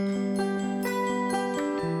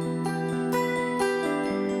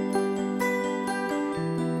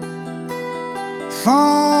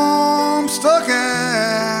thumb stuck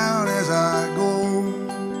out as I go.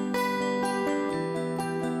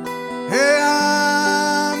 Hey,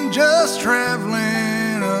 I'm just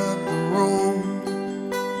traveling up the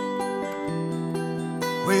road.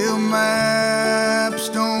 Well, maps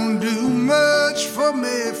don't do much for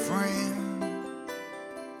me, friend.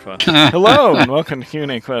 Hello and welcome to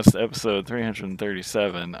Q&A Quest episode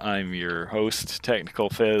 337. I'm your host,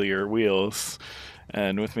 Technical Failure Wheels,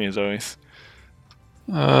 and with me as always...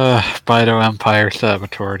 Bido Empire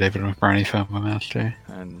Saboteur, David McBurney, Film Master.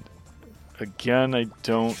 And again, I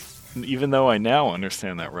don't... Even though I now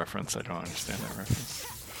understand that reference, I don't understand that reference.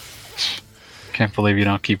 Can't believe you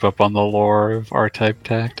don't keep up on the lore of R-Type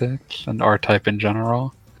tactics and R-Type in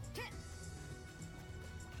general.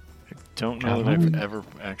 I don't know that I've ever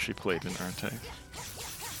actually played an R-Type.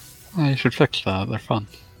 Oh, you should fix that, they're fun.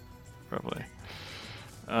 Probably.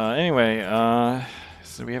 Anyway,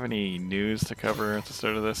 so do we have any news to cover at the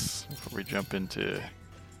start of this before we jump into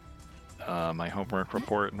my homework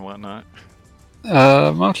report and whatnot?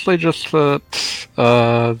 Mostly just that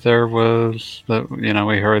there was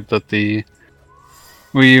we heard that the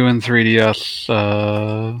Wii U and 3DS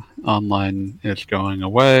online is going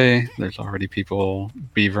away. There's already people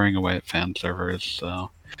beavering away at fan servers,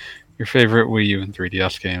 so your favorite Wii U and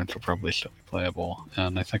 3DS games will probably still be playable.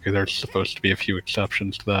 And I think there's supposed to be a few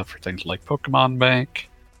exceptions to that for things like Pokemon Bank.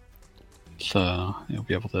 So you'll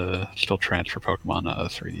be able to still transfer Pokemon out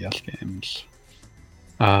of 3DS games.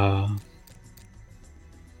 Other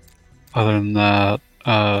than that,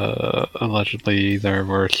 allegedly there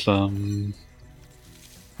were some,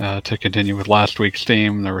 to continue with last week's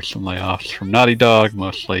theme, there were some layoffs from Naughty Dog,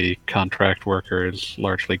 mostly contract workers,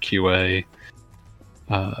 largely QA.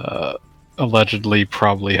 Allegedly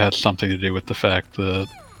probably has something to do with the fact that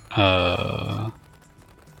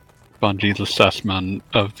Bungie's assessment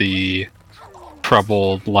of the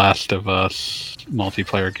troubled Last of Us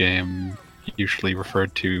multiplayer game, usually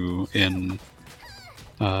referred to in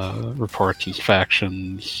reports as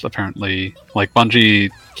factions, apparently, like,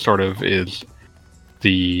 Bungie sort of is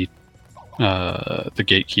the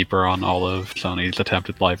gatekeeper on all of Sony's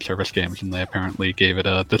attempted live service games, and they apparently gave it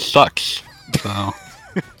a "this sucks." So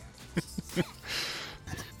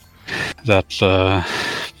that's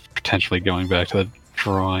potentially going back to the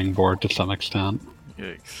drawing board to some extent.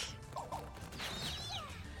 Yikes.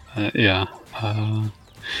 Yeah.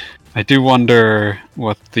 I do wonder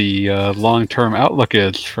what the long-term outlook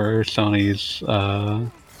is for Sony's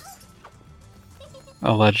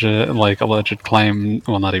alleged claim.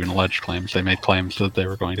 Well, not even alleged claims. They made claims that they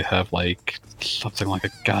were going to have something like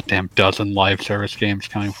a goddamn dozen live service games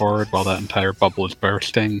coming forward while that entire bubble is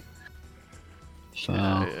bursting. So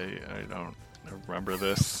I don't remember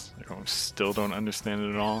this. I still don't understand it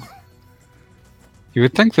at all. You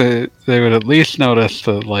would think that they would at least notice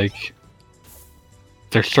that,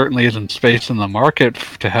 there certainly isn't space in the market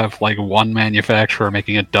to have, one manufacturer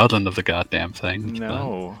making a dozen of the goddamn things.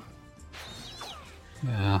 No. But,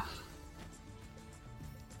 yeah.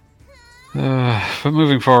 But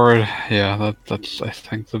moving forward, yeah, that's, I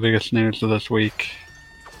think, the biggest news of this week.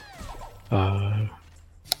 So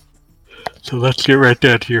let's get right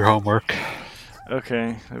down to your homework.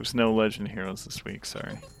 Okay, there was no Legend Heroes this week,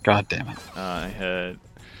 sorry. God damn it. I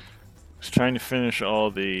was trying to finish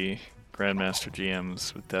all the Grandmaster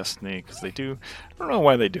GMs with Destiny, because I don't know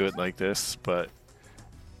why they do it like this, but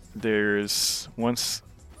there's, once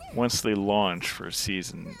they launch for a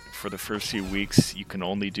season, for the first few weeks, you can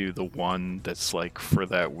only do the one that's, for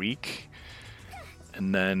that week,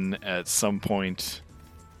 and then at some point,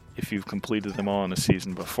 if you've completed them all in a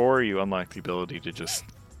season before, you unlock the ability to just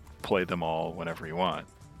play them all whenever you want.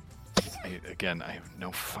 I have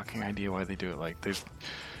no fucking idea why they do it.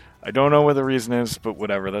 I don't know what the reason is, but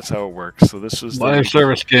whatever, that's how it works. So this was live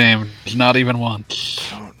service game, not even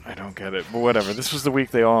once. I don't get it, but whatever. This was the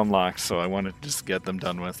week they all unlocked, so I wanted to just get them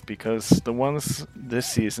done with, because the ones this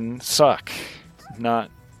season suck.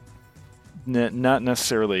 Not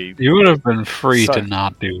necessarily. You would have been free suck. To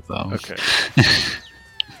not do those. Okay.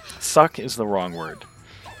 Suck is the wrong word.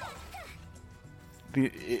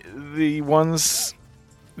 The ones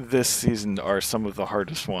this season are some of the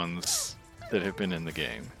hardest ones that have been in the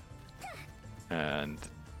game. And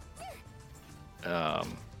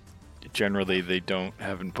generally they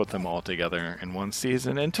haven't put them all together in one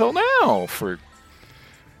season until now, for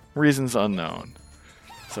reasons unknown.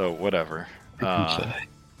 So whatever. Got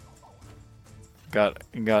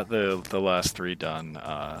the last three done.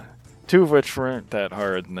 Two of which weren't that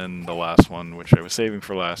hard, and then the last one, which I was saving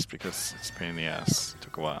for last because it's a pain in the ass.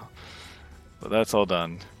 Took a while. But that's all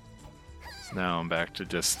done. So now I'm back to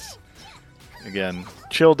just again,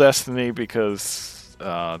 chill Destiny because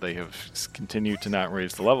they have continued to not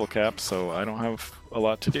raise the level cap, so I don't have a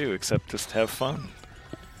lot to do except just have fun.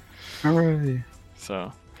 Hooray!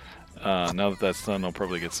 So now that that's done, I'll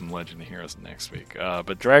probably get some Legend of Heroes next week.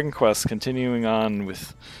 But Dragon Quest, continuing on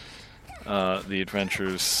with the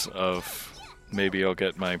adventures of maybe I'll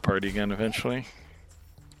get my party again eventually.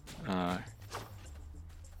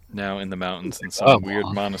 Now in the mountains in some weird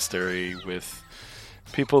monastery with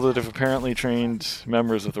people that have apparently trained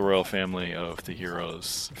members of the royal family of the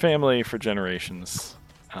heroes family for generations.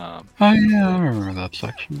 Oh yeah, I remember that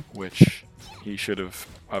section. Which he should have,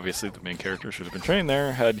 obviously the main character should have been trained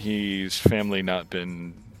there had his family not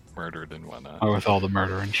been murdered and whatnot. Oh, with all the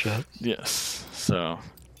murder and shit. Yes, so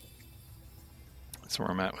that's where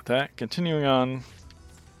I'm at with that. Continuing on,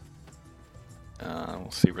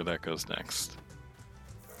 we'll see where that goes next.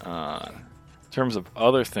 In terms of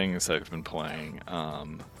other things I've been playing,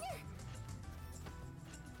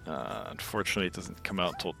 unfortunately it doesn't come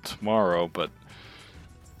out till tomorrow, but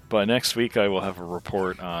by next week I will have a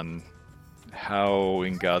report on how,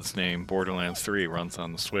 in God's name, Borderlands 3 runs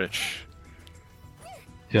on the Switch.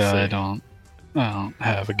 Yeah, I don't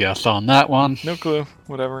have a guess on that one. No clue,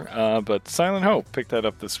 whatever. But Silent Hope picked that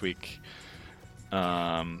up this week.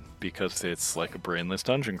 Because it's like a brainless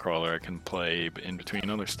dungeon crawler I can play in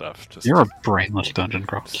between other stuff. You're a brainless dungeon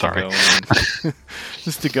crawler. Sorry.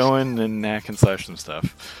 Just to go in and hack and slash some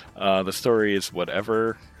stuff. The story is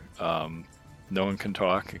whatever. No one can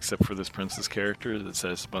talk except for this princess character that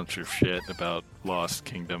says a bunch of shit about Lost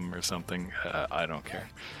Kingdom or something. I don't care.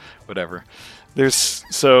 Whatever.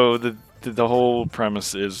 So the whole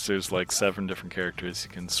premise is there's like 7 different characters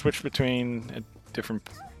you can switch between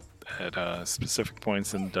at specific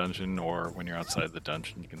points in the dungeon, or when you're outside the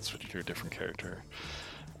dungeon you can switch to a different character.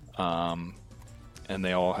 And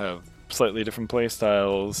they all have slightly different play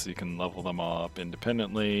styles. You can level them up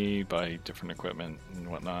independently by different equipment and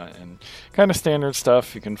whatnot, and kind of standard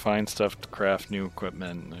stuff. You can find stuff to craft new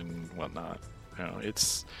equipment and whatnot.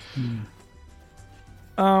 It's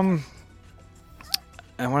I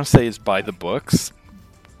want to say it's by the books,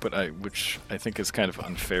 but which I think is kind of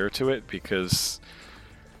unfair to it because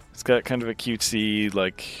it's got kind of a cutesy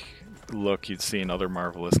look you'd see in other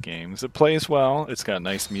Marvelous games. It plays well. It's got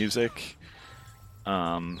nice music.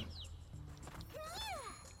 And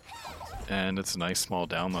it's a nice small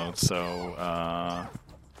download, so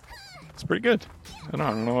it's pretty good. I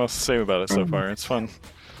don't know what else to say about it so far. It's fun.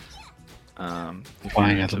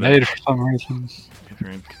 Playing as a maid for some reason. If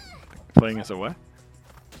you're playing as a what?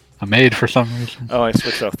 A maid for some reason. Oh, I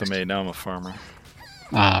switched off the maid. Now I'm a farmer.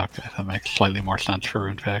 Ah, okay. That makes slightly more sense for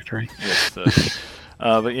Rune Factory. Yes, it does.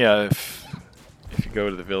 But yeah, if you go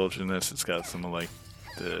to the village in this, it's got some of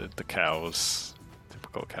the cows,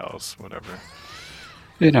 typical cows, whatever.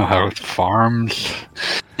 You know how it farms.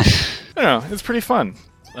 I don't know. It's pretty fun.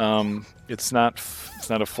 It's not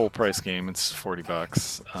a full price game. It's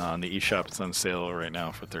 $40. On the eShop, it's on sale right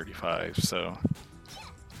now for $35. So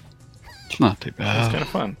it's not too bad. It's kind of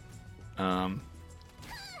fun. I'm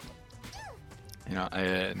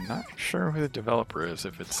not sure who the developer is.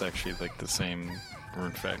 If it's actually like the same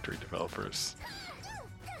Rune Factory developers.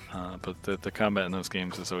 But the combat in those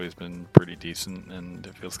games has always been pretty decent, and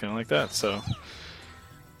it feels kind of like that. So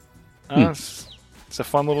it's a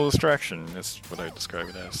fun little distraction. That's what I would describe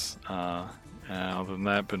it as. Other than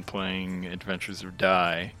that, I've been playing Adventures of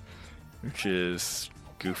Die, which is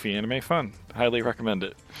goofy anime fun. Highly recommend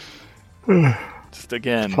it. Just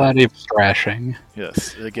again, plenty of thrashing.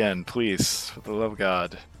 Yes, again, please, for the love of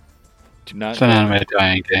God, do not. It's an anime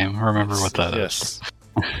tie-in game. Remember what that is. Yes,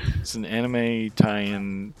 it's an anime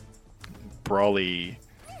tie-in brawly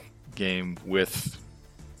game with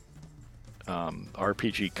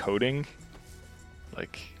RPG coding.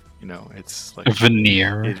 It's like a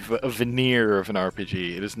veneer. A veneer of an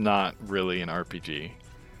RPG. It is not really an RPG.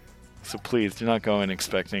 So please do not go in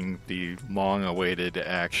expecting the long-awaited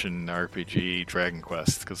action RPG Dragon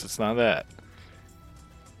Quest, because it's not that.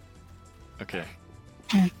 Okay.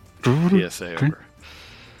 PSA over.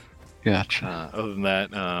 Gotcha. Other than that,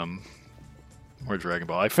 more Dragon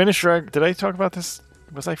Ball. I finished Did I talk about this?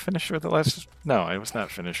 Was I finished with the last? No, I was not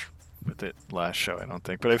finished with it last show, I don't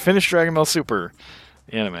think. But I finished Dragon Ball Super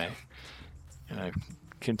anime, and I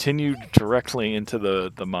continued directly into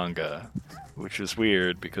the manga, which is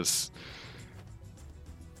weird because,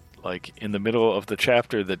 in the middle of the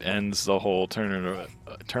chapter that ends the whole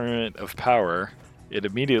tournament of power, it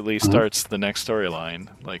immediately starts the next storyline.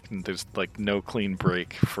 There's no clean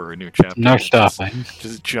break for a new chapter. No stopping.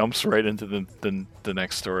 Just jumps right into the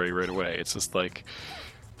next story right away. It's just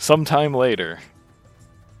sometime later,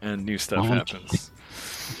 and new stuff happens.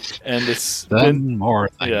 And it's Then been more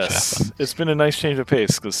things yes, happen. it's been a nice change of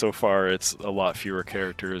pace because so far it's a lot fewer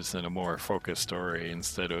characters and a more focused story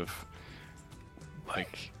instead of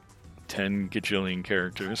like 10 gajillion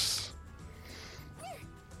characters.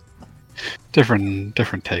 Different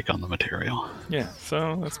take on the material. Yeah,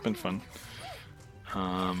 so that's been fun.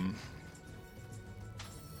 I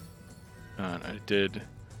did.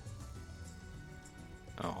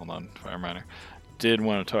 Oh, hold on, Fire Miner. Did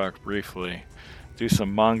want to talk briefly, do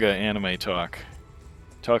some manga anime talk.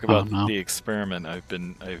 Talk about no. the experiment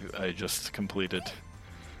I just completed.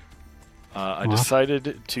 I What?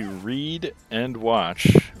 decided to read and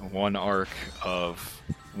watch one arc of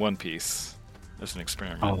One Piece as an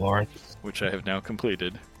experiment, Oh lord. which I have now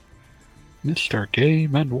completed, Mr.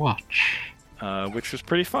 Game and Watch. which was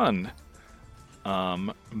pretty fun.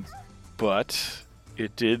 But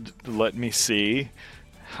it did let me see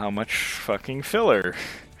how much fucking filler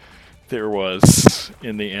there was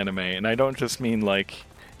in the anime, and I don't just mean like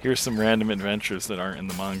here's some random adventures that aren't in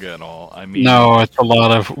the manga at all. I mean, No, it's a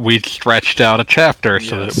lot of we stretched out a chapter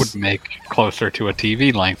so that it Yes. would make closer to a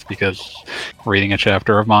TV length because reading a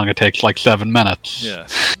chapter of manga takes like 7 minutes.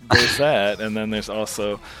 yes, there's that, and then there's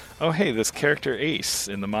also, oh hey, this character Ace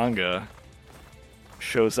in the manga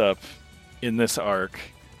shows up in this arc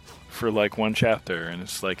for like one chapter, and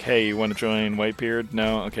it's like, hey, you want to join Whitebeard?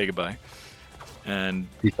 No, okay, goodbye. And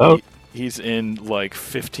Peace out. he's in like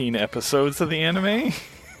 15 episodes of the anime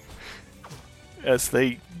as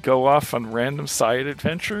they go off on random side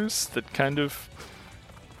adventures that kind of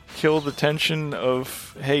kill the tension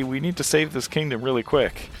of, hey, we need to save this kingdom really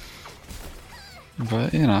quick.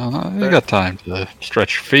 But you got time to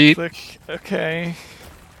stretch your feet. Like, okay.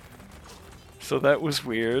 So that was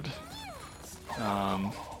weird.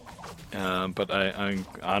 But I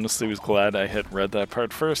honestly was glad I had read that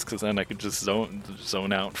part first, because then I could just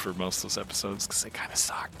zone out for most of those episodes, because they kind of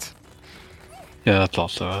sucked. Yeah, that's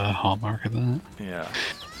also a hallmark of that. Yeah.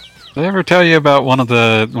 Did I ever tell you about one of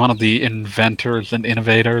the inventors and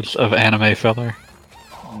innovators of anime filler?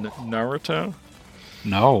 Naruto?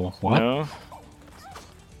 No. What? No?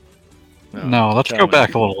 No, let's tell go me.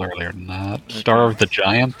 back a little earlier than that. Star of the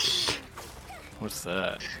Giants. What's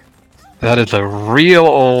that? That is a real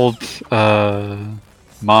old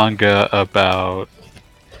manga about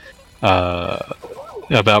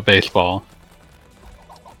baseball.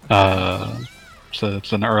 So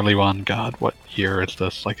it's an early one. God, what year is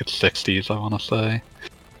this? Like it's 60s, I want to say.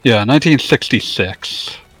 Yeah,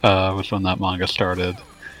 1966 was when that manga started.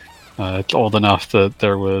 It's old enough that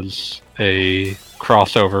there was a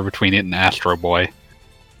crossover between it and Astro Boy.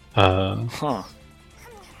 Huh.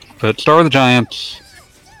 But Star of the Giants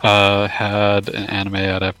had an anime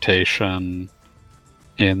adaptation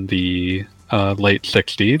in the late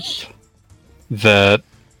 60s that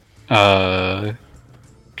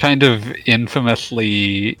kind of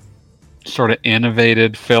infamously sort of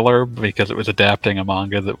innovated filler because it was adapting a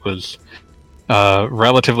manga that was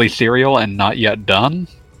relatively serial and not yet done.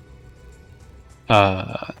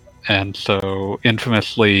 And so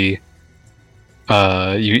infamously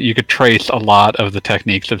you could trace a lot of the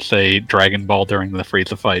techniques of, say, Dragon Ball during the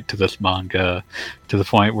Frieza fight to this manga, to the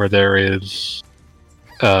point where there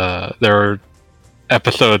are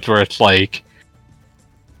episodes where it's like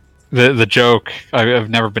the joke. I've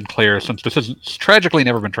never been clear since this has tragically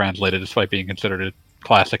never been translated, despite being considered a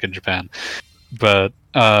classic in Japan. But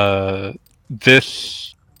the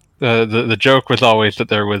joke was always that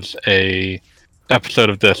there was a episode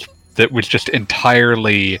of this that was just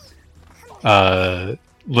entirely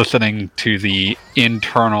listening to the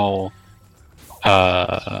internal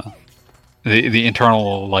the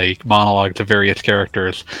internal like monologues of various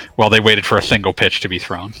characters while they waited for a single pitch to be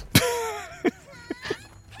thrown.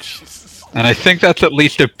 Jesus. And I think that's at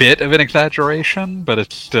least a bit of an exaggeration, but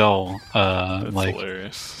it's still That's like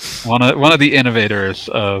hilarious. one of the innovators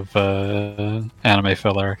of anime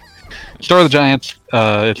filler. Star of the Giants,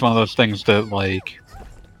 it's one of those things that, like,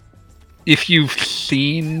 if you've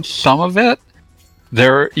seen some of it,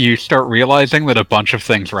 you start realizing that a bunch of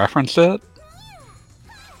things reference it.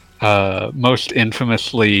 Most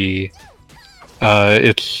infamously,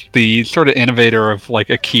 it's the sort of innovator of like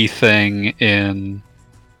a key thing in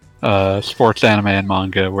sports anime and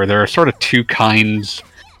manga, where there are sort of two kinds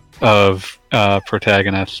of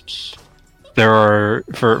protagonists. There are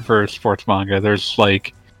for sports manga. There's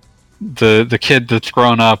like the kid that's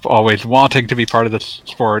grown up always wanting to be part of this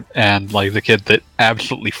sport, and like the kid that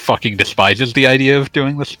absolutely fucking despises the idea of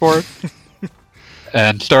doing the sport.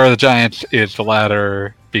 And Star of the Giants is the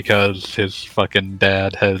latter because his fucking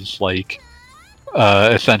dad has like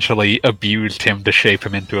essentially abused him to shape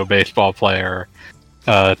him into a baseball player,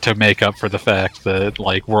 to make up for the fact that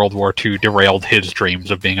like World War II derailed his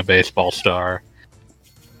dreams of being a baseball star.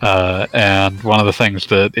 And one of the things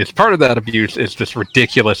that is part of that abuse is this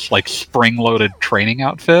ridiculous like spring-loaded training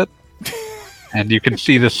outfit. And you can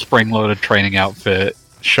see this spring-loaded training outfit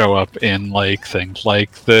show up in like things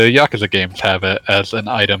like the Yakuza games have it as an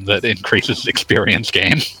item that increases experience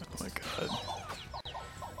gain. Oh my god.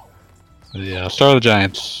 Yeah, Star of the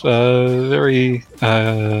Giants. Very.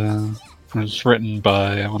 It's written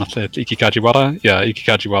by, I want to say it's Iki Kajiwara. Yeah, Iki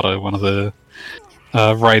Kajiwara, one of the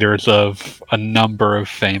writers of a number of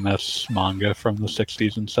famous manga from the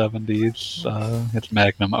 60s and 70s. It's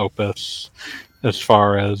magnum opus, as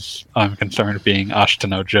far as I'm concerned, being Ashita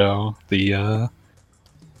no Joe, the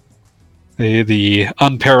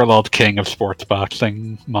unparalleled king of sports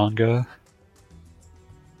boxing manga,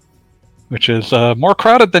 which is more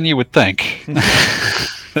crowded than you would think.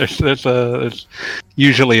 There's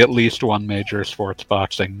usually at least one major sports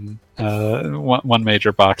boxing, one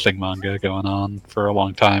major boxing manga going on for a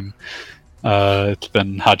long time. It's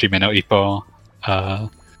been Hajime no Ippo.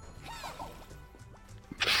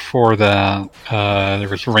 Before that, there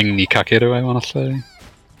was Ring ni Kakeru, I want to say.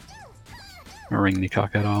 Or Ring ni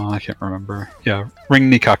Kakeru, I can't remember. Yeah, Ring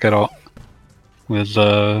ni Kakeru was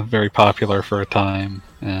very popular for a time,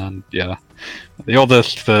 and yeah. The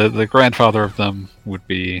oldest, the grandfather of them would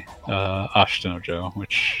be Ashita no Joe,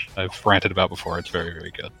 which I've ranted about before. It's very, very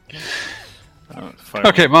good.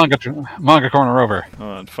 Okay, manga corner over. Hold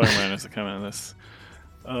on, Fireman has a comment on this.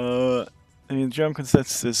 I mean, the general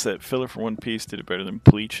consensus is that filler for One Piece did it better than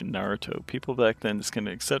Bleach and Naruto. People back then just couldn't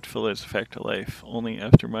accept filler as a fact of life. Only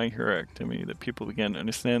after My Hero Academia that people began to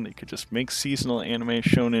understand that you could just make seasonal anime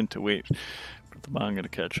shonen to wait for the manga to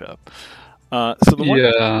catch up. So the one,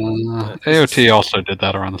 AOT also did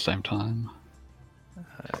that around the same time. I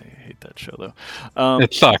hate that show though.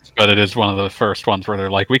 It sucks, but it is one of the first ones where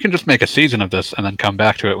they're like, we can just make a season of this and then come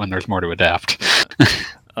back to it when there's more to adapt.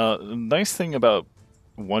 The nice thing about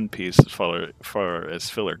One Piece, as far as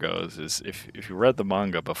filler goes, is if you read the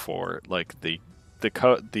manga before, like not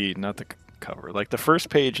the cover, like the first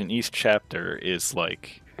page in each chapter is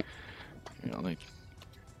like, you know, like.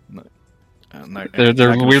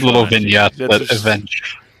 They're weird little vignettes that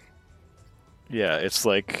eventually. Yeah, it's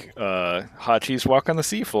like Hachi's Walk on the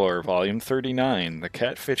Seafloor, Volume 39. The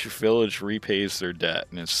Catfish Village repays their debt,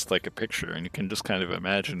 and it's like a picture, and you can just kind of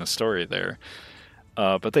imagine a story there.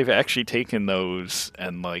 But they've actually taken those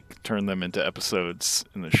and like turned them into episodes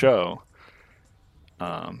in the show,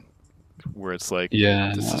 where it's like,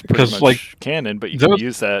 this is pretty much like canon, but you can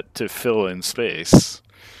use that to fill in space.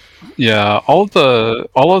 Yeah, all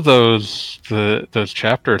of those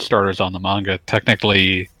chapter starters on the manga,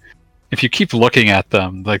 technically, if you keep looking at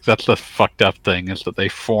them, like that's the fucked up thing, is that they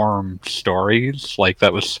form stories. Like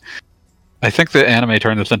that was, I think the anime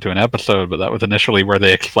turned this into an episode, but that was initially where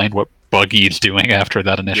they explained what Buggy's doing after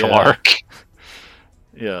that initial arc.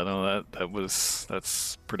 Yeah, no,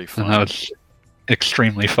 that's pretty fun. And that was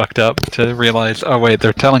extremely fucked up to realize, oh wait,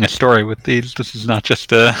 they're telling a story with these. This is not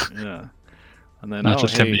just a and then, not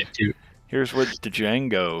just him being cute. Here's what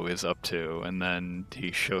Django is up to, and then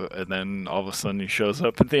and then all of a sudden he shows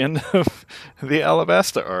up at the end of the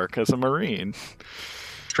Alabasta arc as a Marine.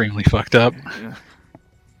 Extremely fucked up.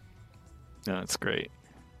 Yeah, it's great.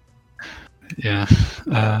 Yeah,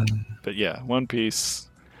 but yeah, One Piece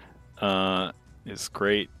is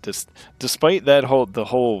great. Despite that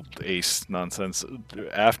whole Ace nonsense,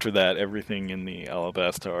 after that, everything in the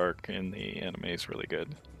Alabasta arc in the anime is really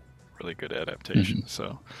good. Really good adaptation.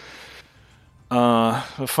 So,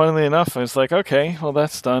 but funnily enough, I was like, okay, well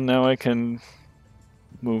that's done. Now I can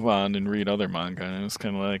move on and read other manga. And it was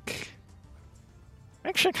kind of like,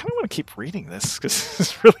 actually, I kind of want to keep reading this because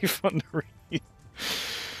it's really fun to read.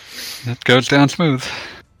 It goes down smooth.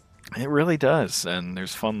 It really does, and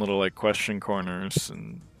there's fun little like question corners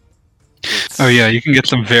and. Oh yeah, you can get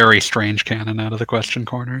some very strange canon out of the question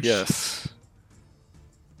corners.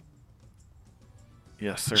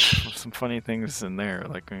 Yes, there's some funny things in there,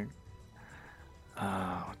 like,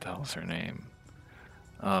 what the hell's her name?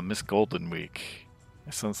 Miss Golden Week.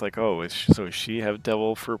 It sounds like, so does she have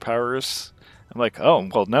devil fruit powers? I'm like, oh,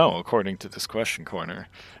 well, no, according to this question corner.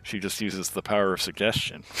 She just uses the power of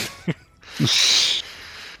suggestion.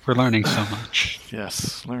 We're learning so much.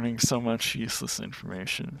 Yes, learning so much useless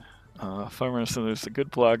information. Farmer, so there's a good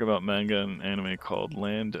blog about manga and anime called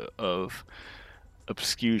Land of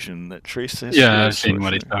Obscusion that traces the history. Yeah, I've seen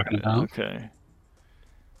what he's talking about. Okay.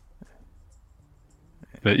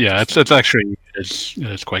 But yeah, it's actually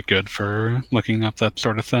it's quite good for looking up that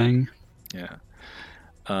sort of thing. Yeah.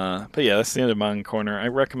 But yeah, that's the end of Manga Corner. I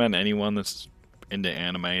recommend anyone that's into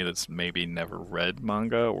anime that's maybe never read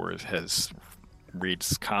manga or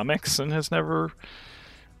reads comics and has never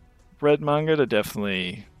read manga to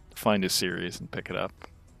definitely find a series and pick it up.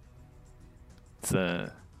 It's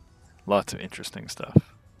lots of interesting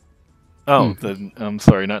stuff. Oh, I'm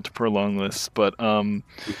sorry, not to prolong this, but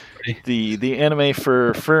the anime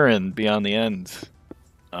for Frieren Beyond the End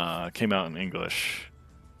came out in English.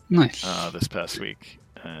 Nice. This past week,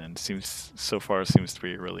 and seems to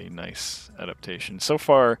be a really nice adaptation. So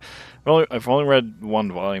far, I've only read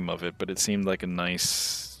one volume of it, but it seemed like a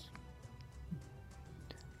nice,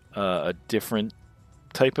 a different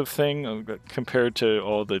type of thing compared to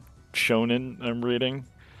all the shonen I'm reading.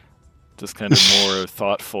 Just kind of more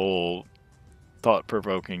thoughtful,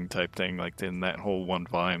 thought-provoking type thing. Like in that whole one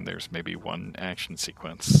volume, there's maybe one action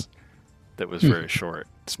sequence that was very short.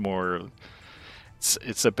 It's more.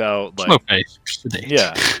 It's about like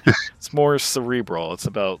yeah, it's more cerebral. It's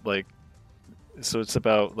about like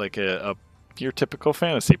a your typical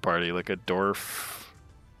fantasy party, like a dwarf,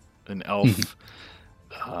 an elf,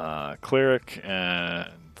 cleric,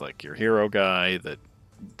 and like your hero guy that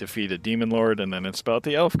defeat a demon lord, and then it's about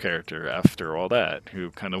the elf character after all that,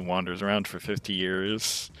 who kind of wanders around for 50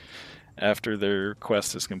 years after their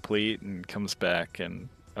quest is complete and comes back, and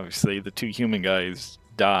obviously the two human guys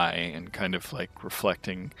die, and kind of like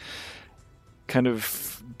reflecting, kind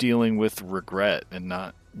of dealing with regret and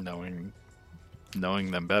not knowing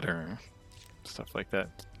them better, stuff like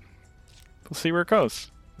that. We'll see where it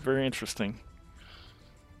goes. Very interesting.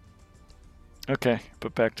 Okay,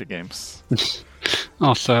 but back to games.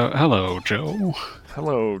 Also, hello, Joe.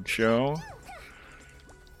 Hello, Joe.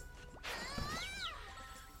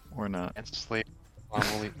 Or not. Can't sleep. Mom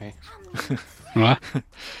will eat me. What?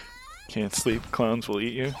 Can't sleep, clowns will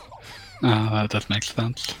eat you. That does make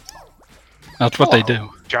sense. That's what they do.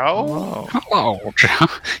 Joe? Whoa. Hello, Joe.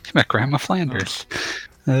 You met Grandma Flanders.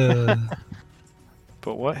 But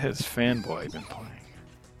what has Fanboy been playing?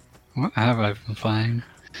 What have I been playing?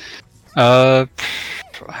 I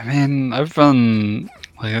mean, I've been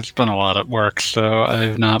it's been a lot at work, so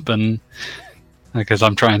I've not been, because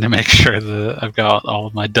I'm trying to make sure that I've got all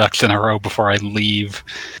of my ducks in a row before I leave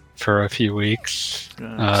for a few weeks.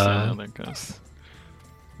 How that goes.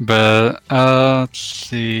 But let's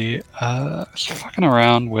see. I was fucking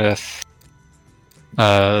around with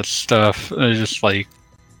stuff, just like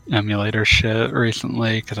emulator shit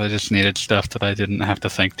recently, because I just needed stuff that I didn't have to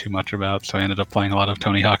think too much about. So I ended up playing a lot of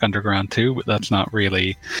Tony Hawk Underground 2, but that's not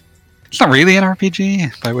really. It's not really an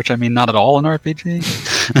RPG, by which I mean not at all an RPG.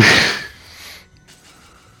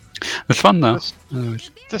 It's fun though. The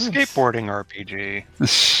skateboarding RPG.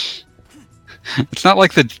 It's not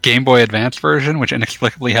like the Game Boy Advance version, which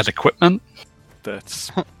inexplicably has equipment.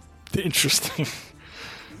 That's interesting.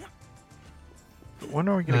 But when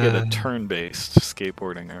are we going to get a turn-based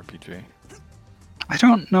skateboarding RPG? I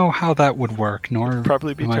don't know how that would work, nor It'd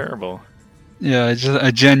probably be terrible. Yeah,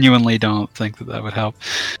 I genuinely don't think that would help.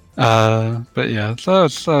 But yeah, so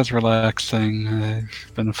it's relaxing.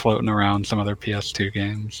 I've been floating around some other PS2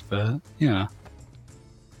 games, but yeah.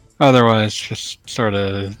 Otherwise, just sort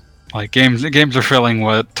of like games are filling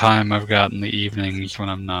what time I've got in the evenings when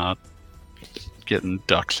I'm not getting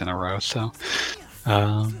ducks in a row. So,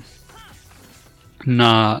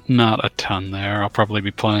 not a ton there. I'll probably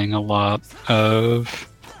be playing a lot of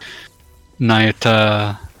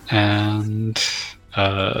Naita and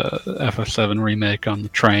FF7 remake on the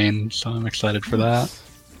train, so I'm excited for that.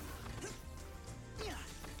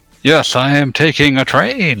 Yes, I am taking a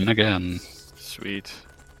train again. Sweet.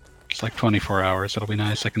 It's like 24 hours. It'll be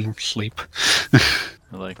nice. I can sleep. I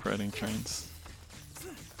like riding trains.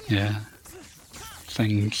 Yeah.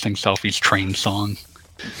 Sing Selfie's train song.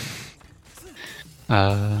 What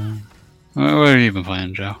have you been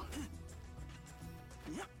playing, Joe?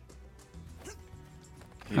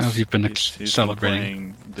 How have you been He's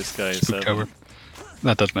celebrating been Disguise Spooktober? 7,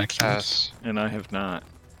 That does make sense. Yes. and I have not,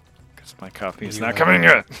 because my copy is not coming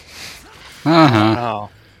yet. Uh-huh. Oh.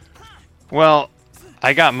 Well,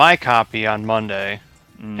 I got my copy on Monday,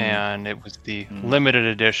 Mm. and it was the limited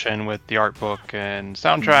edition with the art book and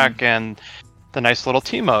soundtrack and the nice little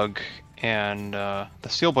tea mug and the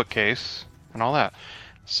steelbook case and all that.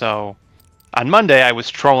 So on Monday, I was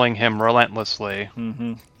trolling him relentlessly.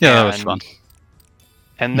 Mm-hmm. Yeah, that was And- fun.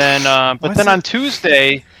 And then, but then on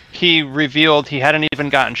Tuesday, he revealed he hadn't even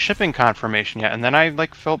gotten shipping confirmation yet. And then I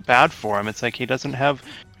felt bad for him. It's like he doesn't have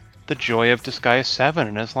the joy of Disguise 7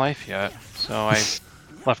 in his life yet. So I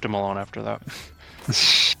left him alone after that.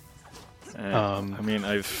 I mean,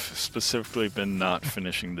 I've specifically been not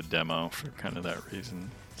finishing the demo for kind of that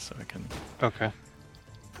reason, so I can Okay.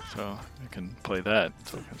 so I can play that.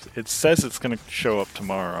 So it says it's going to show up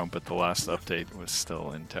tomorrow, but the last update was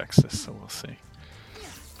still in Texas, so we'll see.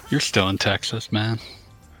 You're still in Texas, man.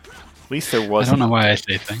 At least there was. I don't know why I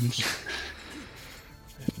say things.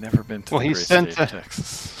 I've never been to the great state of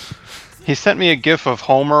Texas. He sent me a gif of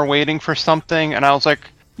Homer waiting for something, and I was like,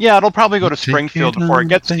 yeah, it'll probably go to Springfield before it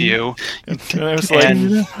gets to you. And I was like,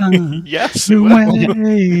 yes, it will.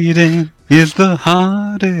 Waiting is the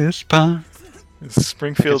hardest part.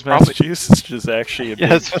 Springfield, It's probably- Massachusetts is actually a big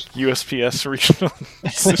USPS regional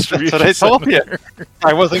distribution. That's what I told you. center.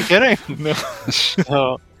 I wasn't kidding.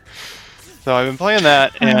 No. So I've been playing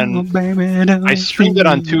that, and I streamed it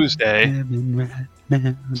on Tuesday.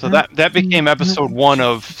 So that became episode 1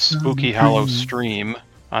 of Spooky Hollow Stream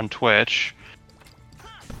on Twitch.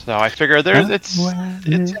 So I figured it's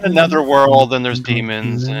in another world, and there's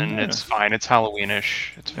demons, and it's fine. It's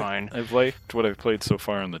Halloweenish. It's fine. I've liked what I've played so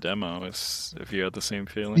far in the demo. If you had the same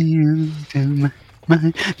feeling.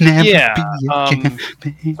 Yeah.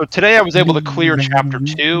 So today I was able to clear chapter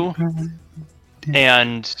 2,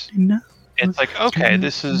 and it's like, okay,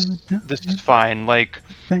 this is fine. Like,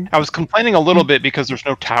 I was complaining a little bit because there's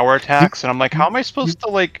no tower attacks, and I'm like, how am I supposed to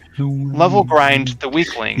like level grind the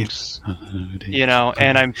weaklings? You know,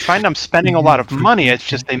 and I'm spending a lot of money. It's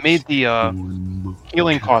just they made the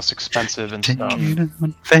healing costs expensive and stuff.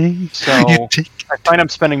 So I find I'm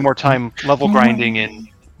spending more time level grinding and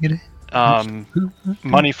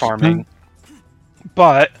money farming.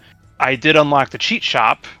 But I did unlock the cheat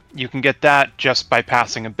shop. You can get that just by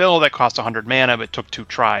passing a bill that costs 100 mana, but took 2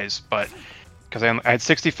 tries. But because I had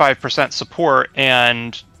 65% support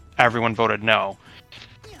and everyone voted no,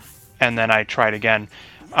 and then I tried again.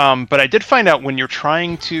 But I did find out when you're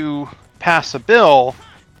trying to pass a bill,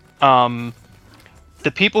 the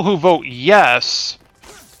people who vote yes,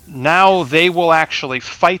 now they will actually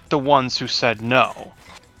fight the ones who said no,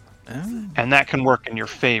 and that can work in your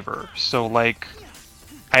favor. So like,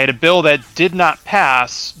 I had a bill that did not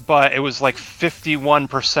pass, but it was like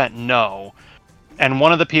 51% no. And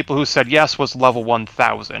one of the people who said yes was level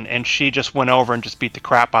 1000, and she just went over and just beat the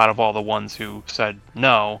crap out of all the ones who said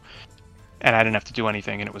no. And I didn't have to do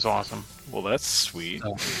anything, and it was awesome. Well, that's sweet.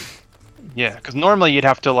 So, yeah, because normally you'd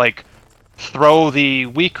have to like throw the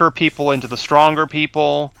weaker people into the stronger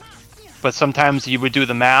people, but sometimes you would do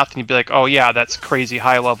the math and you'd be like, oh yeah, that's crazy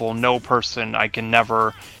high level, no person, I can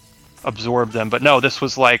never absorb them. But no, this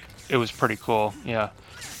was like, it was pretty cool. Yeah,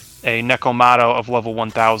 a Nekomato of level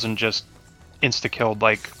 1000 just insta-killed,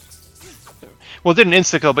 like, well, it didn't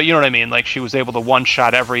insta-kill, but you know what I mean, like she was able to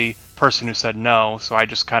one-shot every person who said no, so I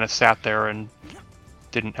just kind of sat there and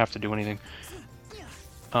didn't have to do anything.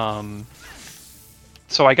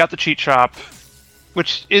 So I got the cheat shop,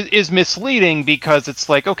 which is misleading because it's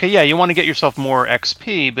like, okay, yeah, you want to get yourself more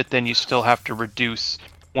XP, but then you still have to reduce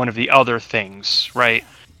one of the other things, right?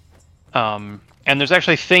 And there's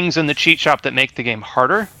actually things in the cheat shop that make the game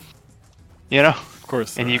harder, you know? Of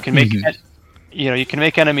course. And you can make you can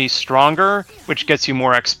make enemies stronger, which gets you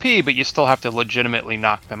more XP, but you still have to legitimately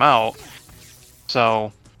knock them out.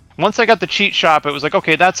 So once I got the cheat shop, it was like,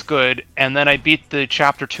 okay, that's good. And then I beat the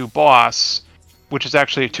chapter 2 boss, which is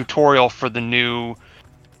actually a tutorial for the new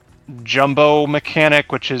jumbo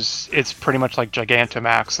mechanic, which is, it's pretty much like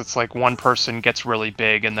Gigantamax. It's like one person gets really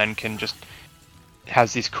big and then can just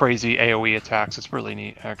has these crazy AoE attacks. It's really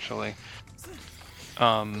neat, actually.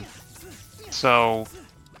 So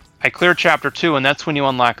I cleared chapter 2, and that's when you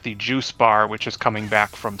unlock the juice bar, which is coming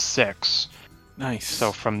back from 6. Nice.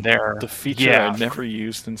 So from there, The feature I never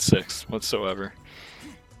used in 6 whatsoever.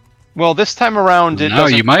 Well, this time around, it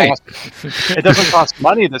doesn't cost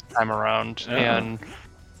money this time around, and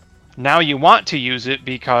now you want to use it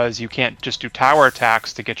because you can't just do tower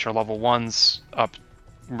attacks to get your level 1s up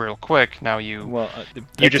real quick. Now you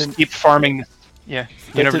just keep farming. Yeah,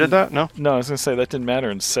 you never did that? No? No, I was going to say that didn't matter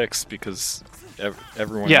in 6 because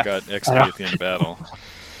everyone got XP at the end of battle.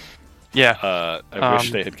 Yeah. I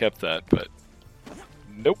wish they had kept that, but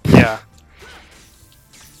nope. Yeah.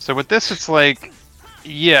 So with this, it's like,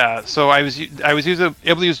 yeah. So I was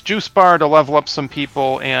able to use Juice Bar to level up some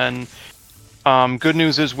people, and good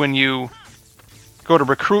news is when you go to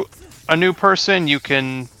recruit a new person, you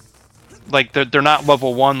can, like, they're not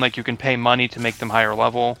level 1. Like, you can pay money to make them higher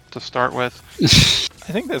level to start with.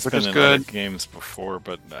 I think that's which been is in good. other games before,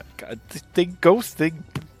 but God, they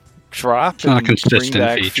drop It's not a and bring consistent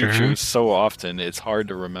back feature. features so often. It's hard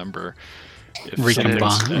to remember if if they've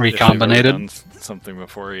Recombinated. done something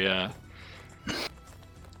before. Yeah.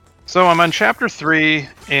 So I'm on chapter 3,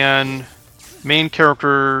 and main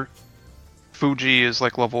character Fuji is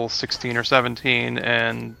like level 16 or 17,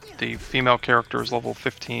 and the female character is level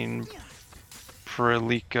 15,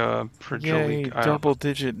 Yay,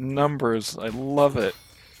 double-digit numbers. I love it.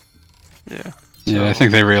 Yeah. Yeah, I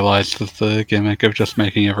think they realized that the gimmick of just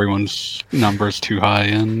making everyone's numbers too high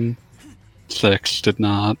in 6 did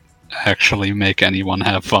not actually make anyone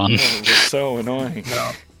have fun. It was so annoying.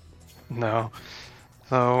 No.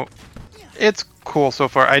 So, it's cool so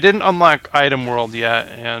far. I didn't unlock Item World yet,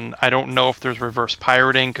 and I don't know if there's reverse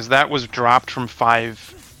pirating, because that was dropped from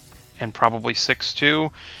 5 and probably 6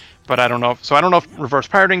 too. But I don't know. So I don't know if reverse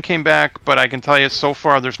pirating came back, but I can tell you so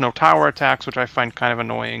far there's no tower attacks, which I find kind of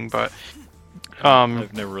annoying, but...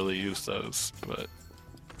 I've never really used those,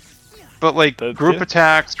 but like group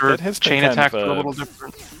attacks or chain attacks are a little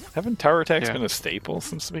different. Haven't tower attacks been a staple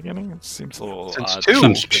since the beginning? It seems a little odd.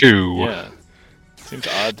 Since 2. Yeah. Seems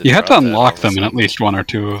odd to You had to drop that unlock all of a them in sudden. at least 1 or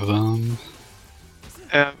 2 of them.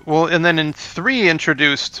 Well, and then in 3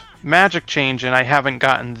 introduced magic change, and I haven't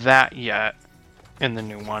gotten that yet in the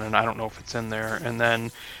new one, and I don't know if it's in there. And then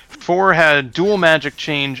 4 had dual magic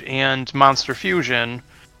change and monster fusion,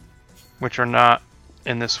 which are not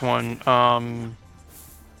in this one.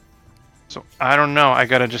 So I don't know. I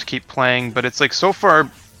gotta just keep playing, but it's like so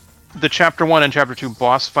far, the Chapter 1 and Chapter 2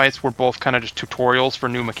 boss fights were both kind of just tutorials for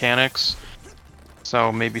new mechanics.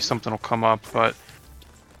 So maybe something will come up, but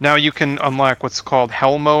now you can unlock what's called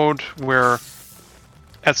Hell Mode, where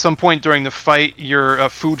at some point during the fight, your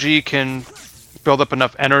Fuji can build up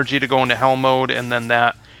enough energy to go into Hell Mode, and then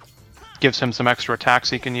that gives him some extra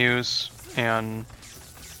attacks he can use.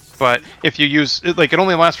 But if you use it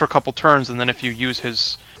only lasts for a couple turns, and then if you use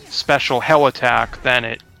his special Hell attack, then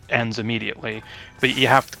it ends immediately. But you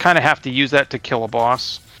have to use that to kill a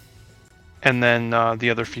boss. And then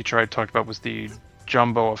the other feature I talked about was the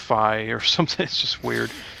Jumbo-ify or something. It's just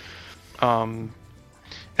weird. And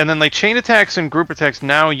then like chain attacks and group attacks,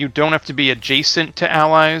 now you don't have to be adjacent to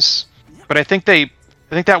allies. But I think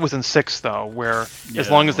that was in 6 though, where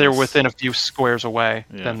as long as they were within a few squares away,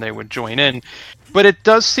 then they would join in. But it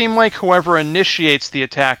does seem like whoever initiates the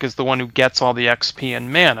attack is the one who gets all the XP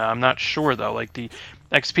and mana. I'm not sure though. Like the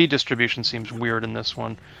XP distribution seems weird in this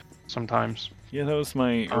one sometimes. Yeah, that was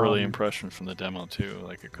my early impression from the demo too.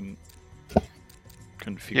 Like I couldn't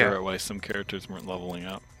figure out why some characters weren't leveling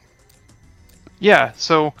up. Yeah,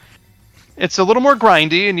 so it's a little more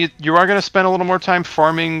grindy, and you are going to spend a little more time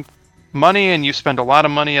farming money, and you spend a lot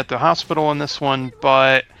of money at the hospital in this one,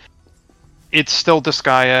 but it's still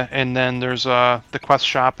Disgaea, and then there's the quest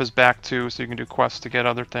shop is back too, so you can do quests to get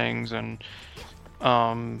other things, and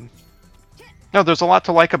no, there's a lot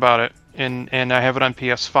to like about it, and I have it on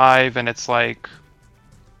PS5, and it's like,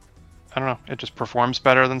 I don't know, it just performs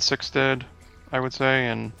better than 6 did, I would say,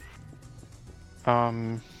 and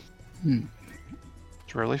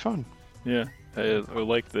it's really fun. Yeah, I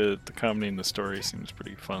like the comedy and the story seems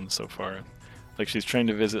pretty fun so far. Like she's trying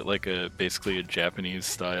to visit like basically a Japanese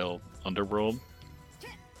style underworld.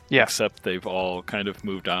 Yeah. Except they've all kind of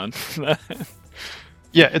moved on from that.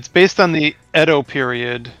 Yeah, it's based on the Edo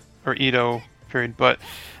period or Edo period, but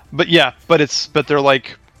they're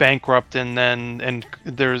like bankrupt, and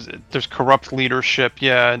there's corrupt leadership.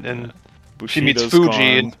 Yeah, and she meets Bushido's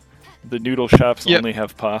Fuji, gone. The noodle shops only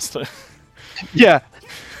have pasta. Yeah.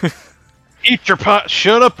 Eat your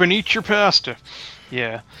shut up and eat your pasta.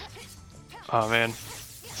 Yeah. Oh man.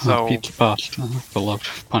 So Pizza Pasta, beloved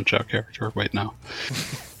Punch-Out character. Wait, no.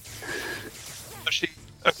 she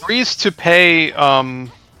agrees to pay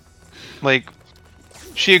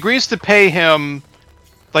she agrees to pay him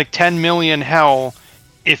like 10 million hell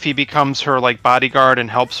if he becomes her like bodyguard and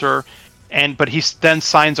helps her, but he then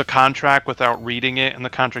signs a contract without reading it, and the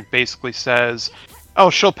contract basically says, oh,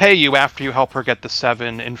 she'll pay you after you help her get the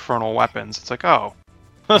 7 infernal weapons. It's like, oh,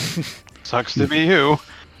 sucks to be you.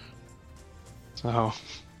 So,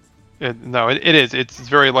 it is. It's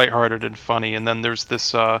very lighthearted and funny. And then there's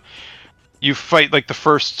this, you fight like the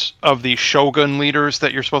first of the Shogun leaders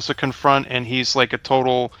that you're supposed to confront, and he's like a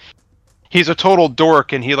total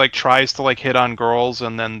dork, and he like tries to like hit on girls,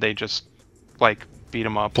 and then they just like beat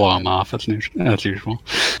him up. Blow him off as usual.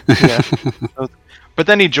 Yeah. But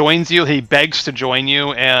then he joins you, he begs to join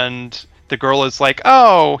you, and the girl is like,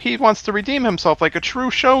 oh, he wants to redeem himself like a true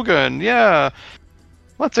shogun, yeah.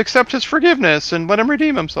 Let's accept his forgiveness and let him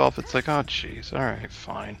redeem himself. It's like, oh, jeez, alright,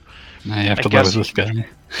 fine. Now you have to live with this guy.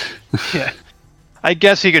 Yeah. I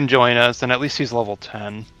guess he can join us, and at least he's level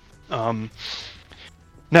 10. Now,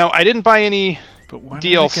 I didn't buy any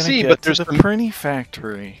DLC, but there's the Prinny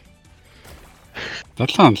Factory. That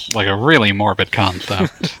sounds like a really morbid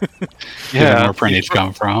concept. Yeah, where Prinnies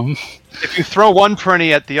come from. If you throw one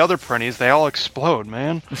Prinny at the other Prinnies, they all explode,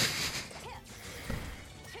 man.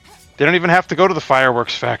 They don't even have to go to the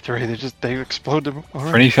fireworks factory. They explode them.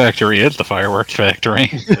 Freddy Factory is the fireworks factory.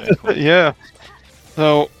 Yeah.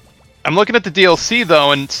 So I'm looking at the DLC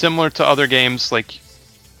though, and similar to other games, like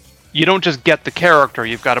you don't just get the character.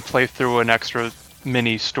 You've got to play through an extra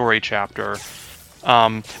mini story chapter.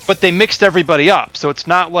 But they mixed everybody up, so it's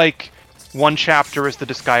not like one chapter is the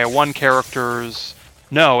Disgaea 1 characters.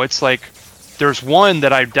 No, it's like there's one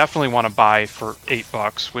that I definitely want to buy for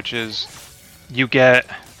 $8, which is you get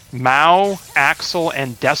Mao, Axel,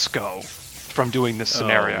 and Desco from doing this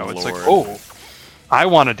scenario. It's like, oh, I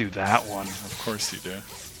want to do that one. Of course you do.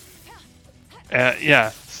 Yeah,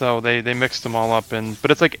 so they mixed them all up,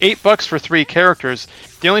 but it's like $8 for 3 characters.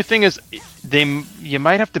 The only thing is, you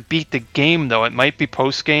might have to beat the game though. It might be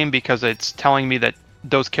post game because it's telling me that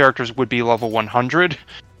those characters would be level 100.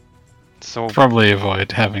 So probably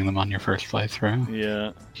avoid having them on your first playthrough.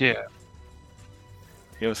 Yeah. Yeah.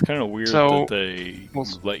 It was kind of weird that they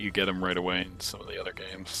let you get them right away in some of the other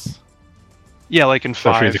games. Yeah, like in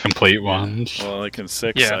 5. Especially the complete ones. Well, like in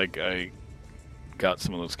 6, Yeah. I got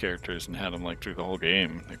some of those characters and had them like through the whole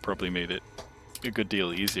game. They probably made it a good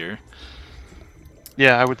deal easier.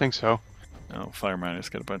 Yeah, I would think so. Oh, Fire Miner's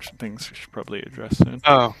got a bunch of things we should probably address soon.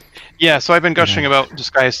 Oh, yeah. So I've been gushing about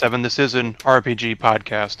Disgaea 7. This is an RPG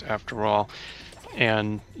podcast, after all,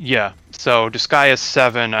 and yeah. So Disgaea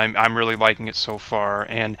 7, I'm really liking it so far.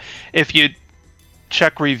 And if you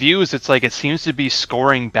check reviews, it's like it seems to be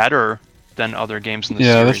scoring better than other games in the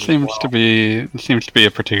series. Yeah, this seems to be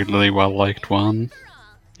a particularly well liked one.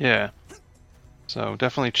 Yeah. So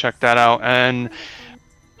definitely check that out. And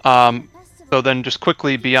so then just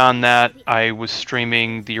quickly beyond that, I was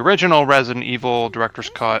streaming the original Resident Evil Director's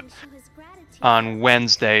Cut on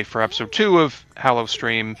Wednesday for episode 2 of Hallow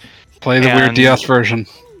Stream. Play the weird DS version.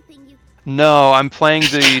 No, I'm playing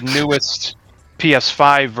the newest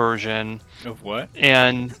PS5 version. Of what?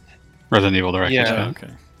 And Resident Evil Director's Yeah. Cut.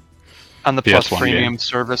 Okay. on the Plus PS1 Premium game.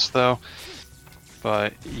 service though.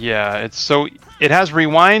 But yeah, it has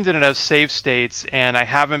rewind and it has save states, and I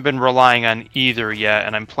haven't been relying on either yet,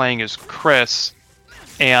 and I'm playing as Chris,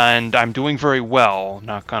 and I'm doing very well,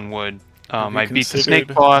 knock on wood. Have you I beat the considered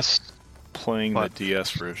snake boss. Playing What? the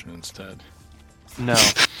DS version instead. No.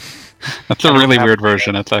 That's a I don't really have weird it.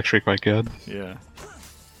 version. It's actually quite good. Yeah.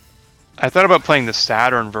 I thought about playing the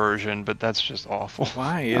Saturn version, but that's just awful.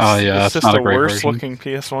 Why? Oh, yeah, it's it's just not a a great worse version. looking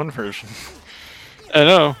PS1 version. I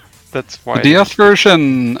know. That's why. The DS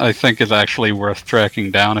version, I think, is actually worth tracking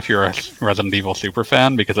down if you're a Resident Evil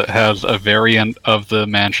superfan, because it has a variant of the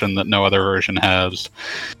mansion that no other version has.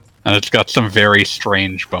 And it's got some very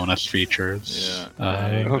strange bonus features. Yeah.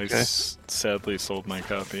 I Okay. sadly sold my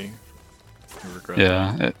copy. I regret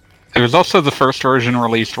Yeah. It was also the first version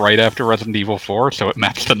released right after Resident Evil 4, so it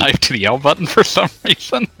maps the knife to the L button for some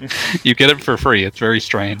reason. You get it for free. It's very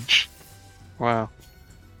strange. Wow.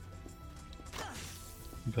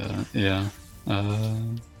 But, yeah. I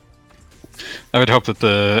would hope that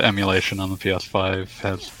the emulation on the PS5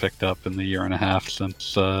 has picked up in the year and a half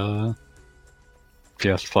since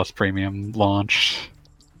PS Plus Premium launched.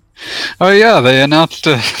 Oh yeah, they announced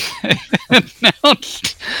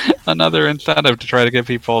another incentive to try to get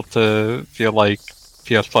people to feel like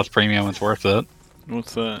PS Plus Premium is worth it.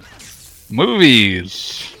 What's that?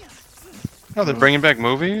 Movies! Oh, they're bringing back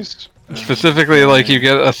movies? Specifically, like, you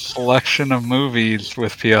get a selection of movies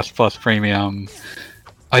with PS Plus Premium.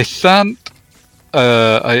 I sent...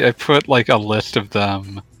 I put, like, a list of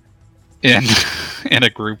them in in a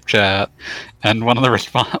group chat, and one of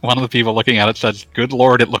the people looking at it says, "Good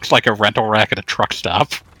lord, it looks like a rental rack at a truck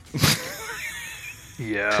stop."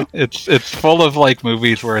 Yeah. It's full of, like,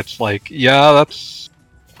 movies where it's like, yeah, that's...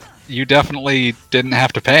 You definitely didn't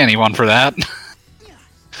have to pay anyone for that.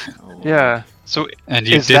 Yeah. So And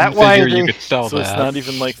you Is that didn't why figure you they- could sell So that. it's not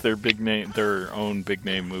even like their own big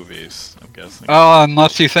name movies, I'm guessing. Oh,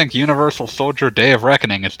 unless you think Universal Soldier Day of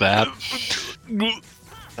Reckoning is that.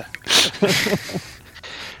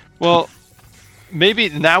 Well, maybe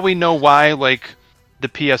now we know why, like, the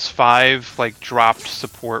PS5 like dropped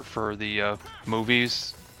support for the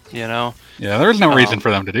movies. You know? Yeah, there's no reason for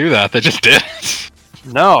them to do that. They just did.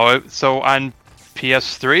 No. So on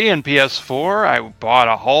PS3 and PS4, I bought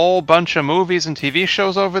a whole bunch of movies and TV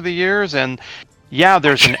shows over the years, and yeah,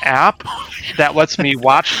 there's an app that lets me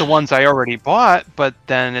watch the ones I already bought, but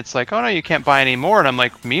then it's like, oh no, you can't buy any more, and I'm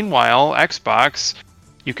like, meanwhile, Xbox,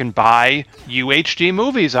 you can buy UHD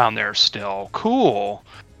movies on there still. Cool.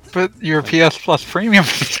 But your PS Plus Premium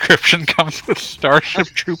subscription comes with Starship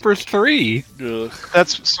Troopers 3. Ugh.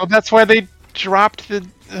 That's why they dropped the.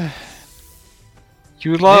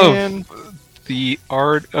 You love Man. The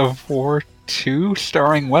Art of War 2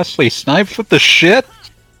 starring Wesley Snipes with the shit?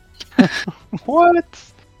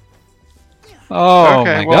 What? Oh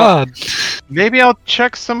Okay, my well- god. Maybe I'll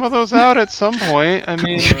check some of those out at some point. I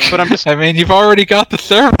mean, but I'm just I mean, you've already got the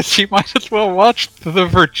service. You might as well watch the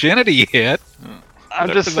virginity hit. I'm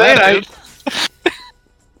Whatever just saying that is.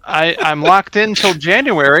 I'm locked in till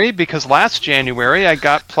January because last January I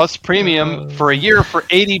got Plus Premium for a year for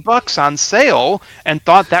 $80 on sale and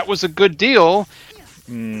thought that was a good deal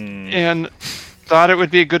and thought it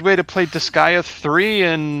would be a good way to play Disgaea 3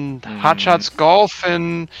 and Hot Shots Golf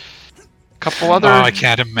and a couple other I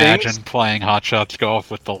can't imagine things. playing Hot Shots Golf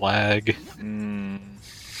with the lag.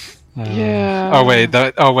 Yeah. Oh wait,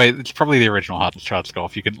 it's probably the original Hot Shots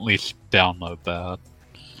Golf. You can at least download that.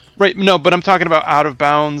 Right, no, but I'm talking about Out of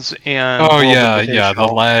Bounds and Oh World yeah, the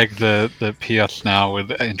Invitational. lag the PS Now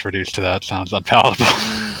would introduce to that sounds unpalatable.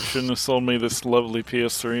 Shouldn't have sold me this lovely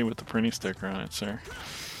PS3 with the printing sticker on it, sir.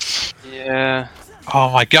 Yeah.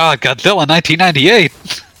 Oh my god, Godzilla 1998!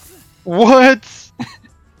 What?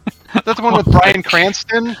 That's the one with Bryan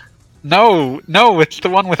Cranston? No, it's the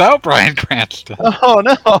one without Bryan Cranston. Oh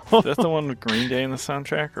no. Is that the one with Green Day in the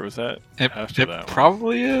soundtrack, or was that after It that one?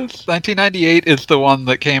 probably is. 1998 is the one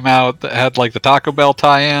that came out that had like the Taco Bell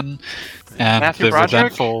tie-in and Matthew the Broderick?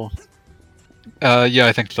 resentful. Yeah,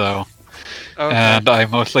 I think so. Okay. And I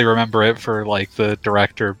mostly remember it for like the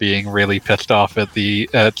director being really pissed off at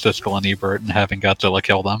Siskel and Ebert and having Godzilla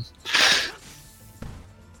kill them.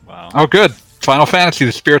 Wow. Oh, good. Final Fantasy: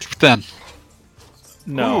 The Spirits Within.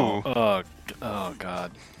 No. Ooh. Oh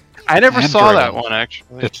god. I never saw Android. that one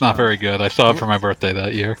actually. It's not very good. I saw it for my birthday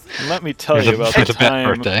that year. And let me tell It you was about it was the a bad time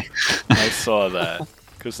birthday. I saw that,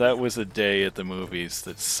 because that was a day at the movies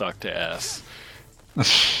that sucked ass.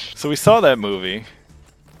 So we saw that movie,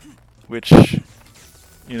 which,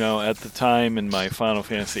 you know, at the time in my Final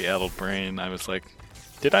Fantasy addled brain, I was like,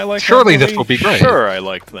 did I like Surely that this movie? will be great. Sure, I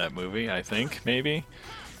liked that movie, I think, maybe.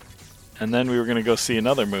 And then we were going to go see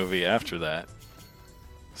another movie after that.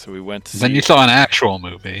 So we went to Then see... you saw an actual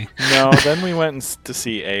movie. No, then we went to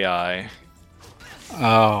see AI.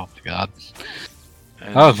 Oh my god,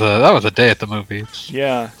 And that was a day at the movies.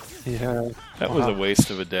 yeah, Yeah. that was a waste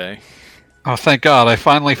of a day. Oh, thank God! I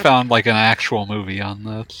finally found like an actual movie on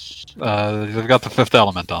this. They've got The Fifth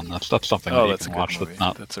Element on this. That's something that Oh, you that's a can good watch. movie. That's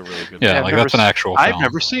not. That's a really good Yeah, movie. like I've that's an never actual I've film.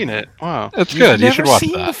 never seen it. Wow. It's You've good. You never should watch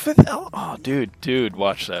seen that. The Fifth Oh, dude,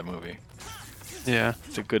 watch that movie. Yeah.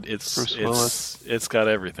 It's a good. It's Bruce Willis. it's got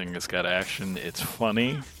everything. It's got action. It's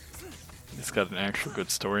funny. It's got an actual good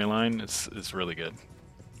storyline. It's really good.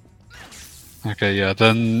 Okay, yeah.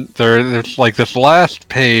 Then there's like this last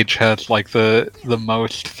page has like the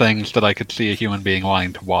most things that I could see a human being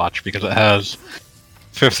wanting to watch because it has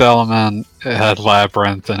Fifth Element, it has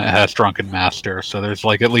Labyrinth, and it has Drunken Master. So there's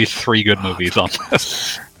like at least 3 good movies on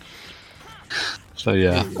this. So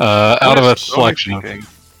yeah, out of a selection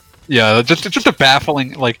of. Yeah, it's just a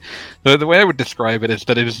baffling, like, the way I would describe it is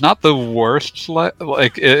that it is not the worst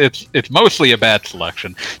it's mostly a bad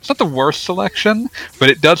selection. It's not the worst selection, but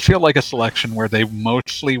it does feel like a selection where they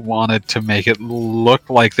mostly wanted to make it look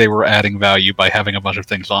like they were adding value by having a bunch of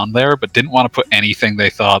things on there, but didn't want to put anything they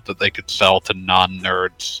thought that they could sell to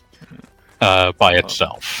non-nerds by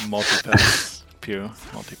itself. Multipass. Pew.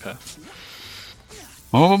 Multipass.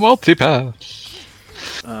 Oh, multipass.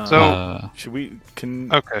 Should we...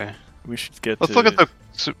 Okay. We should get Let's to...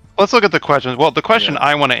 look at the questions. Well, the question Yeah.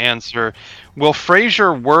 I want to answer: will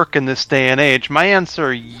Frasier work in this day and age? My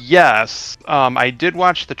answer: yes. I did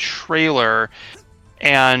watch the trailer,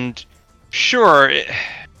 and sure,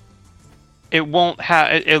 it won't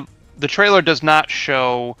have. The trailer does not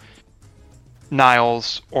show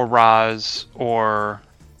Niles or Roz or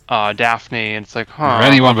Daphne, and it's like, huh? Or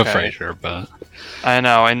anyone but okay. Frasier, but I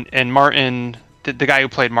know, and Martin. The guy who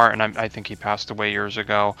played Martin, I think he passed away years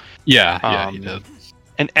ago. yeah, he did.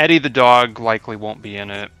 And Eddie the dog likely won't be in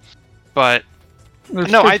it. But There's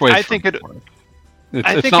no, ways I for think it it. to work.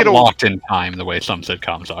 I It's think not it'll- locked in time the way some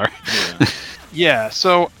sitcoms are. Yeah. Yeah,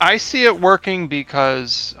 so I see it working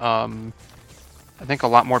because I think a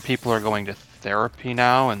lot more people are going to therapy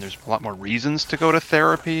now, and there's a lot more reasons to go to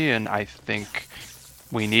therapy, and I think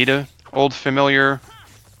we need a old familiar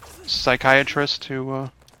psychiatrist to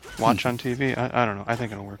watch on TV. I don't know. I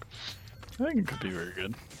think it'll work. I think it could be very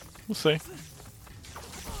good. We'll see.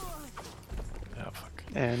 Oh, fuck.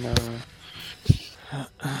 And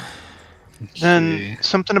Let's then see.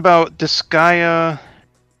 something about Disgaea.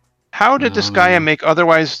 How did Disgaea Um, make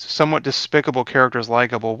otherwise somewhat despicable characters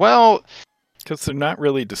likable? Well, Because they're not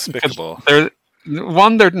really despicable. They're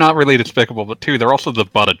not really despicable, but 2, they're also the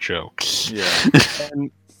butt of jokes. Yeah.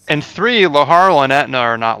 and 3, Laharl and Etna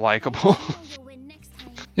are not likable.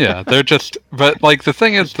 Yeah, they're just. But like the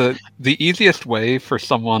thing is that the easiest way for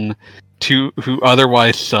someone who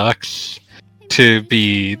otherwise sucks to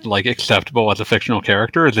be like acceptable as a fictional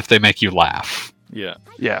character is if they make you laugh. Yeah.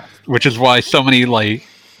 Yeah. Which is why so many like.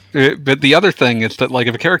 But the other thing is that like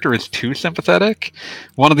if a character is too sympathetic,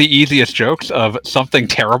 one of the easiest jokes of something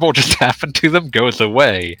terrible just happened to them goes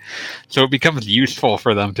away, so it becomes useful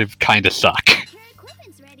for them to kind of suck.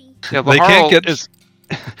 Yeah, They can't get. Laharl's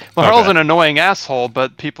Okay. an annoying asshole,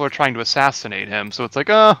 but people are trying to assassinate him, so it's like,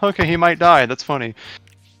 oh, okay, he might die. That's funny.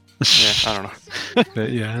 Yeah, I don't know.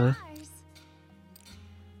 But yeah.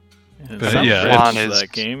 In But some yeah, branches it's- of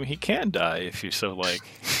that game, he can die if you so like.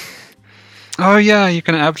 Oh yeah, you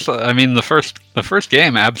can absolutely. I mean, the first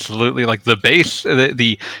game, absolutely. Like the base,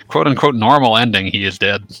 the quote unquote normal ending, he is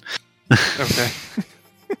dead. Okay.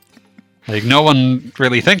 Like no one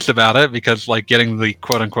really thinks about it because like getting the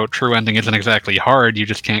quote unquote true ending isn't exactly hard. You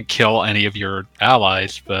just can't kill any of your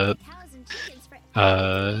allies. But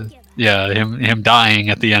yeah, him dying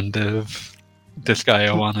at the end of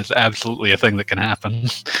Disgaea 1 is absolutely a thing that can happen.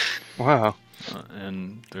 Wow.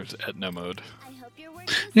 And there's Etna mode.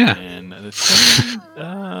 Yeah. And it's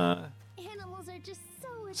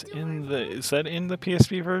in the is that in the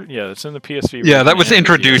PSP version? Yeah, it's in the PSP version. Yeah, that was and the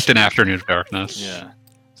introduced in PSP. Afternoon of Darkness. Yeah,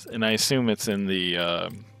 and I assume it's in the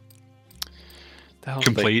the hell's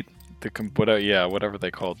Complete. whatever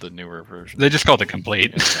they called the newer version. They just called it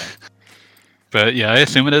complete. Okay. But yeah, I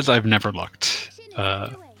assume it is. I've never looked.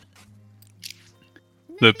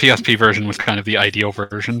 The PSP version was kind of the ideal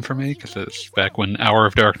version for me because it's back when Hour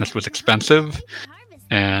of Darkness was expensive,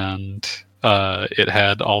 and it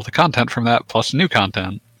had all the content from that plus new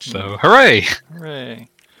content. So hooray! Hooray!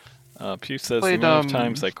 Pew says Played, the amount of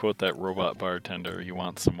times I quote that robot bartender, you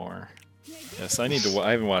want some more. Yes, I need to.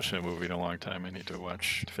 I haven't watched that movie in a long time. I need to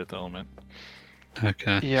watch Fifth Element.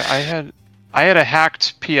 Okay. Yeah, I had a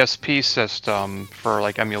hacked PSP system for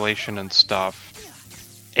like emulation and stuff,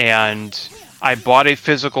 and I bought a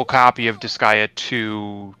physical copy of Disgaea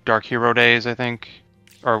 2 Dark Hero Days, I think,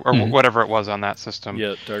 or whatever it was on that system.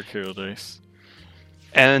 Yeah, Dark Hero Days.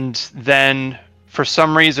 And then, for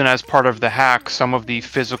some reason, as part of the hack, some of the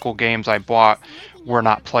physical games I bought were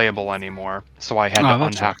not playable anymore, so I had to that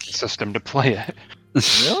unhack sucks. the system to play it.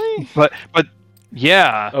 Really? But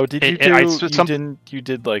yeah. Oh, did you you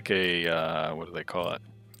did like a what do they call it?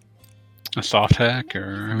 A soft hack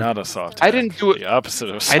or Not a soft. I hack, didn't do it- The opposite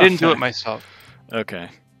of. I didn't soft do it hack. myself. Okay.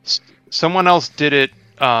 Someone else did it.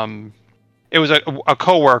 It was a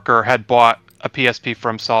coworker had bought a PSP for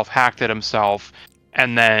himself, hacked it himself,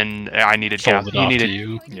 and then I needed gas. sold it He off needed, to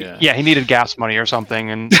you? Yeah. he needed gas money or something,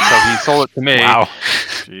 and so he sold it to me. Wow.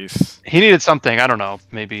 Jeez. He needed something, I don't know,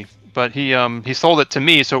 maybe, but he sold it to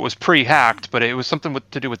me, so it was pre-hacked, but it was something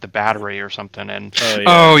to do with the battery or something, and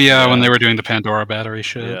Oh yeah, when they were doing the Pandora battery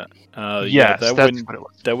shit. Yeah. yes, that that's wouldn't what it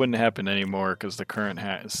was. that wouldn't happen anymore because the current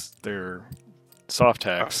hacks they're soft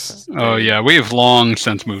hacks. Oh yeah, we've long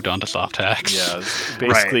since moved on to soft hacks. Yeah.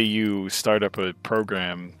 Basically, you start up a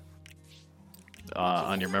program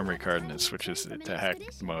on your memory card and it switches it to hack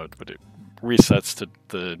mode, but it resets to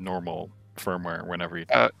the normal firmware whenever you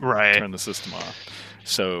Right. turn the system off.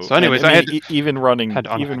 So anyways, and I had mean, even running, had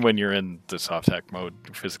to even unhack. when you're in the soft hack mode,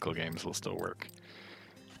 physical games will still work.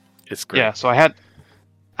 It's great. Yeah, so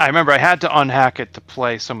I remember I had to unhack it to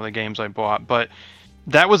play some of the games I bought, but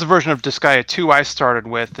that was a version of Disgaea 2 I started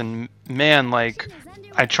with, and man, like,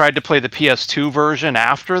 I tried to play the PS2 version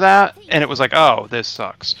after that, and it was like, oh, this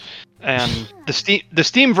sucks. And the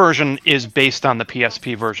Steam version is based on the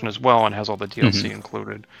PSP version as well, and has all the DLC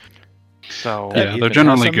included. So That Yeah, they're even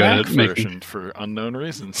generally has a good Mac at making- version for unknown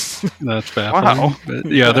reasons. That's baffling. Wow. But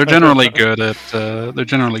yeah, they're generally good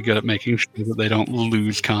at making sure that they don't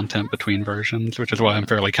lose content between versions, which is why I'm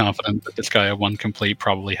fairly confident that Disgaea 1 Complete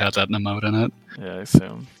probably has Etna mode in it. Yeah, I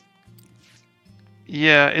assume.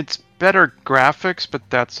 yeah, it's better graphics, but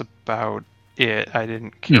that's about it. I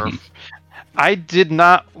didn't care. Mhm. I did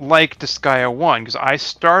not like Disgaea 1 because I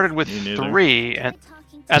started with Me neither. 3, and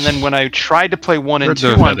then when I tried to play 1 and Where'd 2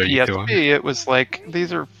 those on other you two PSP, it was like,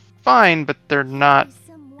 these are fine, but they're not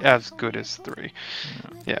as good as 3.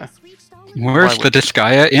 Yeah. Where's Why the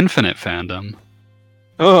Disgaea Infinite fandom?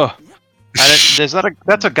 Ugh.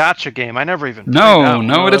 That's a gotcha game. I never even played No, that one.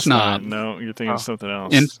 no, it that's is not. No, you're thinking Oh. of something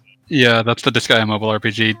else. Yeah, that's the Disgaea mobile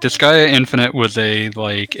RPG. Disgaea Infinite was a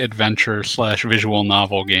like adventure / visual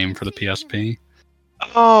novel game for the PSP.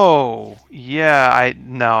 Oh, yeah. I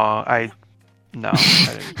didn't. I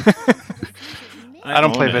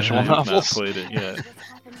don't play own it. visual I have novels. Not played it yet.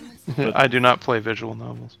 I do not play visual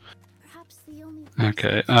novels.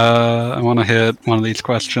 Okay. I want to hit one of these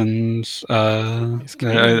questions. Is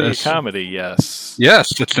Community a comedy? Yes.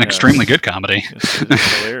 Yes, it's an extremely good comedy.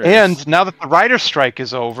 It's hilarious. And now that the writer's strike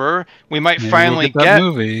is over, we might Maybe finally we'll get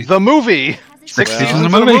movie. the movie. 6 Well, seasons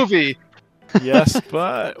of the the movie. movie. Yes,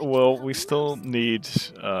 but we still need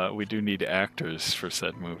we do need actors for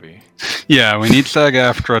said movie. Yeah, we need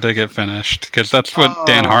SAG-AFTRA to get finished because that's what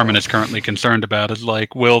Dan Harmon is currently concerned about. Is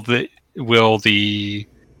like, will they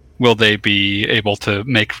be able to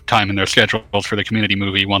make time in their schedules for the Community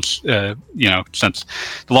movie once since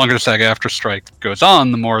the longer the SAG-AFTRA strike goes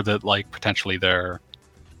on, the more that like potentially their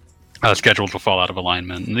schedules will fall out of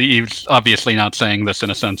alignment. And he's obviously not saying this in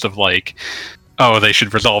a sense of like, oh, they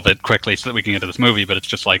should resolve it quickly so that we can get to this movie, but it's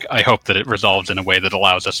just like, I hope that it resolves in a way that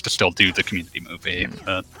allows us to still do the Community movie.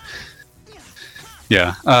 But,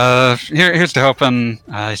 yeah. Here's to hoping.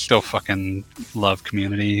 I still fucking love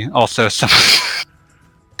Community. Also,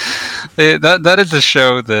 that is a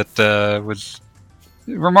show that was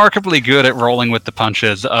remarkably good at rolling with the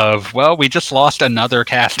punches of, well, we just lost another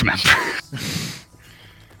cast member.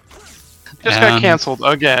 Just got canceled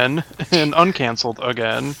again and uncanceled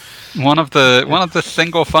again. One of the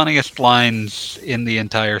single funniest lines in the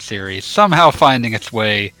entire series, somehow finding its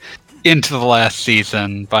way into the last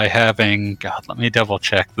season by having, God, let me double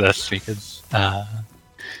check this because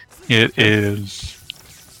it is.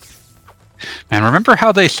 Man, remember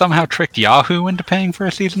how they somehow tricked Yahoo into paying for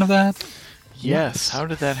a season of that? Yes. How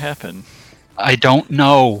did that happen? I don't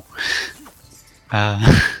know.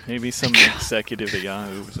 Maybe some executive at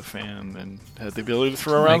Yahoo was a fan and had the ability to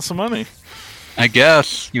throw around some money. I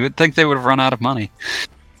guess. You would think they would have run out of money.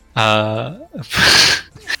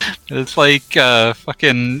 It's like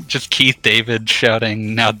fucking just Keith David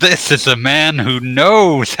shouting, "Now this is a man who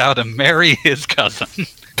knows how to marry his cousin."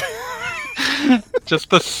 Just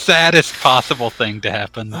the saddest possible thing to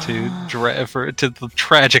happen to the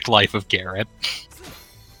tragic life of Garrett.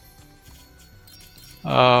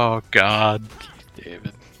 Oh, God.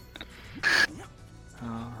 David.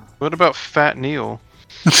 What about Fat Neil?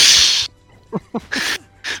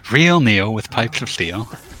 Real Neil with pipes of steel.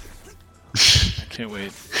 I can't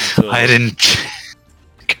wait. I didn't.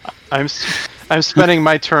 I'm spending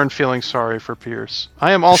my turn feeling sorry for Pierce.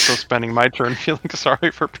 I am also spending my turn feeling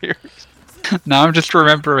sorry for Pierce. Now I'm just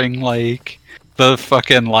remembering, like, the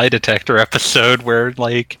fucking lie detector episode where,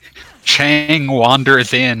 like, Chang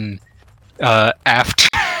wanders in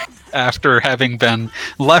after having been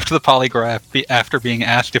left the polygraph after being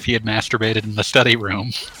asked if he had masturbated in the study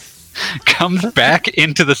room. Comes back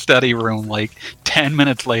into the study room like 10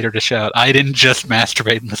 minutes later to shout, "I didn't just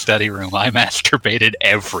masturbate in the study room, I masturbated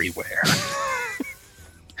everywhere."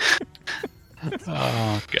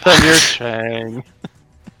 Oh, God. Then you're Chang.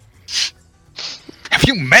 Have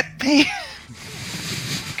you met me?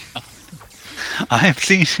 I have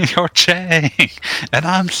seen your Chang, and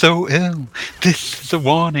I'm so ill. This is a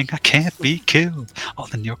warning, I can't be killed. All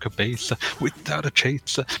in your cabeza, without a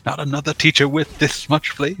chaser. Not another teacher with this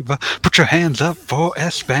much flavor. Put your hands up for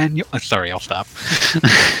Espanol. Sorry, I'll stop.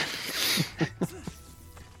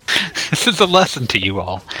 This is a lesson to you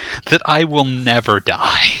all, that I will never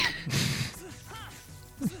die.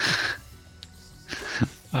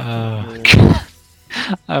 God.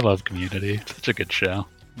 I love Community. It's such a good show.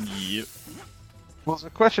 Yep. Well, the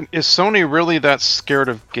question is Sony really that scared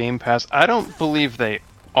of Game Pass? I don't believe they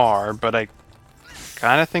are, but I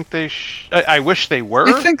kind of think they I wish they were.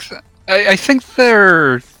 I think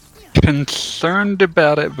they're concerned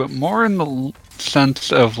about it, but more in the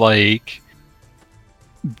sense of like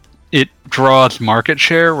it draws market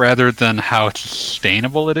share rather than how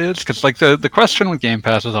sustainable it is. Because like the question with Game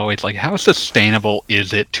Pass is always like, how sustainable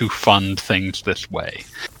is it to fund things this way?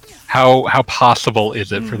 How possible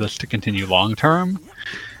is it for this to continue long term?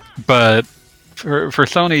 But for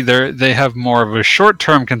Sony, they have more of a short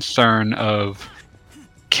term concern of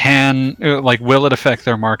will it affect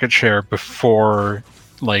their market share before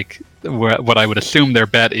like what I would assume their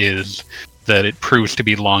bet is that it proves to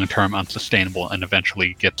be long term unsustainable and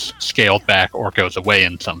eventually gets scaled back or goes away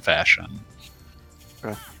in some fashion.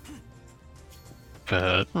 Okay.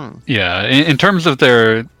 But yeah, in terms of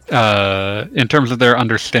their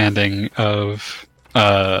understanding of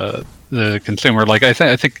the consumer, like I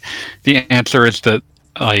think the answer is that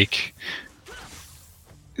like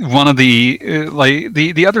one of the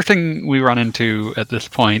the other thing we run into at this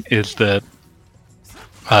point is that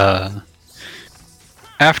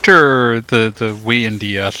after the Wii and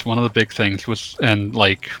DS, one of the big things was, and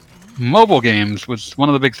like mobile games was one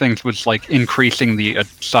of the big things was like increasing the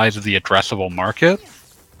size of the addressable market.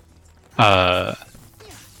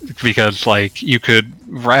 Because like you could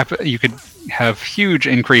have huge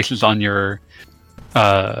increases on your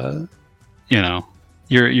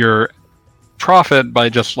your profit by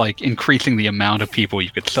just like increasing the amount of people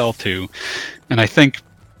you could sell to. And I think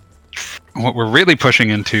what we're really pushing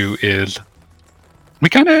into is we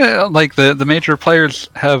kind of like the major players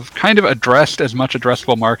have kind of addressed as much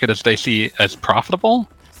addressable market as they see as profitable.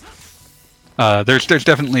 There's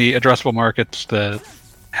definitely addressable markets that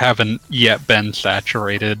haven't yet been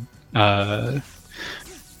saturated.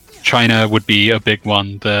 China would be a big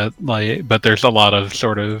one that but there's a lot of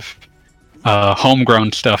sort of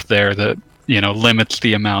homegrown stuff there that limits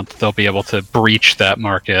the amount they'll be able to breach that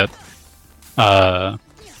market. But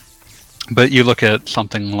you look at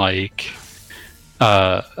something like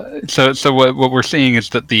so what we're seeing is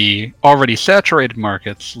that the already saturated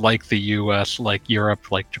markets like the US, like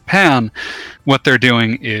Europe, like Japan, what they're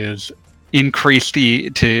doing is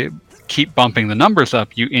to keep bumping the numbers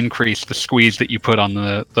up, you increase the squeeze that you put on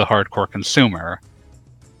the hardcore consumer.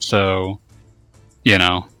 So,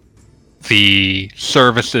 the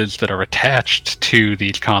services that are attached to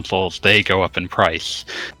these consoles, they go up in price.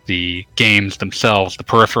 The games themselves, the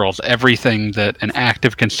peripherals, everything that an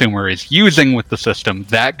active consumer is using with the system,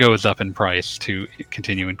 that goes up in price to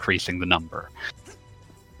continue increasing the number.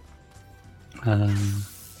 Let's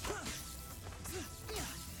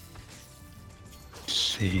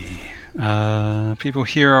see. People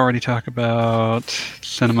here already talk about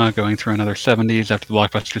cinema going through another 70s. After the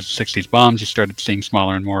blockbusters of 60s bombs, you started seeing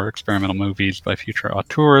smaller and more experimental movies by future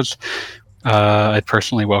auteurs. I'd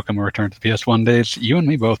personally welcome a return to the PS1 days. You and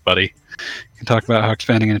me both, buddy. You can talk about how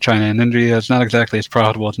expanding into China and India is not exactly as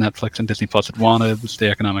profitable as Netflix and Disney Plus had wanted. It's the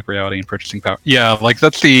economic reality and purchasing power. Yeah, like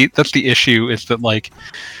that's the issue, is that like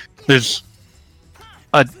there's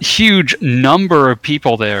a huge number of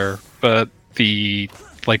people there, but the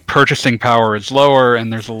like purchasing power is lower,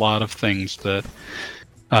 and there's a lot of things that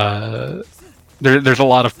there's a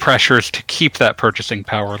lot of pressures to keep that purchasing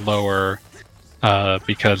power lower,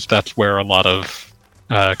 because that's where a lot of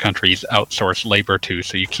countries outsource labor to,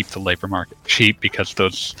 so you keep the labor market cheap because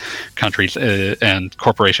those countries and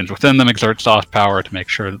corporations within them exert soft power to make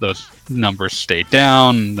sure that those numbers stay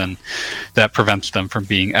down, and then that prevents them from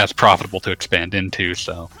being as profitable to expand into.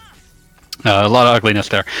 So a lot of ugliness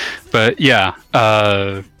there, but yeah,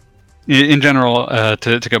 in general,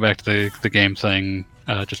 to go back to the game thing,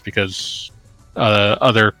 just because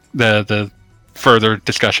the further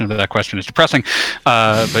discussion of that question is depressing,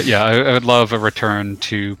 but yeah, I would love a return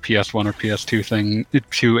to PS1 or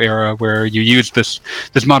PS2 era where you use this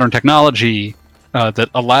modern technology that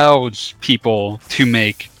allows people to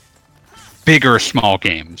make bigger small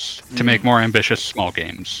games, to make more ambitious small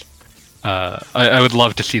games. I would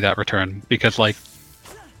love to see that return, because like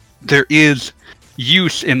there is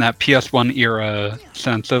use in that PS1 era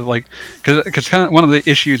sense of like, because kind of one of the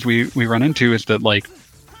issues we run into is that like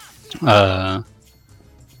the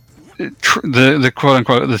quote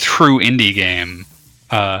unquote the true indie game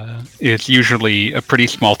is usually a pretty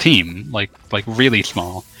small team, like really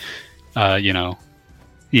small. You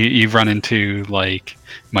run into like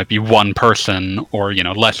might be one person or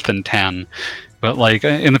less than 10. But like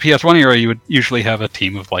in the PS1 era, you would usually have a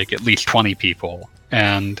team of like at least 20 people,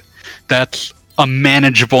 and that's a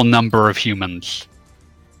manageable number of humans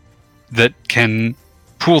that can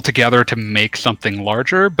pool together to make something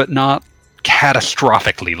larger, but not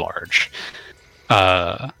catastrophically large.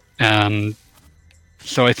 And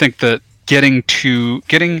so I think that getting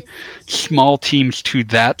small teams to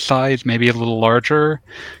that size, maybe a little larger,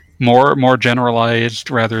 more generalized,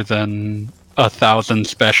 rather than 1,000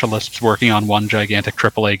 specialists working on one gigantic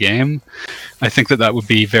AAA game, I think that would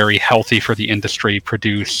be very healthy for the industry,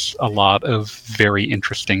 produce a lot of very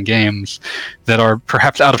interesting games that are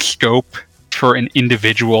perhaps out of scope for an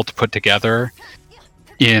individual to put together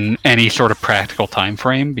in any sort of practical time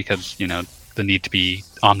frame, because the need to be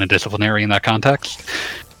omnidisciplinary in that context,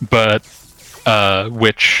 but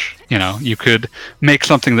which you could make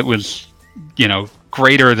something that was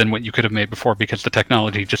greater than what you could have made before, because the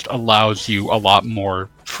technology just allows you a lot more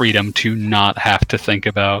freedom to not have to think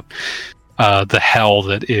about the hell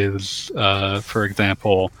that is, for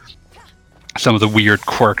example, some of the weird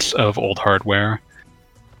quirks of old hardware.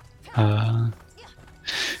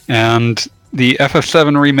 And the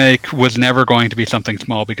FF7 remake was never going to be something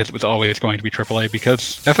small, because it was always going to be AAA, because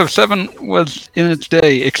FF7 was, in its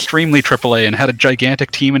day, extremely AAA and had a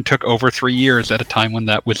gigantic team and took over 3 years at a time when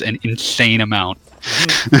that was an insane amount.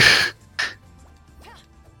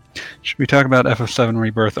 Should we talk about FF7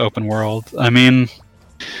 Rebirth open world? I mean,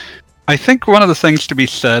 I think one of the things to be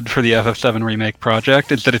said for the FF7 remake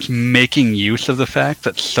project is that it's making use of the fact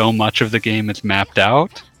that so much of the game is mapped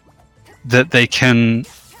out, that they can...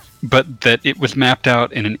 but that it was mapped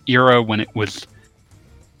out in an era when it was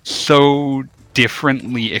so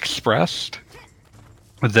differently expressed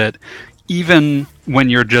that even when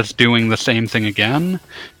you're just doing the same thing again,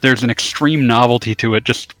 there's an extreme novelty to it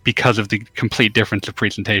just because of the complete difference of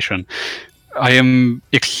presentation. I am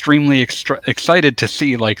extremely excited to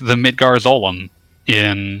see like the Midgar Zolom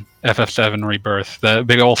in FF7 Rebirth, the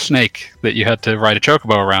big old snake that you had to ride a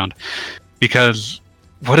chocobo around, because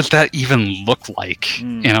what does that even look like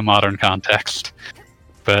in a modern context?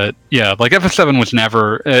 But yeah, like FF7 was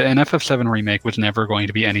never, an FF7 remake was never going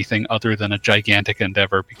to be anything other than a gigantic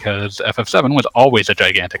endeavor, because FF7 was always a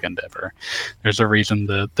gigantic endeavor. There's a reason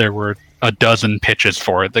that there were a dozen pitches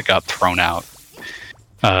for it that got thrown out.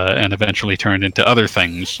 And eventually turned into other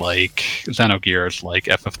things like Xenogears, like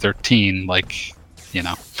FF13, like, you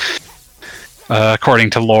know.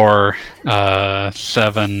 According to lore,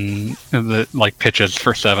 7, the like pitches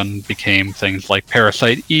for 7 became things like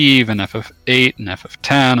Parasite Eve and FF8 and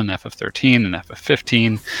FF10 and FF13 and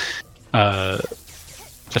FF15.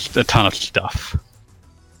 Just a ton of stuff.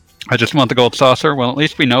 I just want the gold saucer. Well, at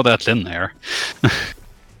least we know that's in there.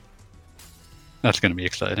 That's going to be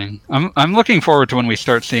exciting. I'm looking forward to when we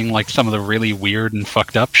start seeing like some of the really weird and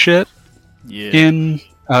fucked up shit in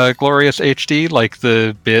Glorious HD, like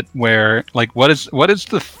the bit where like what is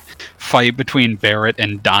the fight between Barrett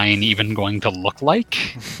and Dyne even going to look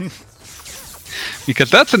like? Because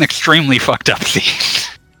that's an extremely fucked up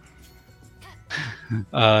scene.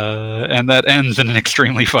 And that ends in an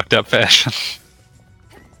extremely fucked up fashion.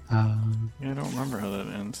 I don't remember how that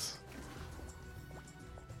ends.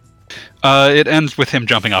 It ends with him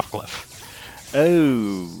jumping off a cliff.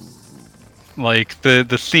 Oh. Like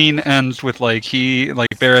the scene ends with like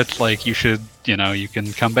Barrett's like, you should, you know, you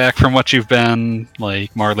can come back from what you've been.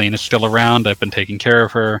 Like Marlene is still around. I've been taking care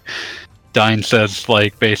of her. Dyne says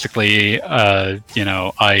like basically, you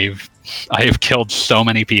know, I have killed so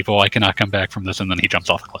many people. I cannot come back from this, and then he jumps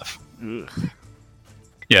off a cliff. Ugh.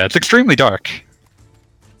 Yeah, it's extremely dark.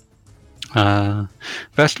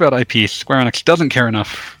 Best about IP, Square Enix doesn't care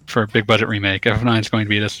enough for a big budget remake. FF9 is going to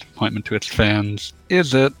be a disappointment to its fans.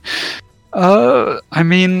 Is it? I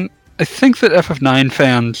mean, I think that FF9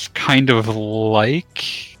 fans kind of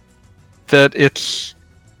like that it's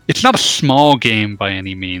not a small game by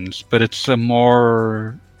any means, but it's a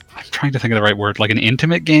more, I'm trying to think of the right word, like an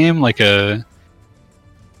intimate game, it's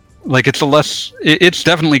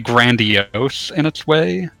definitely grandiose in its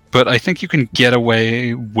way. But I think you can get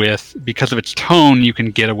away with, because of its tone, you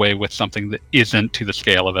can get away with something that isn't to the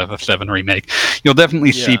scale of FF7 Remake. You'll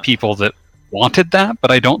definitely see people that wanted that,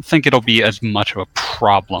 but I don't think it'll be as much of a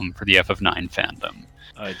problem for the FF9 fandom.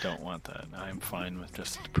 I don't want that. I'm fine with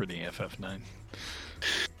just pretty FF9.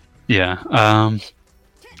 Yeah.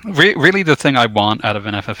 Really the thing I want out of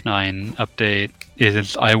an FF9 update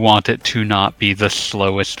is I want it to not be the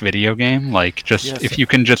slowest video game. Like, just Yes. if you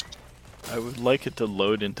can just... I would like it to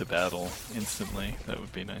load into battle instantly. That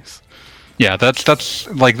would be nice. Yeah, that's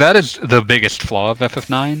like, that is the biggest flaw of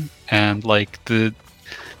FF9, and like the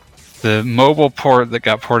mobile port that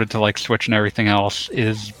got ported to like Switch and everything else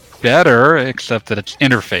is better, except that its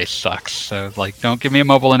interface sucks. So like, don't give me a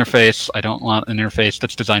mobile interface. I don't want an interface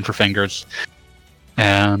that's designed for fingers.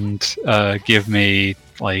 And give me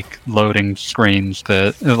like loading screens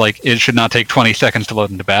that like, it should not take 20 seconds to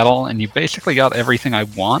load into battle, and you basically got everything I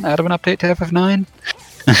want out of an update to FF9.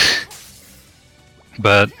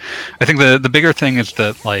 But I think the bigger thing is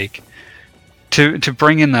that like, to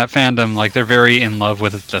bring in that fandom, like, they're very in love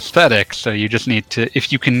with its aesthetic, so you just need to,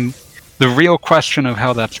 if you can, the real question of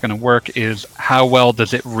how that's going to work is how well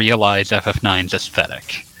does it realize FF9's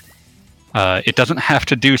aesthetic? It doesn't have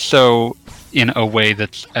to do so in a way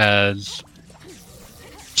that's as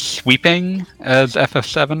sweeping as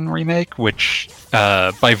FF7 Remake, which,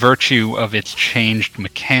 by virtue of its changed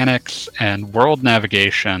mechanics and world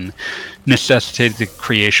navigation, necessitated the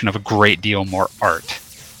creation of a great deal more art.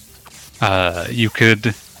 You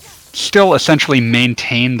could still essentially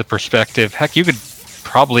maintain the perspective. Heck, you could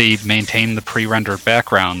probably maintain the pre-rendered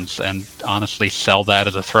backgrounds and honestly sell that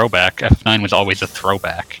as a throwback. F9 was always a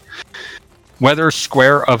throwback. Whether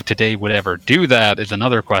Square of today would ever do that is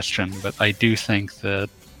another question, but I do think that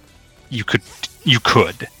you could,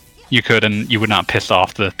 and you would not piss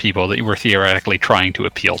off the people that you were theoretically trying to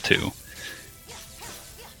appeal to.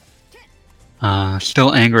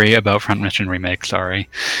 Still angry about Front Mission Remake, sorry.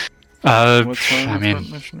 What's wrong I with mean,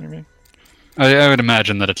 Front Mission Remake? I would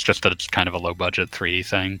imagine that it's just that it's kind of a low-budget 3D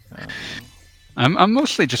thing. I'm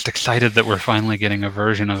mostly just excited that we're finally getting a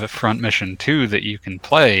version of Front Mission 2 that you can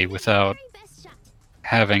play without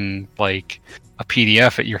having, like, a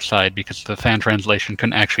PDF at your side, because the fan translation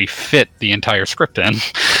couldn't actually fit the entire script in.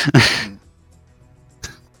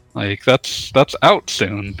 Like that's out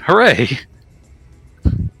soon. Hooray!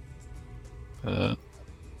 Let's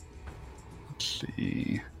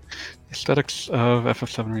see. Aesthetics of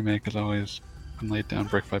FF7 Remake has always been laid down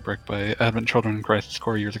brick by brick by Advent Children and Crisis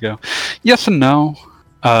Core years ago. Yes and no.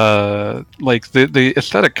 Like the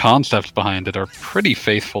aesthetic concepts behind it are pretty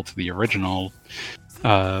faithful to the original,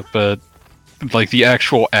 but like the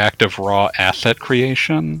actual act of raw asset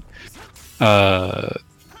creation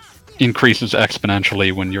increases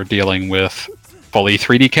exponentially when you're dealing with fully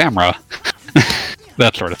 3D camera.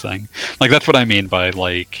 That sort of thing. Like that's what I mean by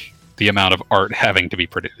like the amount of art having to be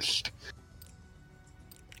produced.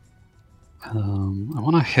 I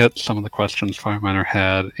want to hit some of the questions Fireminer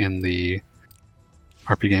had in the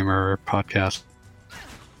RP Gamer podcast.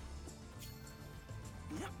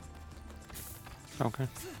 Okay.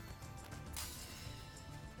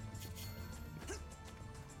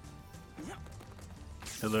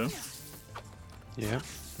 Hello? Yeah.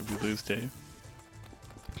 Did we lose Dave?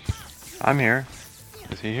 I'm here.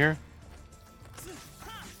 Is he here?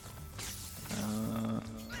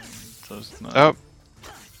 So it's not. Oh.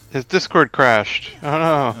 His Discord crashed. Oh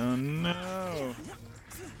no. Oh no!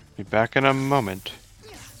 Be back in a moment.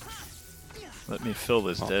 Let me fill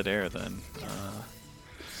this Oh. dead air then.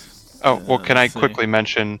 Oh, well, can I let's see. quickly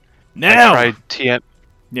mention Now! I tried TM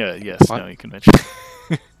Yeah, yes, What? now you can mention.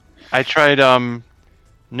 I tried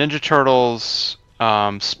Ninja Turtles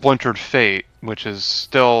Splintered Fate, which is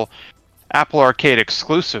still Apple Arcade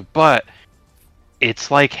exclusive, but it's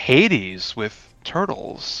like Hades with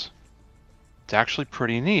turtles. It's actually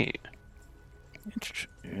pretty neat.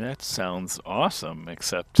 That sounds awesome,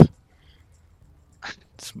 except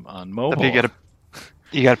it's on mobile. But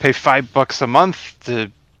you gotta pay $5 a month to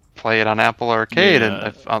play it on Apple Arcade,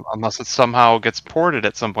 Yeah. and unless it somehow gets ported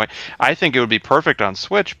at some point. I think it would be perfect on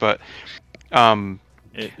Switch, but It'll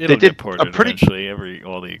did get a ported pretty- eventually.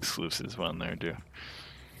 All the exclusives on there do.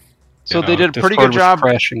 so You they know, did a pretty Discord good was job.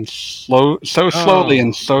 crashing so slowly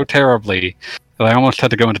and so terribly that I almost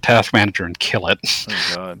had to go into Task Manager and kill it.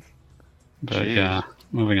 Oh god. But Jeez. yeah,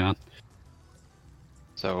 moving on.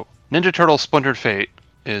 So Ninja Turtles Splintered Fate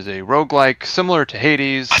is a roguelike similar to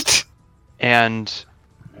Hades, What? and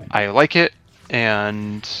I like it.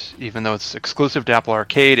 And even though it's exclusive to Apple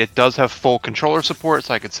Arcade, it does have full controller support,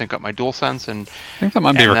 so I could sync up my DualSense. And I think that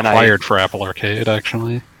might be And then required for Apple Arcade,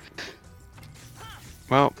 actually.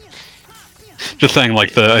 well, Just saying,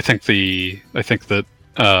 like I think that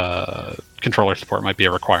controller support might be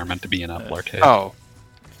a requirement to be in Apple Arcade. oh,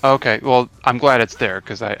 okay. Well, I'm glad it's there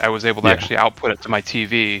because I was able to Yeah. actually output it to my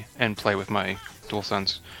TV and play with my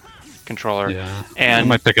DualSense controller. Yeah, And I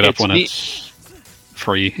might pick it up it's when neat- it's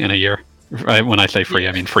free in a year. When I say free,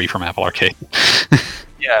 I mean free from Apple Arcade.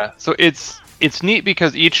 Yeah, so it's neat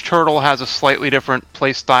because each turtle has a slightly different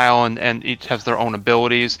play style and each has their own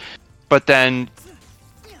abilities. But then,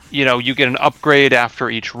 you get an upgrade after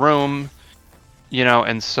each room,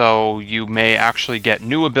 and so you may actually get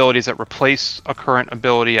new abilities that replace a current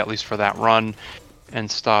ability, at least for that run and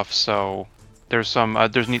stuff. So there's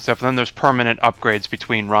there's neat stuff. And then there's permanent upgrades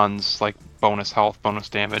between runs, like bonus health, bonus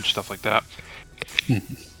damage, stuff like that.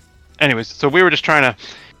 Anyways, so we were just trying to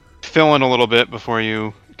fill in a little bit before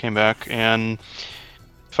you came back, and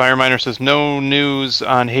Fireminer says no news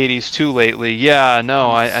on Hades 2 lately. Yeah,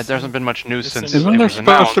 no, there hasn't been much news since Isn't it there was supposed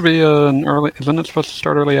announced. to be an early? Isn't it supposed to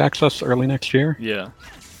start early access early next year? Yeah.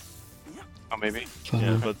 Oh, maybe. So,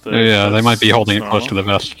 Yeah, but they might be holding it that's close to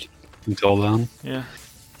normal. the vest until then. Yeah.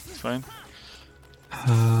 It's fine.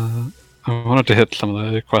 I wanted to hit some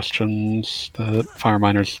of the questions that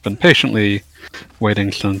Fireminer's been patiently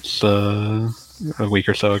waiting since a week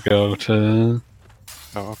or so ago to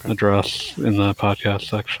Oh, okay. address in the podcast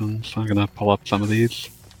section. So I'm going to pull up some of these.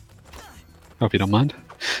 Hope you don't mind.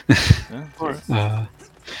 Yeah, course.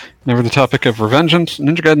 Whenever the topic of Revengeance,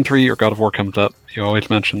 Ninja Gaiden 3, or God of War comes up, you always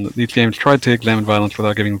mention that these games tried to examine violence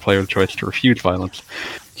without giving the player the choice to refuse violence.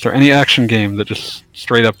 Is there any action game that just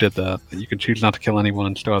straight up did that you could choose not to kill anyone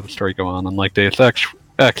and still have the story go on, unlike Deus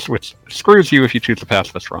Ex, which screws you if you choose the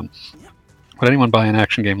pacifist run? Would anyone buy an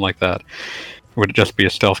action game like that? Or would it just be a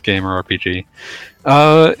stealth game or RPG?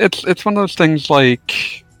 It's one of those things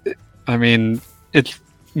like, I mean, it's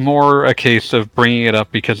more a case of bringing it up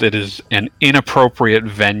because it is an inappropriate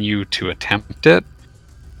venue to attempt it.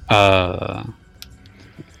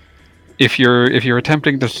 If you're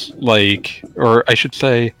attempting to or I should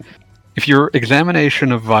say, if your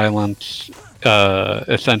examination of violence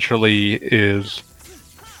essentially is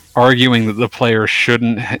arguing that the player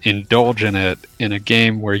shouldn't indulge in it in a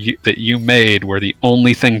game that you made where the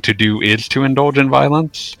only thing to do is to indulge in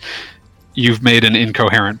violence, you've made an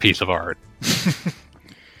incoherent piece of art.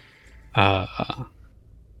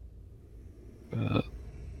 But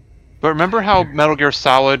remember how Metal Gear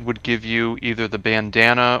Solid would give you either the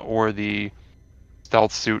bandana or the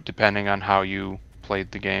stealth suit, depending on how you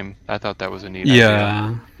played the game? I thought that was a neat idea.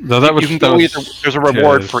 Yeah, though that You can that go was either. There's a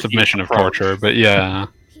reward for submission each of approach. torture, but yeah,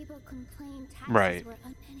 Right.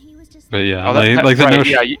 but yeah, Oh, like the right.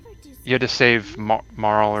 notion. Yeah, you had to save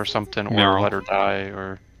Marl or something, or Marl. let her die,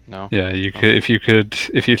 or no. Yeah, you could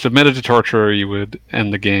if you submitted to torture, you would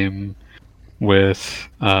end the game with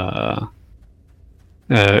on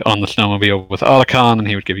the snowmobile with Otacon, and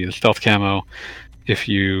he would give you the stealth camo. If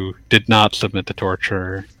you did not submit to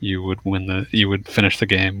torture, you would finish the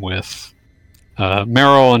game with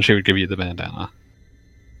Meryl, and she would give you the bandana.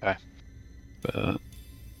 Okay. But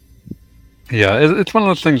yeah, it's one of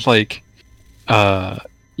those things like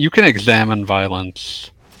you can examine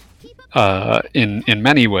violence in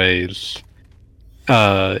many ways.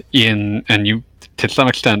 And you, to some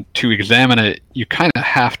extent, to examine it, you kind of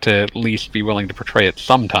have to at least be willing to portray it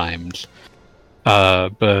sometimes.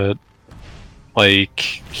 But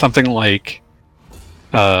like something like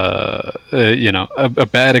a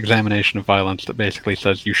bad examination of violence that basically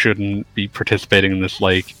says you shouldn't be participating in this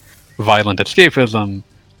like violent escapism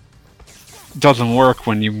doesn't work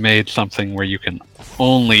when you made something where you can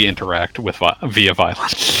only interact with via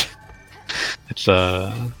violence. It's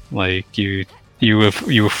like you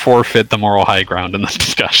forfeit the moral high ground in this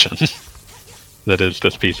discussion. That is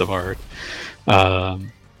this piece of art.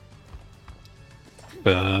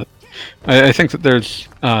 But I think that there's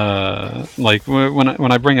like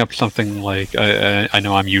when I bring up something like I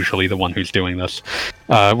know I'm usually the one who's doing this.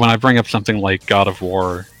 When I bring up something like God of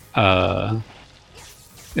War,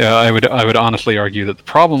 yeah, I would honestly argue that the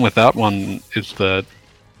problem with that one is that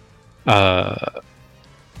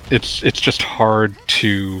it's just hard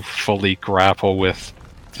to fully grapple with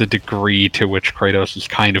the degree to which Kratos is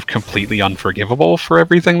kind of completely unforgivable for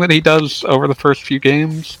everything that he does over the first few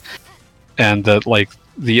games, and that like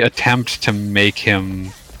the attempt to make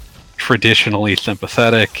him traditionally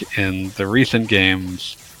sympathetic in the recent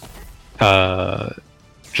games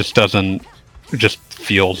just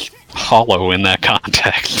feels hollow in that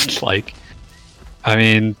context. It's like, I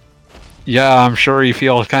mean, yeah, I'm sure he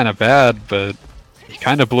feels kind of bad, but he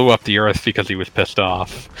kind of blew up the Earth because he was pissed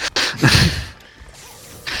off.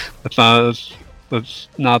 That's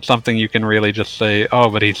not something you can really just say, oh,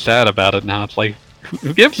 but he's sad about it now. It's like,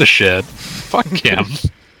 who gives a shit? Fuck him.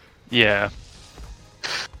 Yeah.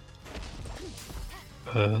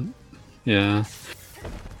 Yeah.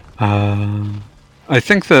 I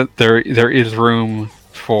think that there is room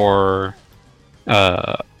for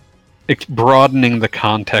broadening the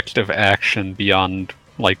context of action beyond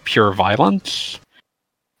like pure violence.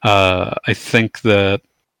 I think that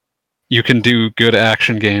you can do good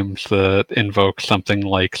action games that invoke something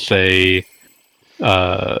like, say,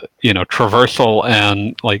 traversal,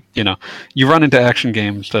 and like, you run into action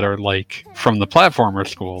games that are like from the platformer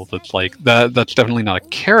school. That's like that's definitely not a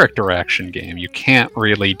character action game. You can't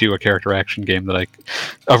really do a character action game a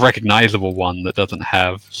recognizable one that doesn't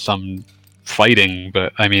have some fighting.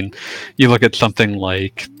 But I mean, you look at something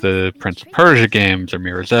like the Prince of Persia games or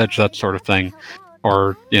Mirror's Edge, that sort of thing,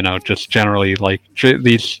 or just generally like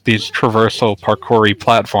these traversal parkoury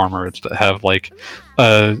platformers that have like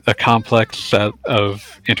a complex set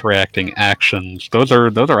of interacting actions. Those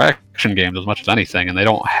are action games as much as anything, and they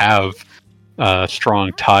don't have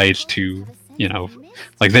strong ties to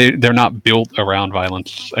like they're not built around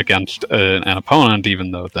violence against an opponent,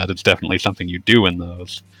 even though that is definitely something you do in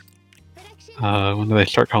those. When do they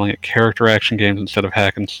start calling it character action games instead of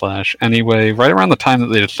hack and slash? Anyway, right around the time that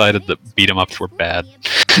they decided that beat 'em ups were bad.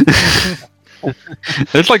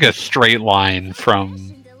 There's like a straight line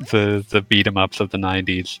from the beat 'em ups of the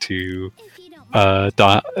 90s to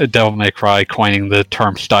Devil May Cry coining the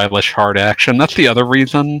term stylish hard action. That's the other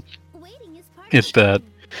reason, is that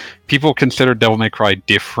people considered Devil May Cry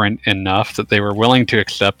different enough that they were willing to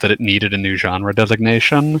accept that it needed a new genre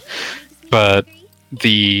designation, but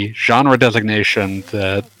the genre designation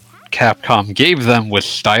that Capcom gave them was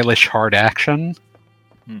stylish hard action,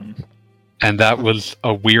 and that was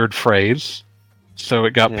a weird phrase, so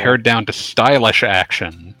it got pared down to stylish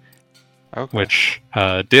action, which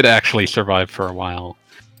did actually survive for a while.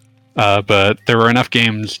 But there were enough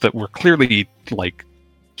games that were clearly like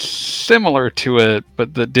similar to it,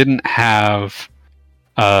 but that didn't have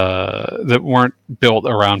that weren't built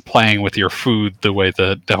around playing with your food the way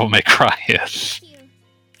that Devil May Cry is.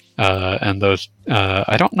 And those,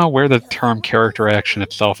 I don't know where the term character action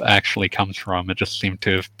itself actually comes from. It just seemed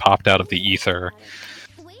to have popped out of the ether.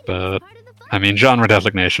 But, I mean, genre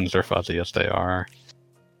designations are fuzzy as they are.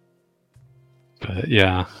 But,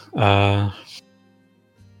 yeah.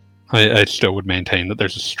 I still would maintain that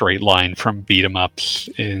there's a straight line from beat 'em ups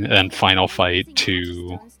and Final Fight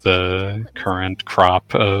to the current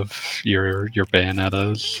crop of your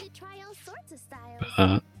Bayonettas.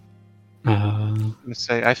 But, I'm gonna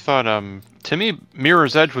say I thought to me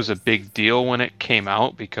Mirror's Edge was a big deal when it came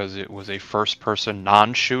out because it was a first-person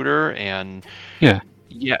non-shooter, and yeah,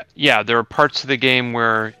 there are parts of the game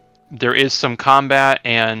where there is some combat,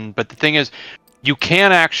 but the thing is, you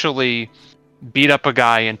can actually beat up a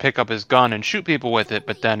guy and pick up his gun and shoot people with it,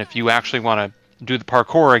 but then if you actually want to do the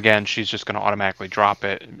parkour again, she's just going to automatically drop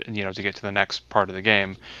it, to get to the next part of the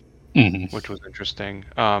game, which was interesting.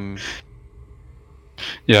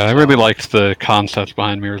 Yeah, I really liked the concept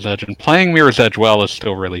behind Mirror's Edge, and playing Mirror's Edge well is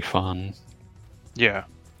still really fun. Yeah.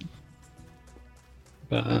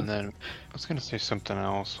 But... And then I was going to say something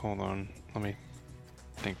else. Hold on. Let me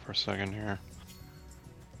think for a second here.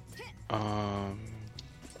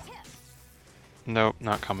 Nope,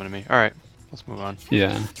 not coming to me. Alright, let's move on.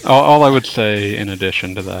 Yeah. All I would say in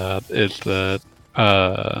addition to that is that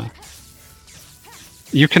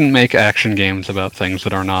you can make action games about things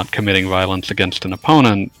that are not committing violence against an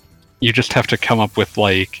opponent. You just have to come up with,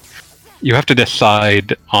 you have to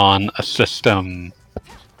decide on a system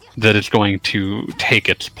that is going to take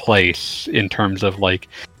its place in terms of,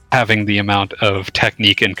 having the amount of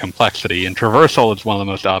technique and complexity. And traversal is one of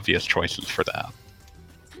the most obvious choices for that.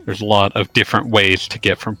 There's a lot of different ways to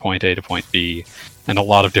get from point A to point B, and a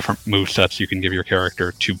lot of different movesets you can give your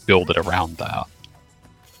character to build it around that.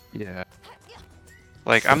 Yeah.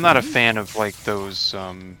 I'm not a fan of, those,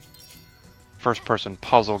 first-person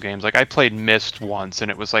puzzle games. I played Myst once,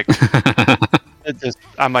 and it was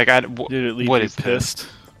I'm like, Did it leave what you is pissed?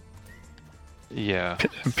 This? Yeah.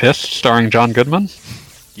 Pissed, starring John Goodman?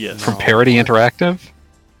 Yes. From Parody Interactive?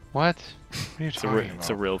 What? What are you talking about? It's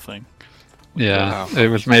a real thing. Yeah, it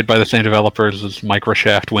was made by the same developers as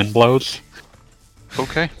Microshaft Windblows.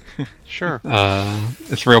 Okay, sure.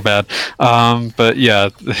 It's real bad. But yeah.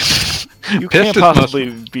 You can't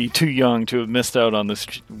possibly be too young to have missed out on this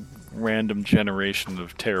random generation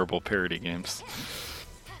of terrible parody games.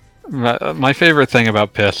 My favorite thing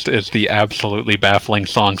about Pissed is the absolutely baffling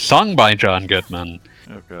song sung by John Goodman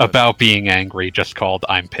about being angry, just called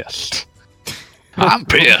I'm Pissed. I'm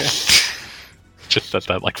pissed! Just said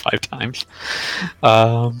that 5 times.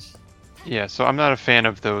 Yeah, so I'm not a fan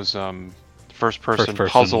of those first-person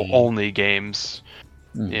puzzle-only games.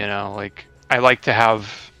 I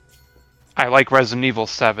like Resident Evil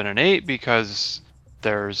 7 and 8 because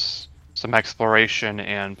there's some exploration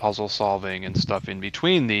and puzzle solving and stuff in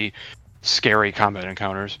between the scary combat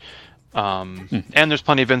encounters. And there's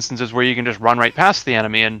plenty of instances where you can just run right past the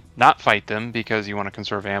enemy and not fight them because you want to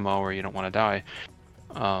conserve ammo or you don't want to die.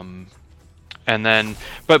 And then,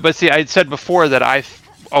 but see, I said before that I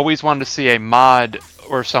always wanted to see a mod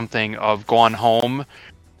or something of Gone Home,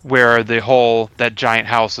 where that giant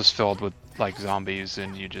house is filled with zombies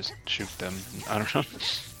and you just shoot them. I don't know.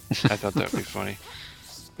 I thought that would be funny.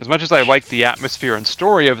 As much as I like the atmosphere and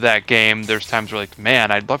story of that game, there's times where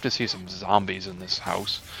man, I'd love to see some zombies in this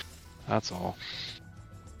house. That's all.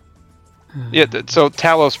 Yeah. So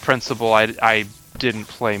Talos Principle, I didn't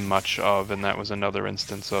play much of, and that was another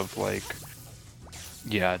instance of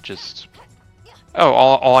just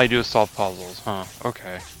all I do is solve puzzles, huh?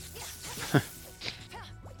 Okay.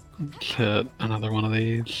 Let's hit another one of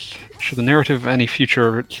these. Should the narrative of any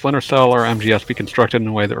future Splinter Cell or MGS be constructed in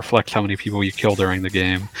a way that reflects how many people you kill during the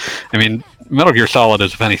game? I mean, Metal Gear Solid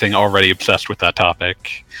is, if anything, already obsessed with that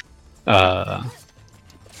topic.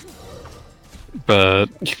 But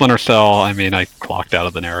Splinter Cell, I clocked out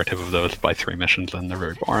of the narrative of those by 3 missions, and they're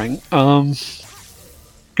very boring.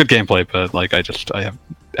 Good gameplay, but I have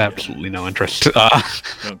absolutely no interest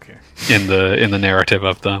in the narrative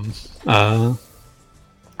of them.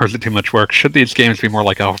 Or is it too much work? Should these games be more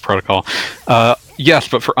like Alpha Protocol? Yes,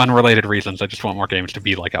 but for unrelated reasons. I just want more games to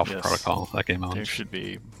be like Alpha Protocol. That game owns. There should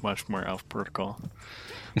be much more Alpha Protocol.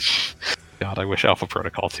 God, I wish Alpha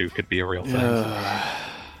Protocol 2 could be a real thing.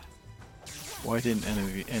 Why didn't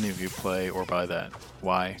any of you play or buy that?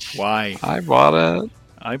 Why? Why? I bought it.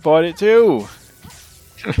 I bought it too.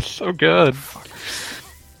 It's so good.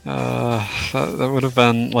 That would have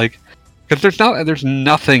been because there's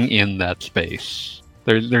nothing in that space.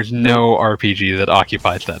 There's no RPG that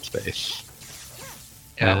occupies that space.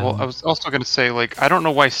 Yeah, well, I was also going to say, I don't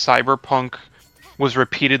know why Cyberpunk was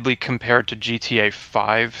repeatedly compared to GTA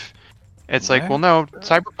 5. It's well, no,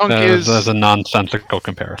 Cyberpunk is... That's a nonsensical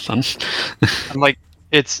comparison. I'm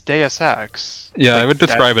it's Deus Ex. Yeah, I would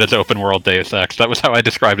describe it as open world Deus Ex. That was how I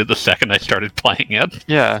described it the second I started playing it.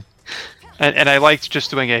 Yeah. And I liked just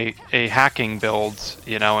doing a hacking build,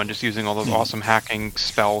 and just using all those awesome hacking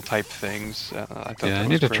spell type things. I thought I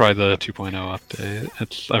need to try the 2.0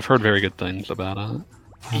 update. I've heard very good things about it.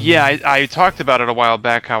 Yeah, I talked about it a while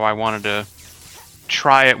back, how I wanted to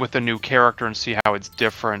try it with a new character and see how it's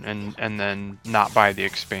different, and then not buy the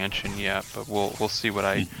expansion yet. But we'll see what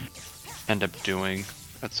I end up doing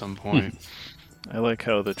at some point. I like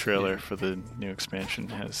how the trailer for the new expansion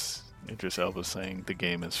has Idris Elba saying the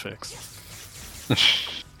game is fixed.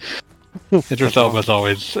 Idris Elba is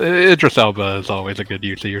always a good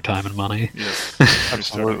use of your time and money. Yes,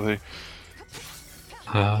 Absolutely.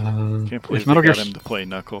 Can't believe Metal they got Gear him to play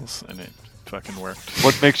Knuckles, and it fucking worked.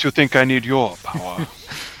 What makes you think I need your power?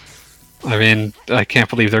 I mean, I can't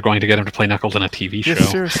believe they're going to get him to play Knuckles in a TV show. Yeah,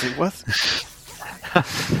 seriously, what?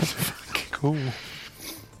 Cool.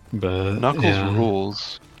 But Knuckles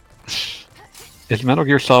rules. Is Metal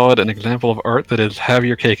Gear Solid an example of art that is have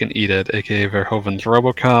your cake and eat it, aka Verhoeven's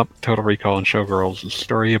RoboCop, Total Recall, and Showgirls? A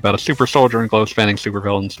story about a super soldier and glow-spanning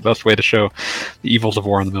supervillains, the best way to show the evils of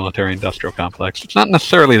war in the military-industrial complex. It's not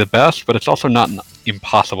necessarily the best, but it's also not an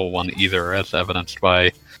impossible one either, as evidenced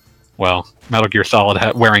by, well, Metal Gear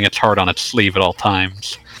Solid wearing its heart on its sleeve at all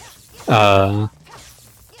times.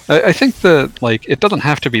 I think that, it doesn't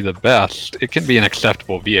have to be the best. It can be an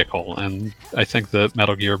acceptable vehicle, and I think that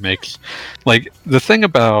Metal Gear makes... the thing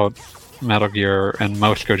about Metal Gear and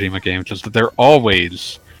most Kojima games is that they're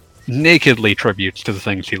always nakedly tributes to the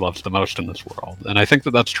things he loves the most in this world. And I think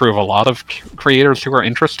that that's true of a lot of creators who are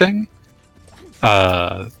interesting.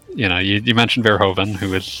 You mentioned Verhoeven,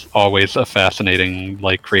 who is always a fascinating,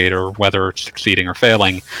 creator, whether succeeding or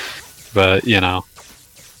failing. But,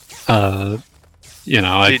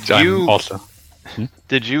 I'm also...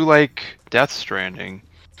 Did you like Death Stranding?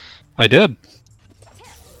 I did.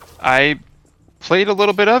 I played a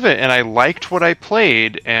little bit of it, and I liked what I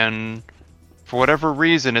played, and for whatever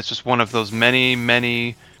reason, it's just one of those many,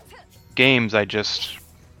 many games I just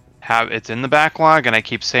have. It's in the backlog, and I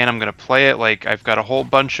keep saying I'm going to play it. I've got a whole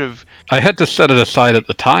bunch of... I had to set it aside at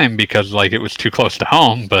the time because, it was too close to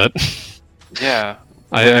home, but... Yeah.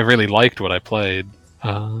 I really liked what I played.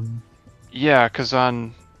 Yeah, because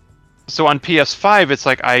on PS5, it's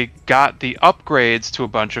I got the upgrades to a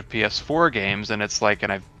bunch of PS4 games, and it's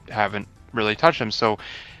and I haven't really touched them. So,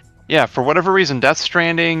 yeah, for whatever reason, Death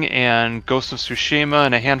Stranding and Ghost of Tsushima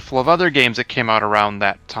and a handful of other games that came out around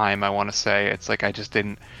that time, I want to say, it's I just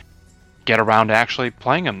didn't get around to actually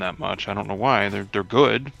playing them that much. I don't know why. They're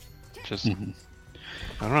good. Just, I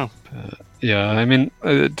don't know. Yeah, I mean,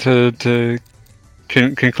 to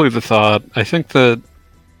conclude the thought, I think that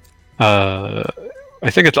I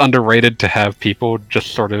think it's underrated to have people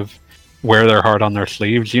just sort of wear their heart on their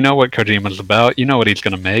sleeves. You know what Kojima's about. You know what he's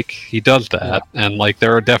going to make. He does that. Yeah. And,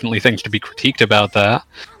 there are definitely things to be critiqued about that.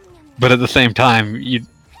 But at the same time, you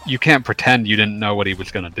can't pretend you didn't know what he was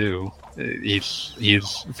going to do.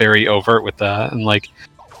 He's very overt with that. And,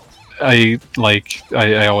 I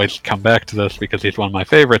always come back to this because he's one of my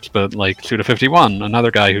favorites, but, Suda51, another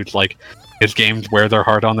guy who's, his games wear their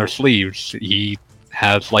heart on their sleeves. He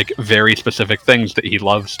has very specific things that he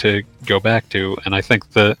loves to go back to, and I think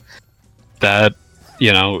that that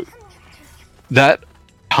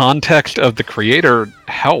context of the creator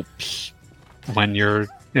helps when you're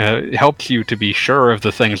helps you to be sure of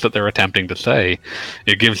the things that they're attempting to say.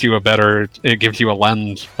 It gives you a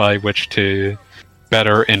lens by which to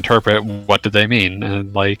better interpret what did they mean.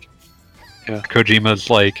 And Kojima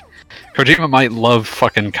might love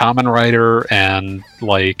fucking Kamen Rider and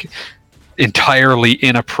entirely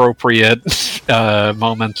inappropriate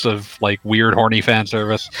moments of weird horny fan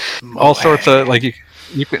service, all sorts of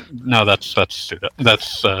you can, no, that's Suda,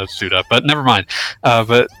 Suda, but never mind.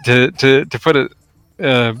 But to put it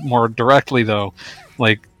more directly though,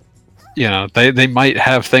 they might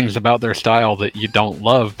have things about their style that you don't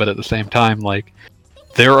love, but at the same time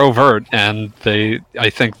they're overt, and I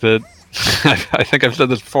think that I think I've said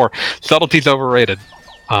this before, subtlety's overrated.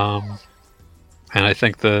 And I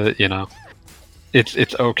think that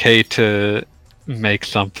it's okay to make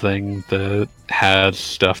something that has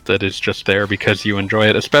stuff that is just there because you enjoy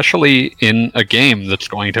it, especially in a game that's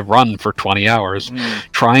going to run for 20 hours.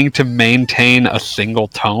 Trying to maintain a single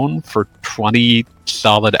tone for 20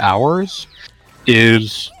 solid hours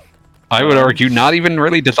is, I would argue, not even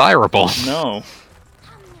really desirable. No.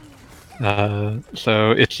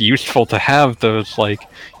 So it's useful to have those,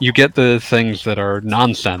 you get the things that are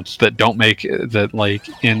nonsense that don't make that,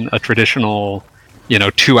 in a traditional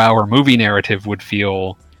 2-hour movie narrative would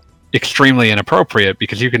feel extremely inappropriate,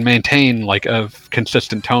 because you can maintain a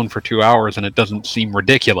consistent tone for 2 hours and it doesn't seem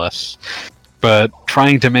ridiculous. but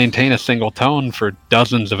trying to maintain a single tone for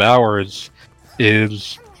dozens of hours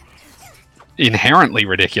is inherently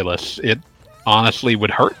ridiculous. It honestly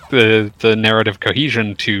would hurt the narrative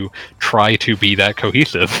cohesion to try to be that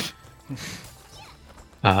cohesive.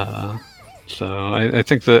 So I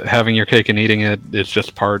think that having your cake and eating it is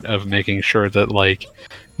just part of making sure that like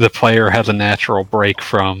the player has a natural break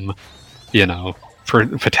from, for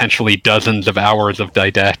potentially dozens of hours of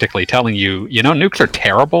didactically telling you, nukes are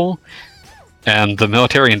terrible, and the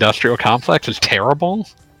military-industrial complex is terrible.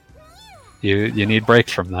 You need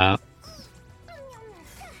breaks from that.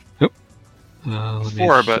 Oop.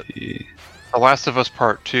 But The Last of Us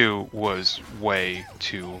Part 2 was way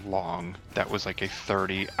too long. That was like a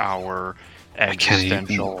 30-hour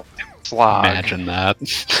existential slog. Imagine that.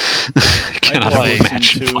 I I cannot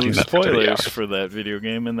imagine playing that for 30 spoilers hours. for that video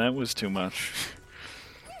game, and that was too much.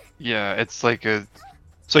 Yeah, it's like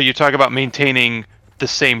so you talk about maintaining the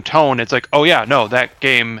same tone. It's like, oh yeah, no, that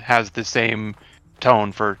game has the same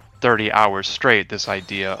tone for 30 hours straight. This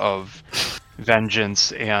idea of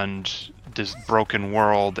vengeance and this broken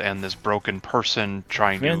world and this broken person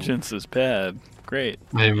trying Vengeance is bad. Great.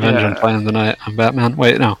 I have vengeance planned tonight. I'm Batman.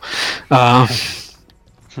 Wait, no.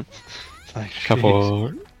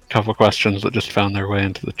 Couple questions that just found their way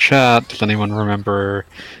into the chat. Does anyone remember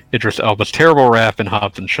Idris Elba's terrible rap in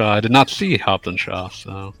Hobbs and Shaw? I did not see Hobbs and Shaw,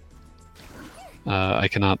 so I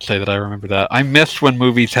cannot say that I remember that. I miss when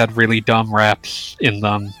movies had really dumb raps in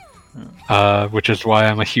them, which is why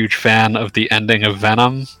I'm a huge fan of the ending of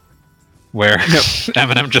Venom, where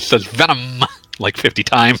Eminem just says Venom like 50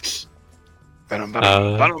 times. Venom.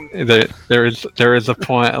 There is a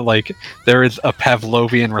point, like there is a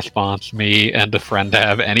Pavlovian response me and a friend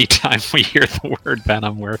have anytime we hear the word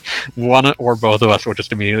Venom, where one or both of us will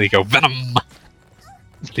just immediately go Venom.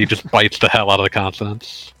 He just bites the hell out of the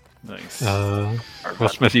consonants. Nice. Will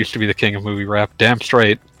Smith used to be the king of movie rap. Damn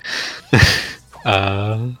straight.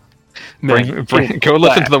 Go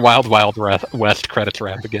listen to the Wild Wild West credits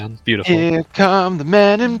rap again. Beautiful. Here come the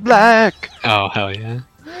men in black. Oh hell yeah.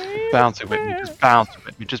 Bounce it with me, just bounce it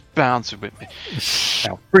with me, just bounce it with me.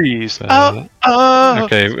 Now freeze.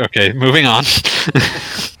 Okay, moving on.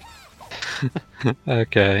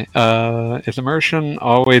 Okay. Is immersion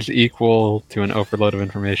always equal to an overload of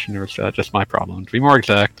information, or is that just my problem? To be more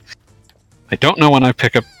exact, I don't know when I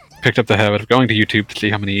picked up the habit of going to YouTube to see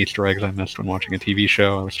how many Easter eggs I missed when watching a TV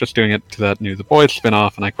show. I was just doing it to that new The Boys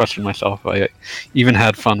spin-off, and I questioned myself if I even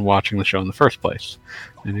had fun watching the show in the first place.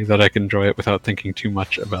 I knew that I could enjoy it without thinking too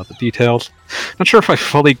much about the details. Not sure if I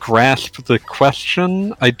fully grasp the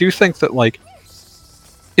question. I do think that, like,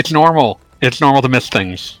 it's normal. It's normal to miss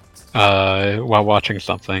things while watching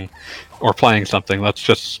something or playing something. That's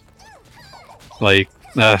just, like,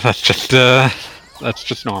 that's just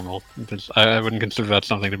normal. I wouldn't consider that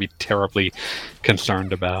something to be terribly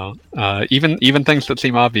concerned about. Even things that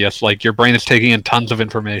seem obvious, like your brain is taking in tons of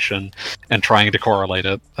information and trying to correlate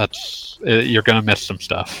it. You're gonna miss some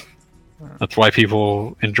stuff. That's why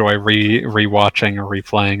people enjoy rewatching or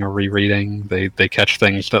replaying or rereading. They catch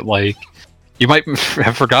things that, like, you might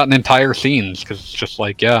have forgotten entire scenes because it's just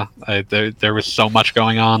like, there was so much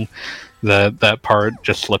going on that part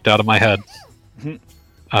just slipped out of my head.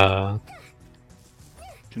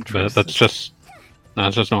 But that's just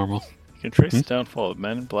normal. You can trace the downfall of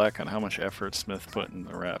Men in Black on how much effort Smith put in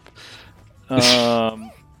the rap.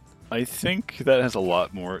 I think that has a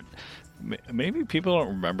lot more. Maybe people don't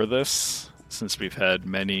remember this, since we've had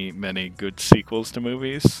many, many good sequels to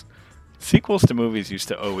movies. Sequels to movies used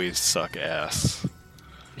to always suck ass.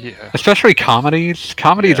 Yeah. Especially comedies.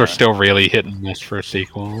 Comedies are still really hit and miss for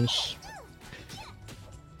sequels.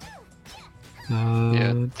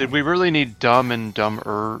 Did we really need Dumb and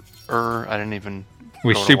Dumber? I didn't even.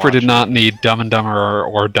 We did not need Dumb and Dumber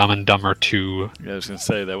or Dumb and Dumber 2. Yeah, I was gonna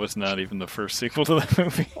say that was not even the first sequel to that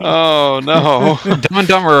movie. Oh no! Dumb and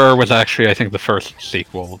Dumber was actually, I think, the first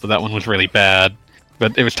sequel, but that one was really bad.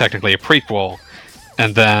 But it was technically a prequel.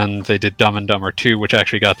 And then they did Dumb and Dumber 2, which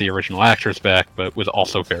actually got the original actors back, but was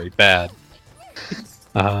also very bad.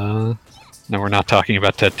 No, we're not talking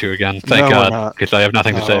about Ted 2 again. Thank God, because I have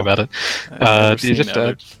nothing to say about it. You just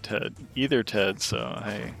either Ted, so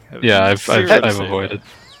I have I've avoided.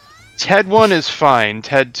 Ted 1 is fine.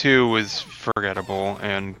 Ted 2 is forgettable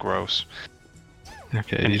and gross.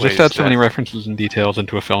 Okay, you just add so many references and details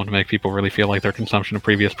into a film to make people really feel like their consumption of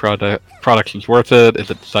previous products is worth it. Is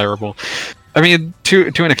it desirable? I mean,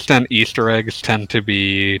 to an extent, Easter eggs tend to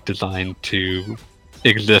be designed to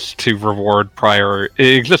exist to reward prior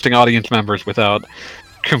existing audience members without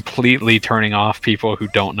completely turning off people who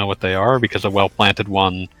don't know what they are, because a well-planted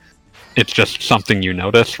one, it's just something you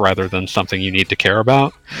notice rather than something you need to care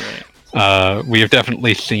about. we have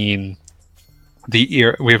definitely seen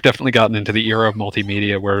we have definitely gotten into the era of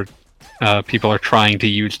multimedia where people are trying to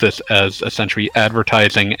use this as essentially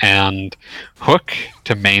advertising and hook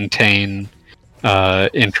to maintain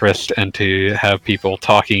interest and to have people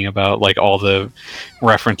talking about like all the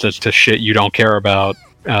references to shit you don't care about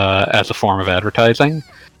as a form of advertising.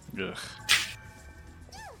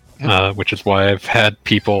 Which is why I've had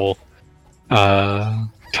people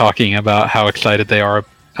talking about how excited they are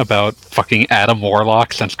about fucking Adam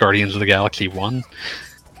Warlock since Guardians of the Galaxy 1.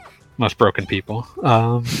 Most broken people.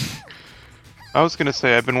 I was gonna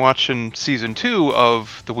say I've been watching season 2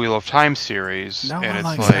 of the Wheel of Time series, No and one it's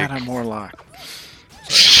likes like Adam Warlock.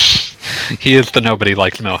 He is the nobody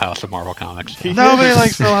likes Millhouse of Marvel Comics. nobody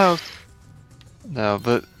likes Millhouse. No,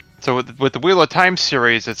 but so with the Wheel of Time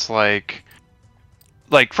series, it's like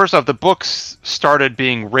first off, the books started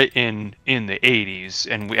being written in the 80s,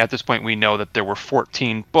 and at this point we know that there were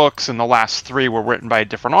 14 books, and the last 3 were written by a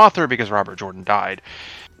different author because Robert Jordan died,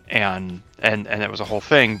 and it was a whole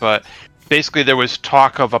thing. But basically, there was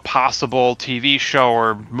talk of a possible TV show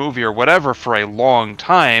or movie or whatever for a long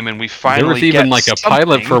time, and we finally there was even get like a something.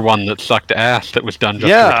 pilot for one that sucked ass that was done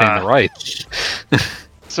just to retain the rights.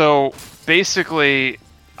 So basically,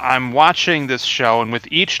 I'm watching this show, and with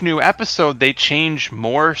each new episode, they change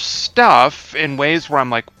more stuff in ways where I'm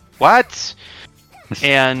like, what?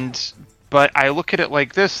 But I look at it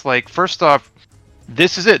like this: like, first off,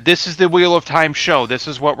 this is it. This is the Wheel of Time show. This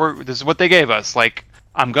is what they gave us. Like,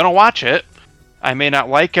 I'm gonna watch it. I may not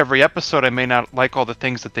like every episode. I may not like all the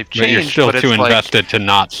things that they've changed. But you're still too it's invested to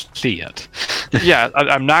not see it. Yeah,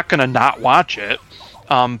 I'm not gonna not watch it.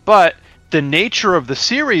 But the nature of the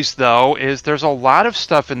series, though, is there's a lot of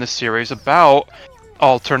stuff in the series about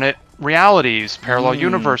alternate realities, parallel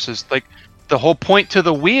universes. Like, the whole point to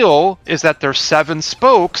the wheel is that there's 7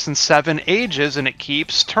 spokes and 7 ages, and it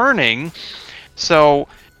keeps turning. So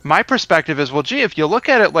my perspective is, well, gee, if you look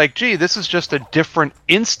at it like, gee, this is just a different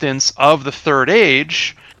instance of the third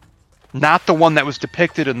age, not the one that was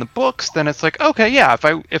depicted in the books, then it's like, okay, yeah,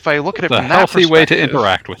 if I look at it from that healthy perspective, way to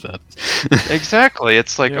interact with it. Exactly.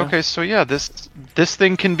 It's like, Yeah. okay, so yeah, this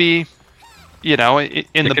thing can be, in It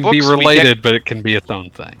the can books be we related, but it can be its own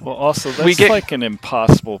thing. Well, also, that's like an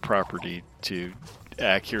impossible property to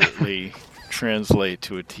accurately translate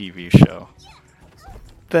to a TV show.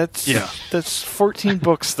 That's 14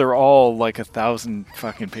 books. They're all like 1,000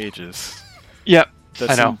 fucking pages. Yep.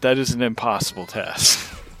 That's I know. that is an impossible task.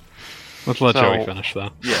 Let's let So- Joey finish,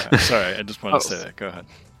 though. Yeah, sorry, I just wanted to say that. Go ahead.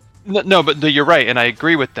 No, but you're right, and I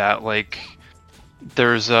agree with that. Like,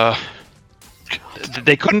 there's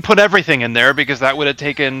they couldn't put everything in there because that would have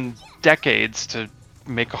taken decades to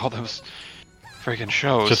make all those freaking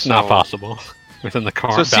shows. Just not possible within the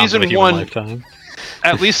current So bounds of a season human 1 lifetime.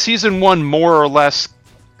 At least season 1, more or less,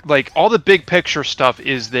 like, all the big picture stuff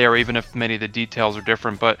is there, even if many of the details are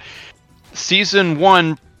different. But season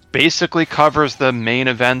 1 basically covers the main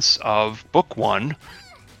events of book 1.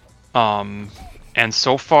 And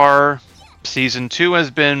so far, season 2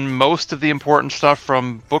 has been most of the important stuff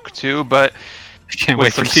from book 2, but Can't with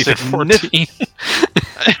wait for some season 14.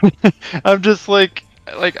 I'm just like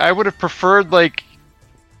I would have preferred like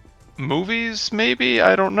movies, maybe,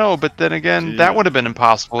 I don't know, but then again, that would have been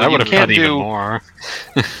impossible. That You would have can't cut even do more.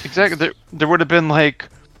 exactly. There would have been like,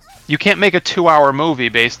 you can't make a 2-hour movie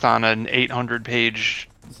based on an 800-page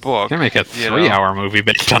book. Can't make a 3-hour movie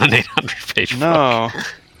based on an 800-page book. No.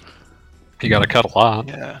 You gotta cut a lot.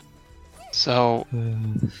 Yeah. So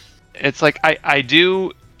it's like I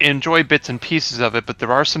do enjoy bits and pieces of it, but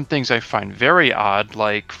there are some things I find very odd.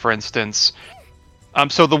 Like, for instance,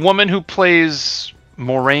 so the woman who plays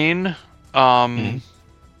Moraine, I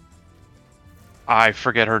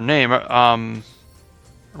forget her name,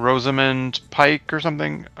 Rosamund Pike or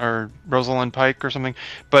something, or Rosalind Pike or something.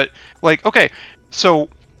 But like, okay, so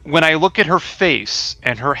when I look at her face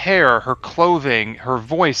and her hair, her clothing, her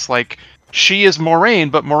voice, like, she is Moraine,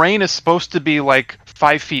 but Moraine is supposed to be like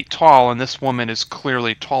 5 feet tall, and this woman is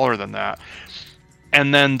clearly taller than that.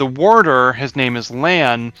 And then the warder, his name is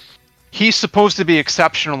Lan, he's supposed to be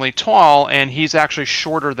exceptionally tall, and he's actually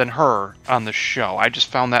shorter than her on the show. I just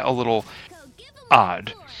found that a little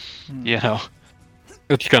odd,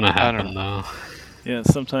 It's gonna I don't happen, though. Yeah,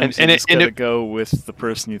 sometimes And you it- just and gotta it- go with the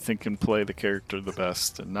person you think can play the character the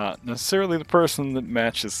best, and not necessarily the person that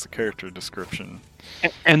matches the character description.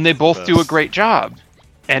 And they both do a great job.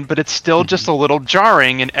 But it's still just a little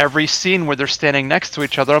jarring in every scene where they're standing next to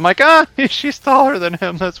each other. I'm like, she's taller than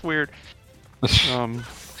him. That's weird. And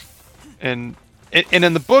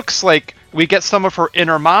in the books, like, we get some of her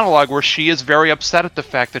inner monologue where she is very upset at the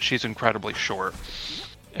fact that she's incredibly short.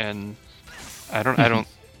 And I don't.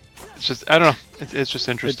 It's just I don't know. It's just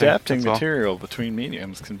interesting. Adapting that's all. material between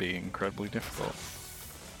mediums can be incredibly difficult.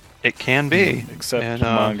 It can be. Except And,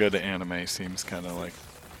 manga to anime seems kind of like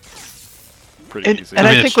pretty And- easy. and I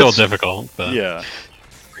I mean, think it's still what's- difficult, but yeah.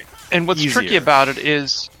 And what's tricky Easier. about it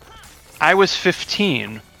is I was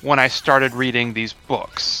 15 when I started reading these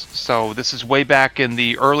books. So this is way back in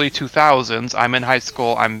the early 2000s. I'm in high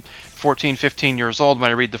school. I'm 14, 15 years old when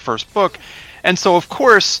I read the first book. And so, of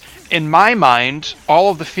course, in my mind,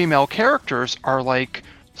 all of the female characters are like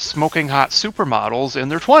smoking hot supermodels in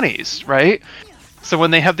their 20s, right? So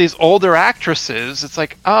when they have these older actresses, it's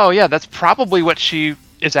like, oh yeah, that's probably what she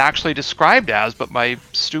is actually described as, but my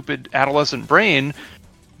stupid adolescent brain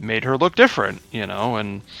made her look different, you know,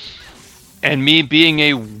 and me being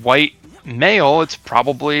a white male, it's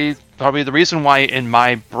probably the reason why in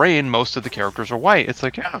my brain most of the characters are white. It's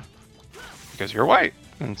like, yeah, because you're white.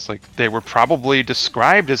 And it's like they were probably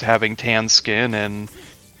described as having tan skin, and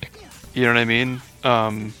you know what I mean.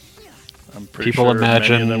 I'm pretty people sure many of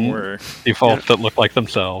them imagine were. defaults that look like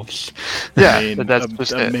themselves. Yeah, I mean, that's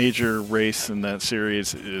just a it. major race in that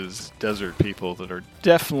series is desert people that are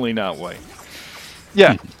definitely not white.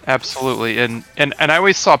 Yeah, absolutely. And I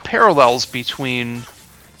always saw parallels between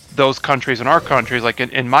those countries and our countries. Like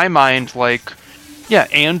in my mind, like, yeah,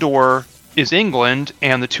 Andor is England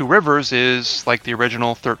and the Two Rivers is like the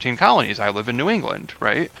original 13 colonies. I live in New England,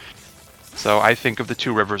 right? So I think of the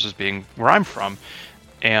Two Rivers as being where I'm from.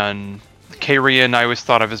 And Carrion I always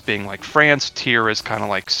thought of as being like France. Tyr is kind of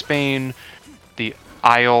like Spain. The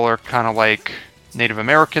Isle are kind of like Native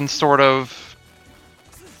American, sort of.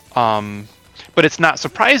 But it's not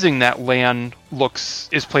surprising that Lan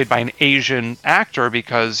is played by an Asian actor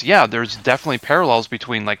because, yeah, there's definitely parallels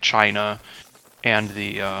between like China and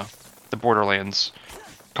the Borderlands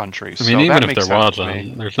countries. I mean, so even that if makes there sense to wasn't,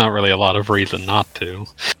 me. there's not really a lot of reason not to.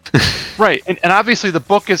 Right, and obviously the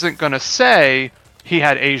book isn't going to say he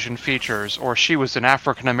had Asian features or she was an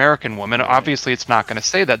African American woman. Obviously, it's not going to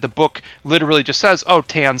say that. The book literally just says, "Oh,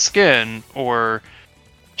 tan skin," or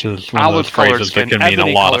Which is one of those olive-colored phrases that skin, can mean a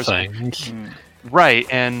lot of ebony-colored things. right,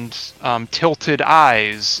 and tilted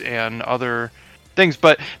eyes and other things.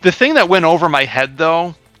 But the thing that went over my head,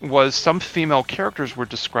 though, was some female characters were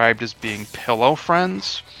described as being pillow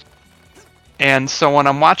friends. And so when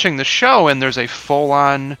I'm watching the show and there's a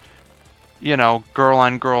full-on, you know,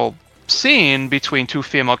 girl-on-girl scene between two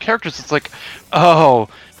female characters, it's like, oh,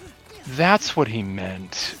 that's what he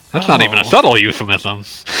meant. That's not even a subtle euphemism.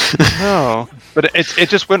 No, but it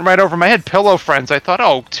just went right over my head. Pillow friends. I thought,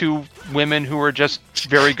 oh, two women who are just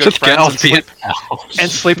very good Just friends gals being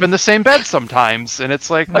and sleep in the same bed sometimes. And it's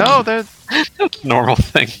like, no, that. That's a normal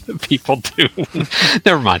thing that people do.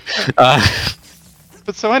 Never mind.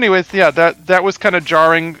 But so, anyways, yeah, that was kind of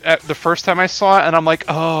jarring at the first time I saw it, and I'm like,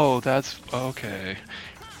 oh, that's okay.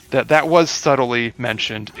 That was subtly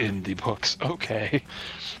mentioned in the books. Okay.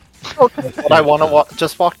 Okay, what I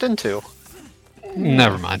just walked into.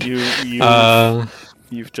 Never mind.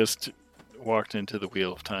 You've just walked into the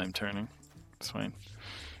wheel of time turning. It's fine.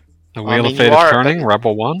 The I Wheel mean, of Fate you is are, turning, but-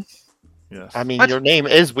 Rebel 1? Yes. I mean, What? your name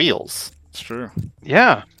is Wheels. It's true.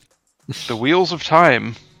 Yeah. The wheels of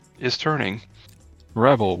time is turning.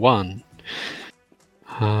 Rebel 1.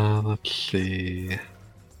 Let's see.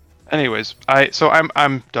 Anyways,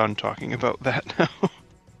 I'm done talking about that now.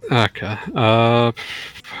 Okay.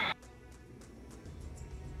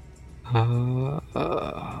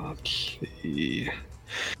 Let's see.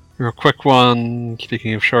 Real quick one.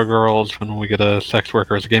 Speaking of showgirls, when we get a sex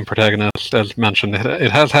worker as a game protagonist, as mentioned,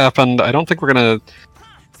 it has happened. I don't think we're gonna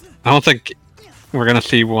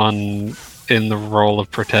see one in the role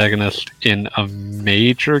of protagonist in a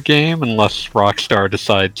major game, unless Rockstar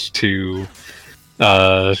decides to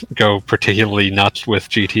go particularly nuts with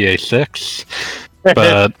GTA 6.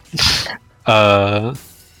 But What about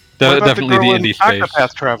definitely the, girl the in indie space.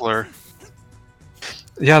 Octopath Traveler.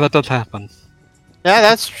 Yeah, that does happen. Yeah,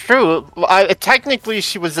 that's true. Technically,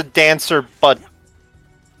 she was a dancer, but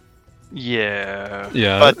Yeah.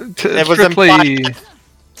 Yeah, But it was strictly. implied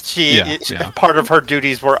Yeah. part of her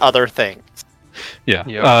duties were other things. Yeah.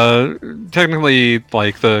 Yep. Technically,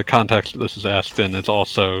 like the context that this is asked in is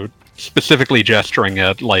also specifically gesturing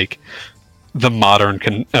at like the modern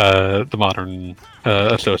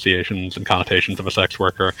associations and connotations of a sex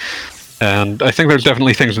worker. And I think there's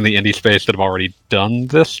definitely things in the indie space that have already done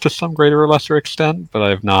this to some greater or lesser extent, but I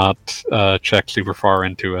have not checked super far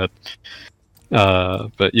into it.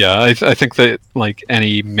 But yeah, I think that like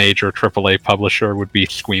any major AAA publisher would be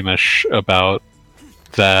squeamish about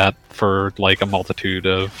that for like a multitude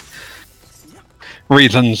of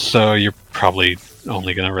reasons. So you're probably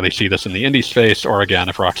only going to really see this in the indie space, or again,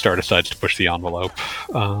 if Rockstar decides to push the envelope.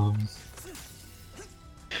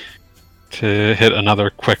 To hit another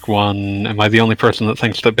quick one, am I the only person that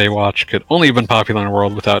thinks that Baywatch could only have been popular in a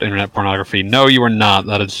world without internet pornography? No, you are not.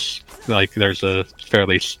 That is, like, there's a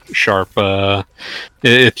fairly sharp,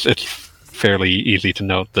 it's fairly easy to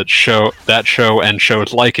note that show and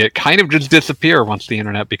shows like it kind of just disappear once the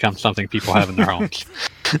internet becomes something people have in their homes.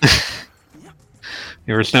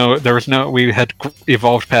 We had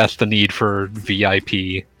evolved past the need for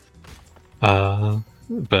VIP.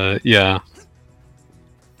 But yeah.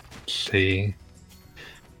 See.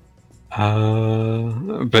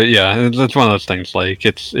 But yeah, it's one of those things. Like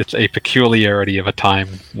it's a peculiarity of a time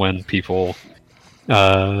when people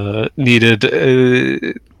needed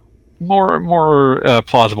more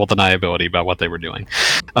plausible deniability about what they were doing.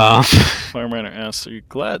 Farmrunner asks, "Are you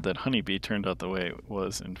glad that Honeybee turned out the way it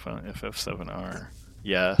was in Final FF7R?"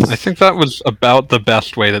 Yes. I think that was about the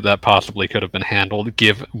best way that possibly could have been handled,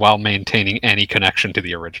 while maintaining any connection to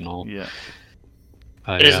the original. Yeah.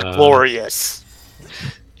 It is glorious.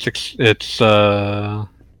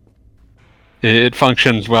 It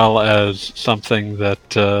functions well as something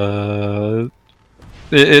that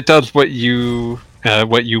it does what you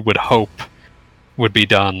would hope would be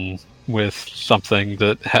done with something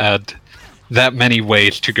that had that many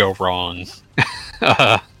ways to go wrong.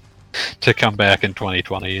 To come back in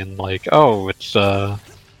 2020 and like, oh, it's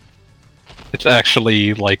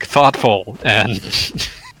actually like thoughtful and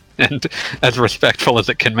and as respectful as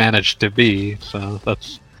it can manage to be. So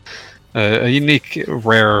that's a unique,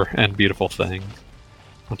 rare, and beautiful thing.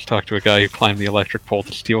 Let's talk to a guy who climbed the electric pole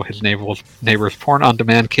to steal his neighbor's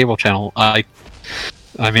porn-on-demand cable channel. I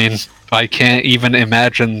mean, I can't even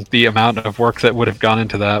imagine the amount of work that would have gone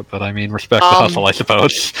into that, but I mean, respect the hustle, I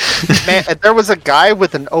suppose. Man, there was a guy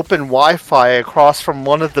with an open Wi-Fi across from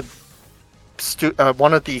one of the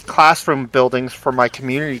classroom buildings for my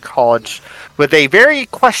community college with a very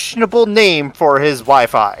questionable name for his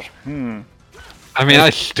Wi-Fi. I mean, I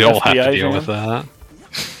still have to deal with that.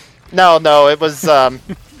 No, it was I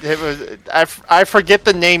forget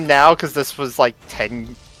the name now because this was like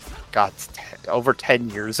over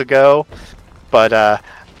 10 years ago. But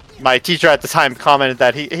my teacher at the time commented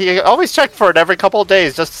that he always checked for it every couple of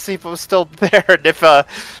days just to see if it was still there and if to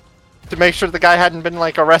make sure the guy hadn't been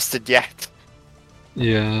like arrested yet.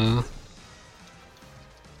 Yeah.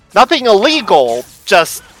 Nothing illegal,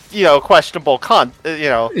 just questionable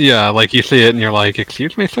Yeah, like you see it and you're like,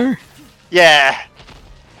 "Excuse me, sir?" Yeah.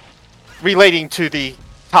 Relating to the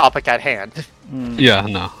topic at hand. Yeah,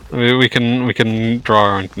 no. We can draw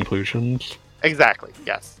our own conclusions. Exactly.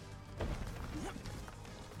 Yes.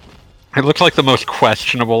 It looks like the most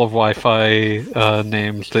questionable of Wi-Fi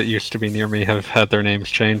names that used to be near me have had their names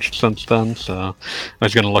changed since then, so I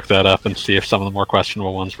was going to look that up and see if some of the more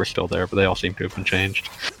questionable ones were still there, but they all seem to have been changed.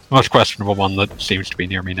 The most questionable one that seems to be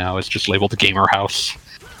near me now is just labeled Gamer House.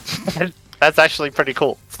 That's actually pretty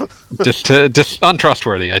cool. just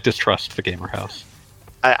untrustworthy. I distrust the Gamer House.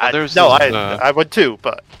 I would too,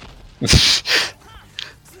 but...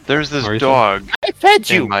 There's this dog. I fed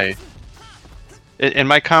you! In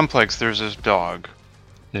my complex, there's this dog.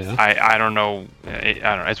 Yeah. I don't know.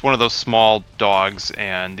 It's one of those small dogs,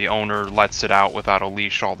 and the owner lets it out without a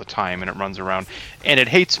leash all the time, and it runs around, and it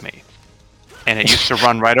hates me. And it used to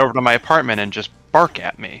run right over to my apartment and just bark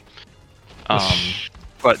at me.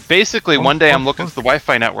 But basically, one day I'm looking at the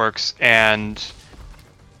Wi-Fi networks, and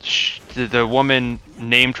the woman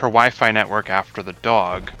named her Wi-Fi network after the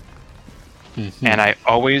dog. Mm-hmm. And I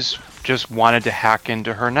always just wanted to hack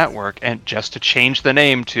into her network and just to change the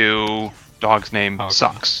name to dog's name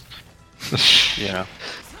sucks.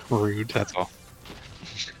 Rude. That's all.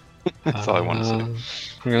 That's all I want to say.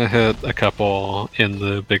 I'm gonna hit a couple in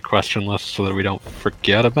the big question list so that we don't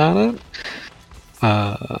forget about it.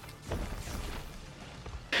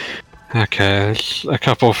 Okay, a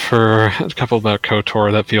couple about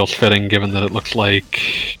KOTOR that feels fitting, given that it looks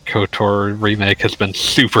like KOTOR remake has been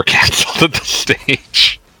super cancelled at this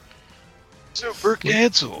stage. Super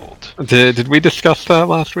cancelled. Did we discuss that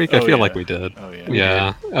last week? I feel like we did. Oh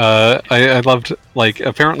yeah. I loved, like,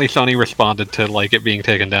 apparently Sony responded to like it being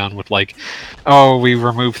taken down with like, oh, we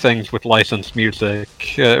remove things with licensed music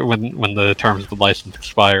when the terms of the license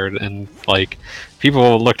expired, and like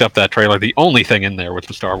people looked up that trailer. The only thing in there was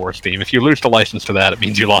the Star Wars theme. If you lose the license to that, it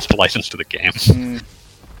means you lost the license to the game.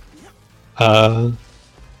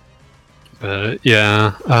 But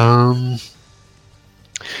yeah.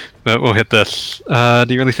 But we'll hit this. Do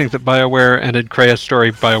you really think that BioWare ended Krea's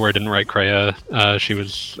story? BioWare didn't write Krea. She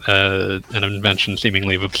was an invention,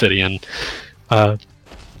 seemingly, of Obsidian.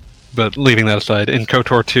 but leaving that aside, in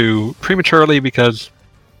KOTOR 2, prematurely because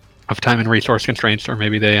of time and resource constraints, or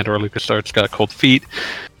maybe they and/or LucasArts got cold feet.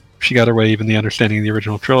 If she got her way, even the understanding of the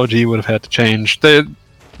original trilogy would have had to change.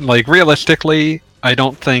 Realistically, I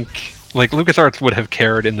don't think LucasArts would have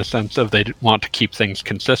cared in the sense of they want to keep things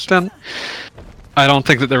consistent. I don't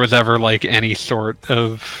think that there was ever any sort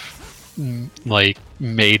of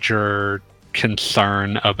major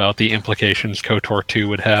concern about the implications KOTOR 2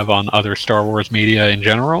 would have on other Star Wars media in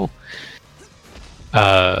general.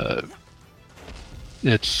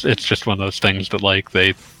 It's just one of those things that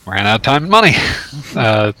they ran out of time and money.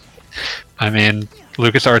 I mean,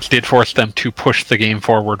 LucasArts did force them to push the game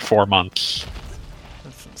forward 4 months.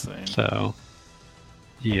 That's insane. So,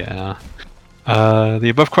 yeah. The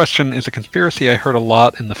above question is a conspiracy I heard a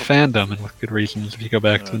lot in the fandom, and with good reasons. If you go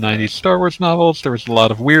back to the 90s Star Wars novels, there was a lot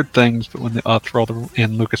of weird things, but when the author rolled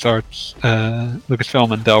in LucasArts,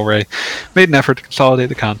 Lucasfilm and Del Rey made an effort to consolidate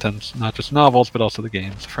the contents, not just novels, but also the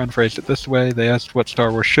games. A friend phrased it this way: they asked what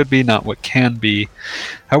Star Wars should be, not what can be.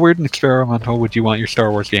 How weird and experimental would you want your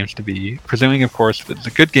Star Wars games to be? Presuming, of course, that it's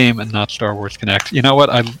a good game and not Star Wars Connect. You know what?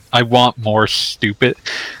 I want more stupid...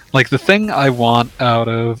 the thing I want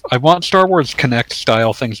I want Star Wars Connect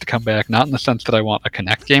style things to come back, not in the sense that I want a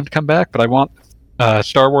Connect game to come back, but I want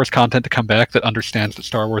Star Wars content to come back that understands that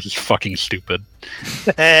Star Wars is fucking stupid.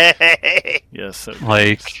 Yes.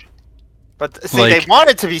 But see, they want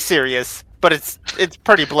it to be serious, but it's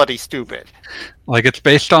pretty bloody stupid. It's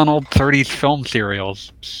based on old 30s film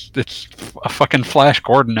serials. It's a fucking Flash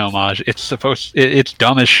Gordon homage. It's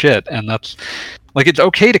dumb as shit, and that's... it's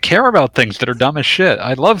okay to care about things that are dumb as shit.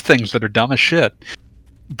 I love things that are dumb as shit.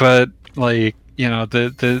 But, the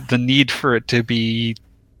need for it to be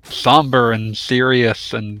somber and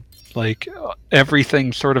serious and,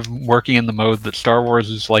 everything sort of working in the mode that Star Wars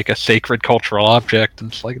is, a sacred cultural object.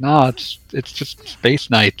 And it's nah, it's just Space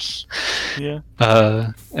Knights. Yeah.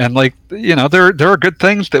 And, there are good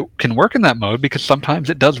things that can work in that mode, because sometimes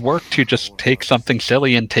it does work to just take something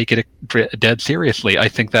silly and take it dead seriously. I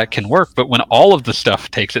think that can work, but when all of the stuff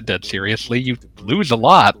takes it dead seriously, you lose a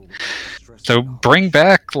lot. So bring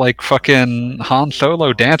back, fucking Han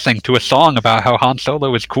Solo dancing to a song about how Han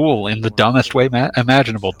Solo is cool in the dumbest way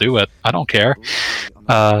imaginable. Do it. I don't care.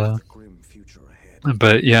 But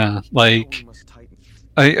yeah,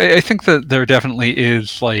 I think that there definitely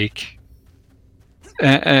is,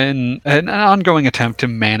 an ongoing attempt to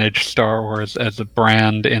manage Star Wars as a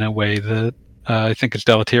brand in a way that I think is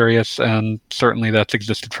deleterious, and certainly that's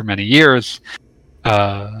existed for many years.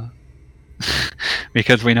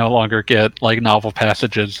 Because we no longer get novel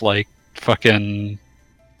passages fucking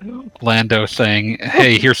Lando saying,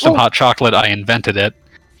 "Hey, here's some hot chocolate. I invented it."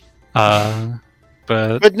 But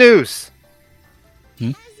Good news.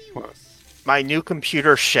 Hmm? My new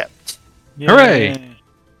computer shipped. Hooray!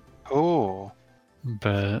 Oh.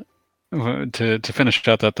 But to finish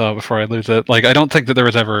out that thought before I lose it, I don't think that there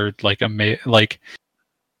was ever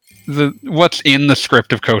what's in the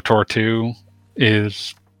script of KOTOR 2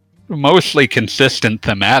 is mostly consistent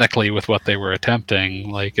thematically with what they were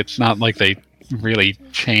attempting. It's not like they really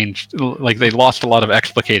changed, they lost a lot of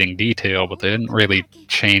explicating detail, but they didn't really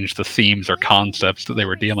change the themes or concepts that they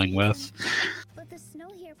were dealing with.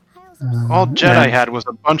 All Jedi had was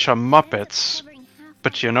a bunch of Muppets.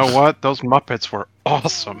 But you know what? Those Muppets were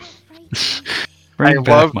awesome. I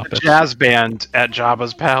love the jazz band at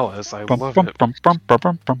Jabba's palace. I love it.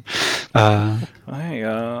 Hey,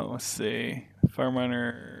 let's see.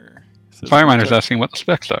 Fireminer's asking what the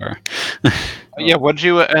specs are. Yeah, what'd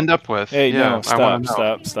you end up with? Hey, yeah, no, stop.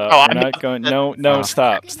 Oh, We're not going. No,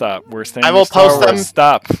 stop. We're staying. I will with Star post them. Wars.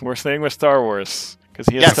 Stop. We're staying with Star Wars because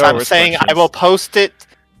he has Yes, Star I'm Wars saying questions. I will post it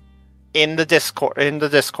in the Discord.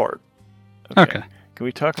 Okay. Can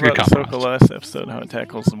we talk It's a good about Ahsoka compromise. last episode? How it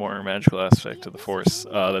tackles the more magical aspect of the Force?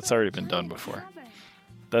 That's already been done before.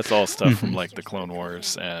 That's all stuff from the Clone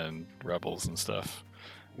Wars and Rebels and stuff.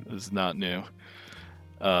 It's not new.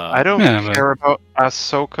 I don't care about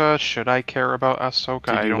Ahsoka. Should I care about Ahsoka?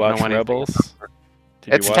 Did I you don't watch know anything. Rebels? Did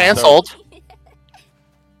you It's watch Star- canceled.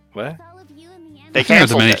 What? They I think it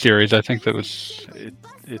was a canceled it. miniseries. I think that was.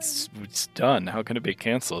 It's done. How can it be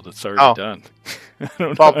canceled? It's already done. I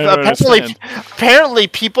don't Well, know. I don't understand. apparently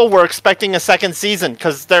people were expecting a second season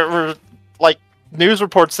because there were news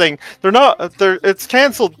reports saying it's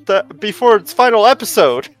canceled before its final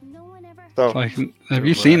episode. So Have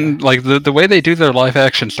you seen the way they do their live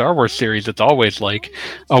action Star Wars series? It's always a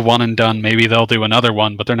one and done. Maybe they'll do another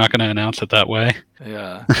one, but they're not going to announce it that way.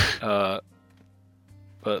 Yeah.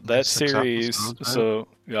 But that 6 series, episodes, so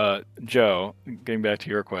Joe, getting back to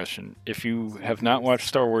your question, if you have not watched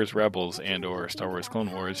Star Wars Rebels and or Star Wars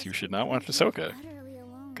Clone Wars, you should not watch Ahsoka.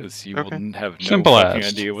 because you Okay. will have no Simple fucking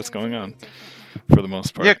as. idea what's going on for the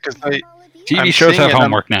most part. Yeah, because TV I'm shows seeing have it, I'm-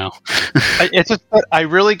 homework now. it's just that I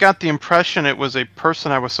really got the impression it was a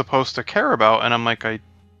person I was supposed to care about, and I'm like, I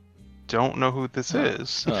don't know who this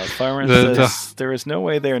is. Fireman The- says there is no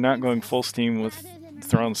way they are not going full steam with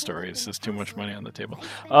Thrawn stories. There's too much money on the table.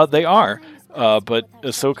 They are, but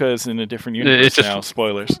Ahsoka is in a different universe It's just- now.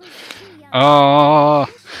 Spoilers. Oh,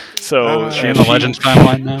 So she in the Legends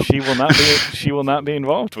timeline now? She will not be. She will not be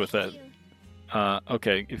involved with it.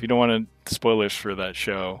 Okay, if you don't want to spoilers for that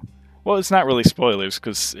show, well, it's not really spoilers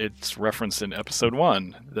because it's referenced in episode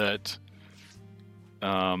 1 that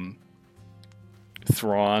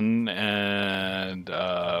Thrawn and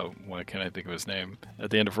what can I think of his name at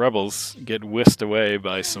the end of Rebels get whisked away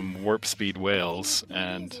by some warp speed whales,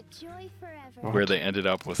 and where they ended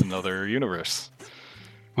up with another universe.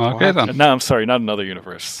 okay then. No, I'm sorry, not another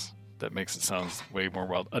universe. That makes it sound way more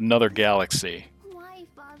wild. Another galaxy.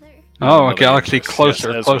 Oh, a Another galaxy universe.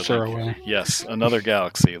 closer, Yes, closer Ezra, away. Yes, another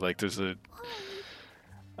galaxy. Like there's a.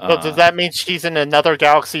 So does that mean she's in another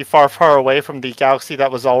galaxy far, far away from the galaxy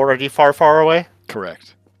that was already far, far away?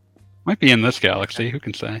 Correct. Might be in this galaxy. Who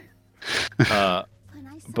can say? But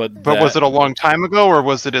But was it a long time ago, or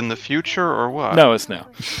was it in the future, or what? No, it's now.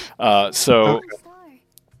 So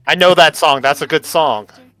I know that song. That's a good song.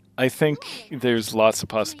 I think there's lots of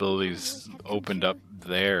possibilities opened up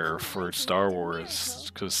there for Star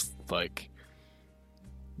Wars because like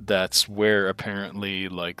that's where apparently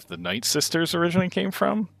like the Night Sisters originally came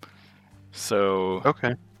from. So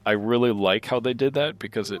Okay. I really like how they did that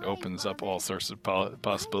because it opens up all sorts of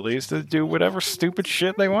possibilities to do whatever stupid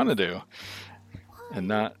shit they want to do.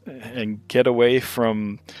 And get away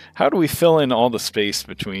from how do we fill in all the space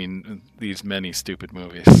between these many stupid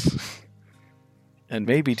movies? And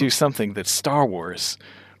maybe do something that's Star Wars,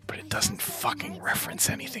 but it doesn't fucking reference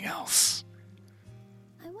anything else.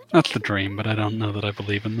 That's the dream, but I don't know that I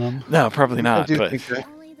believe in them. No, probably I not. do But think that.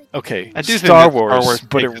 okay, I do think Star that Star Wars, Wars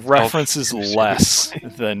but it takes itself references too less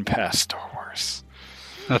than past Star Wars.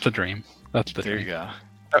 That's a dream. That's the There you dream. go.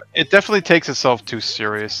 It definitely takes itself too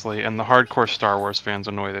seriously, and the hardcore Star Wars fans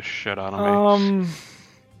annoy the shit out of me.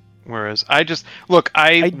 Whereas I just look,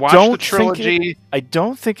 I watched don't the think trilogy. I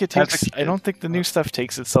don't think it As a takes. I kid. don't think the new stuff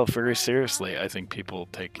takes itself very seriously. I think people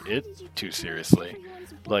take it too seriously.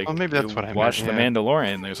 Like, Well, maybe that's you what I meant, watch The yeah.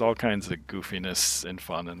 Mandalorian. There's all kinds of goofiness and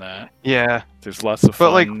fun in that. Yeah, There's lots of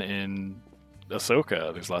But, like- fun in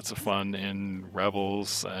Ahsoka. There's lots of fun in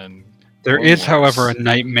Rebels and. There Clone is, Wars. however, a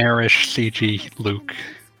nightmarish CG Luke.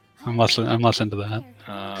 I'm less into that.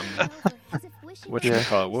 What Yeah. you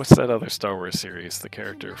call it? What's that other Star Wars series? The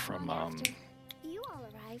character from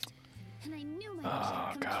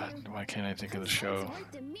oh god, why can't I think of the show?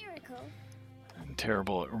 I'm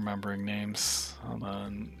terrible at remembering names. Hold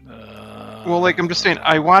on. well, like I'm just saying,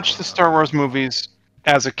 I watched the Star Wars movies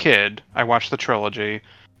as a kid. I watched the trilogy,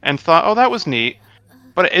 and thought, oh, that was neat.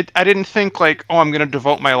 But I didn't think like, oh, I'm gonna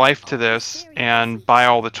devote my life to this and buy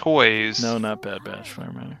all the toys. No, not Bad Batch, for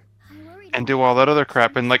a minute. And do all that other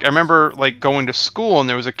crap. And like I remember like going to school and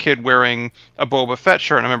there was a kid wearing a Boba Fett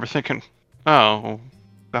shirt, and I remember thinking, oh, well,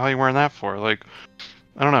 the hell are you wearing that for? Like,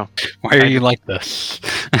 I don't know. Why are you like this?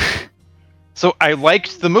 So I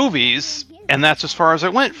liked the movies, and that's as far as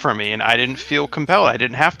it went for me, and I didn't feel compelled. I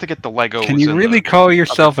didn't have to get the Legos. Can you and really the call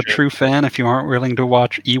yourself a shit. true fan if you aren't willing to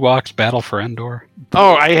watch Ewoks Battle for Endor?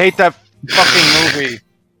 Oh, I hate that fucking movie.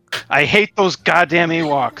 I hate those goddamn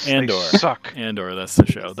Ewoks. Andor. They suck. Andor, that's the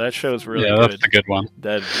show. That show's really yeah, good. that's a good one.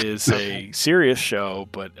 That is a serious show,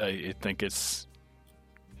 but I think it's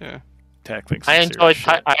Yeah. tackling some I enjoyed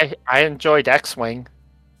serious shit. I enjoyed X-Wing.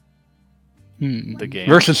 The game.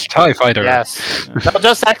 Versus TIE Fighter. Yes. No,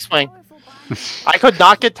 just X-Wing. I could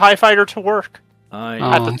not get TIE Fighter to work. I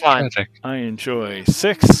At the time. tragic. I enjoy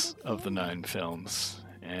 6 of the 9 films,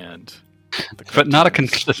 and the But not a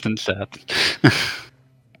cartoons. consistent set.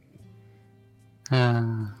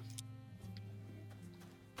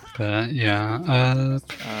 But yeah,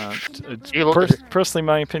 Personally,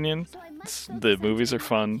 my opinion, the movies are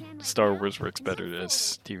fun. Star Wars works better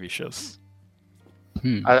as TV shows.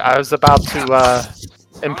 I was about to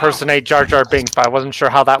impersonate Jar Jar Binks, but I wasn't sure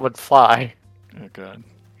how that would fly. Oh god.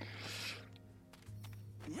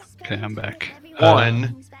 okay, I'm back.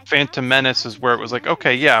 One, Phantom Menace is where it was like,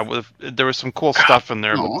 okay, yeah, there was some cool stuff in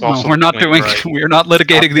there. No, but also we're not like, doing. right. We're not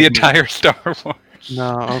litigating the entire Star Wars.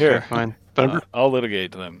 No, okay, Here. fine. But I'll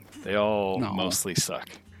litigate them. They all No. mostly suck.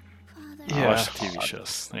 I yeah, watch the TV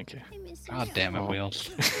shows. Thank you. God damn it, Wheels!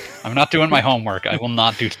 I'm not doing my homework. I will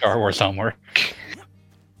not do Star Wars homework.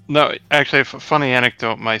 no, actually, a funny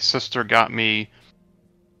anecdote. My sister got me.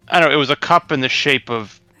 I don't know. It was a cup in the shape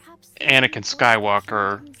of Anakin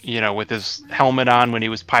Skywalker, with his helmet on when he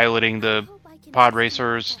was piloting the pod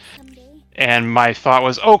racers. And my thought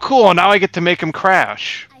was, oh, cool, now I get to make him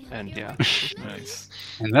crash. And yeah. Nice.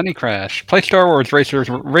 And then he crashed. Play Star Wars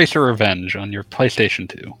Racer Revenge on your PlayStation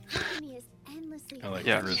 2. I like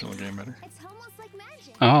Yes. the original game better.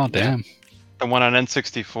 Oh, damn. The one on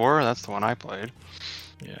N64, that's the one I played.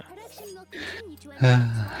 Yeah.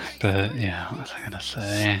 But, yeah, what was I going to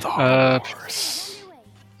say? Star Wars.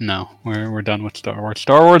 No, we're done with Star Wars.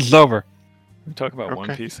 Star Wars is over. We talk about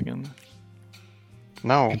One Okay. Piece again.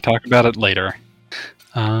 No. We can talk about it later.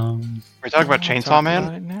 We're talking about Chainsaw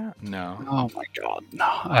Man? No. Oh my god,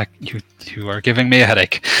 no. You are giving me a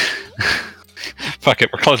headache. Fuck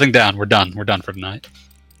it, we're closing down. We're done. We're done for tonight.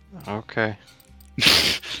 Okay.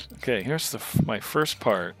 Okay, here's my first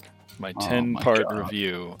part. My Oh 10-part my God.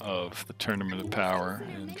 review of the Tournament of Power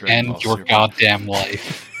and Dragon Ball End your Super. goddamn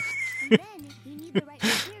life.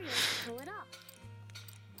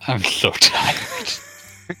 I'm so tired.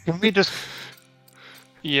 Can we just...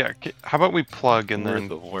 Yeah, how about we plug and We're then...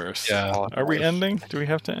 the worst. Yeah. Are we ending? Do we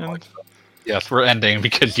have to end? Yes, we're ending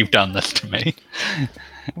because you've done this to me.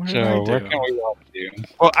 What did So, I where do? can we walk to?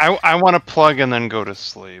 Well, I want to plug and then go to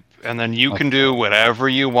sleep. And then you can do whatever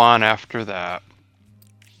you want after that.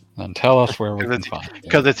 Then tell us where we Because can find you.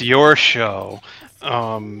 Because it's your show.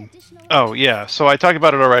 Oh, yeah. So I talked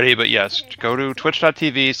about it already, but yes, go to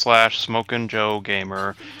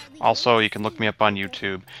twitch.tv/SmokinJoeGamer. Also, you can look me up on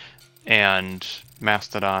YouTube and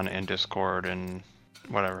Mastodon and Discord and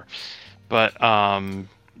whatever. But,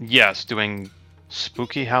 yes, doing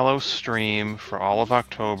Spooky Hallow stream for all of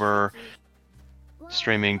October.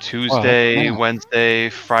 Streaming Tuesday, yeah. Wednesday,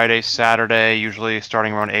 Friday, Saturday, usually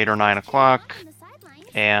starting around 8 or 9 o'clock.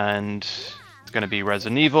 And it's going to be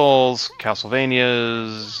Resident Evils,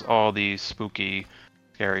 Castlevanias, all the spooky,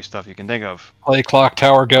 scary stuff you can think of. Play Clock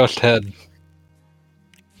Tower Ghost Head.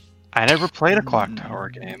 I never played a Clock Tower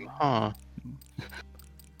game, huh?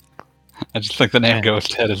 I just think the name Yeah.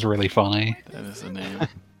 Ghost Head is really funny. That is the name.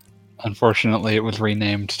 Unfortunately, it was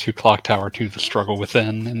renamed to Clock Tower 2 The Struggle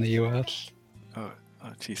Within in the US. Oh,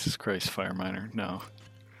 Jesus Christ, Fire Miner. No.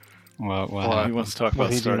 What? He wants to talk What about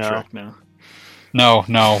did he Star do now? Trek now. No,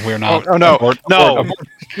 we're not. Oh, no, Abort, no. abort,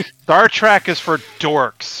 abort. Star Trek is for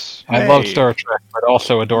dorks. I love Hey. Star Trek, but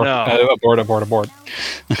also abort. No. Abort.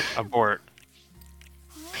 Abort.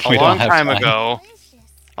 We A don't long have time time.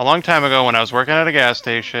 ago, when I was working at a gas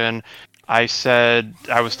station, I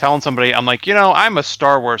was telling somebody, I'm like, I'm a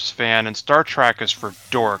Star Wars fan, and Star Trek is for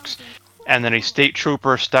dorks. And then a state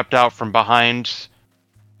trooper stepped out from behind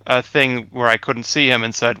a thing where I couldn't see him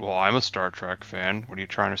and said, well, I'm a Star Trek fan. What are you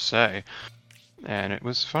trying to say? And it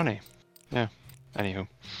was funny. Yeah. Anywho.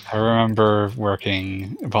 I remember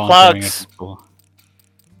volunteering at Plugs. school.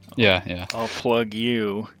 Yeah. I'll plug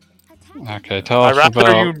you. Okay, tell I'd us rather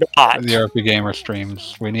about you not. the RP Gamer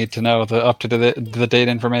streams. We need to know the up-to-the-date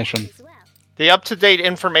information. The up-to-date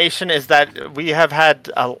information is that we have had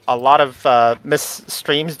a lot of missed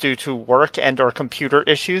streams due to work and/or computer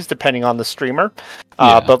issues, depending on the streamer.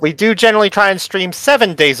 Yeah. But we do generally try and stream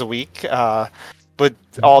 7 days a week with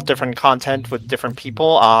all different content with different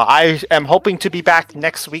people. I am hoping to be back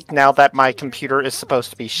next week now that my computer is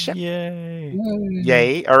supposed to be shipped. Yay.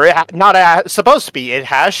 Yay! Or supposed to be. It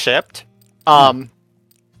has shipped. But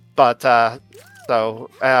the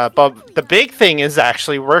big thing is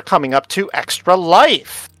actually we're coming up to Extra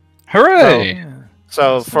Life. Hooray! Yeah.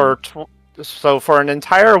 So for an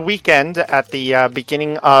entire weekend at the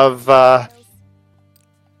beginning of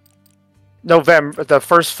November, the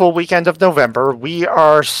first full weekend of November, we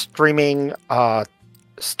are streaming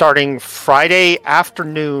starting Friday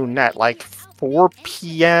afternoon at like 4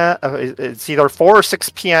 p.m. It's either 4 or 6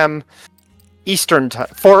 p.m. Eastern time.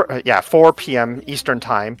 4 p.m. Eastern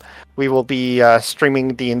time. We will be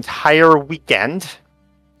streaming the entire weekend.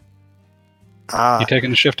 You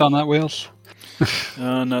taking a shift on that, Wheels?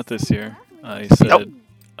 Not this year. I said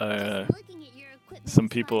Nope. some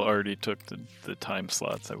people already took the time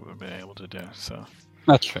slots I would have been able to do. So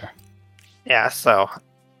That's fair. Yeah, so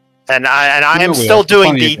and I No, am we still have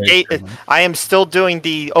doing plenty the of great date. streamers. I am still doing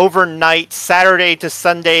the overnight Saturday to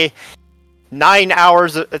Sunday 9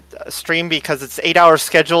 hours stream because it's 8 hours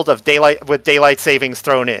scheduled of daylight savings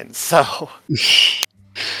thrown in. So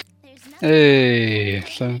Hey,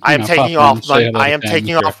 so I am taking off. I am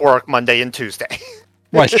taking off. off work Monday and Tuesday.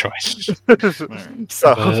 Wise choice.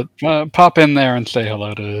 So But, pop in there and say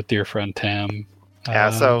hello to dear friend Tam.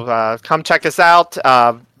 yeah, so come check us out.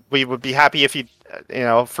 We would be happy if you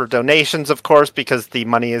for donations, of course, because the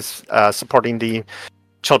money is supporting the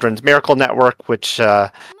Children's Miracle Network, which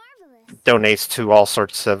donates to all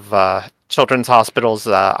sorts of children's hospitals.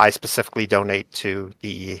 I specifically donate to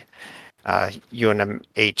the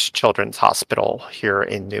UNMH Children's Hospital here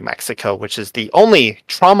in New Mexico, which is the only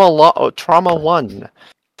Trauma 1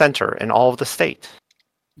 center in all of the state.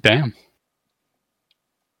 Damn.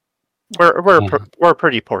 We're a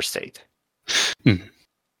pretty poor state.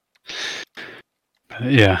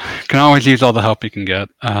 Yeah, can always use all the help you can get.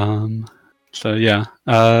 So yeah,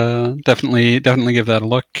 definitely give that a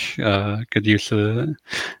look. Good use of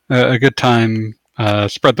a good time.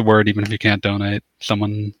 Spread the word, even if you can't donate.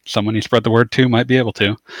 Someone you spread the word to might be able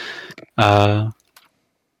to.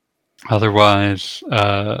 Otherwise,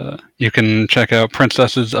 you can check out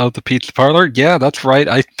Princesses of the Pizza Parlor. Yeah, that's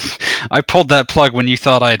right. I pulled that plug when you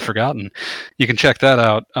thought I had forgotten. You can check that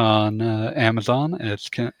out on Amazon. It's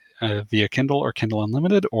via Kindle or Kindle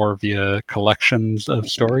Unlimited, or via collections of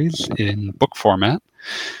stories in book format.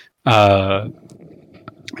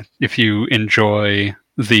 If you enjoy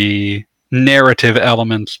the narrative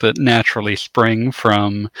elements that naturally spring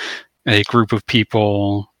from a group of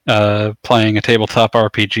people playing a tabletop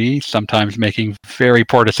RPG, sometimes making very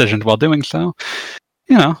poor decisions while doing so,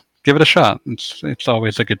 give it a shot. It's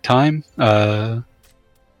always a good time.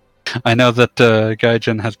 I know that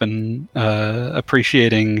Gaijin has been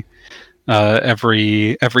appreciating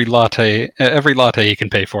every latte he can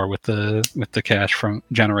pay for with the cash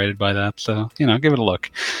generated by that. So give it a look.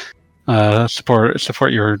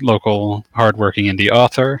 Support your local hardworking indie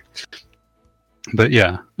author. But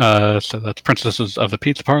yeah, so that's Princesses of the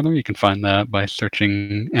Pizza Parlor. You can find that by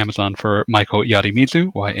searching Amazon for Maiko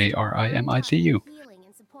Yarimizu, Yarimizu.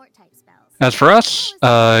 As for us,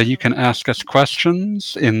 you can ask us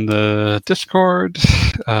questions in the Discord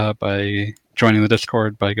by joining the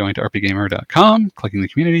Discord by going to rpgamer.com, clicking the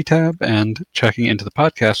community tab, and checking into the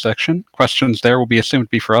podcast section. Questions there will be assumed to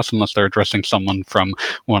be for us unless they're addressing someone from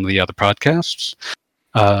one of the other podcasts.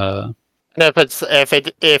 And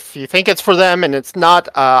if you think it's for them and it's not,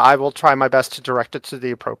 I will try my best to direct it to the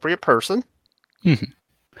appropriate person. Mm-hmm.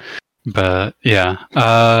 But yeah,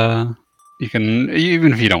 you can,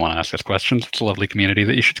 even if you don't want to ask us questions, it's a lovely community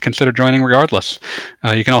that you should consider joining regardless.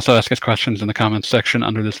 You can also ask us questions in the comments section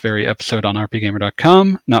under this very episode on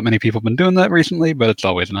rpgamer.com. Not many people have been doing that recently, but it's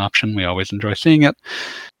always an option. We always enjoy seeing it.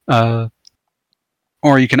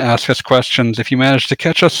 Or you can ask us questions if you manage to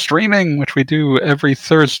catch us streaming, which we do every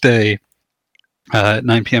Thursday at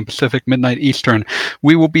 9 p.m. Pacific, midnight Eastern.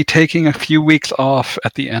 We will be taking a few weeks off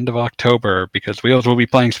at the end of October because Wheels will be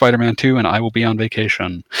playing Spider-Man 2 and I will be on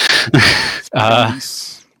vacation.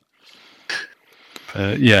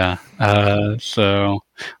 Yeah, so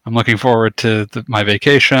I'm looking forward to my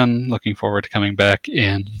vacation, looking forward to coming back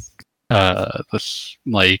in this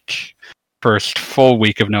first full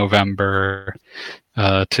week of November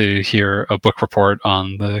to hear a book report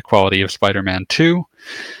on the quality of Spider-Man 2.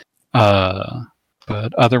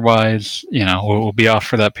 But otherwise, we'll be off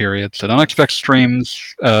for that period. So don't expect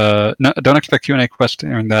streams. Don't expect Q&A questions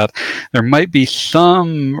during that. There might be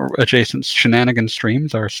some adjacent shenanigan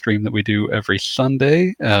streams. Our stream that we do every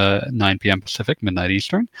Sunday, 9 p.m. Pacific, midnight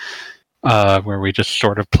Eastern, where we just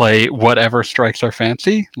sort of play whatever strikes our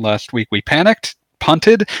fancy. Last week we panicked,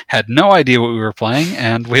 punted, had no idea what we were playing,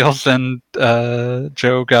 and Wheels and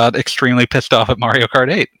Joe got extremely pissed off at Mario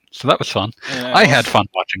Kart 8. So that was fun. I had fun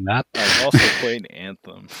watching that. I also played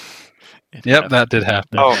Anthem. Yep, that did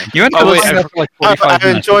happen. You I've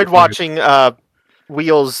enjoyed watching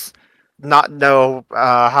Wheels not know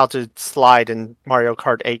how to slide in Mario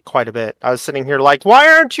Kart 8 quite a bit. I was sitting here like,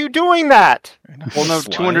 why aren't you doing that? Well, no,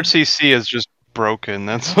 200cc is just broken.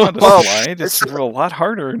 That's not a slide. It's a lot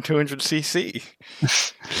harder in 200cc.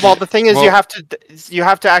 Well, the thing is, you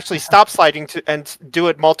have to actually stop sliding and do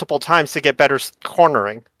it multiple times to get better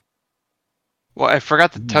cornering. Well, I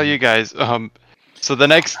forgot to tell you guys. So the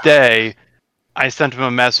next day, I sent him a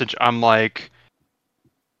message. I'm like,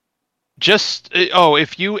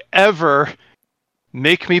 if you ever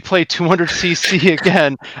make me play 200cc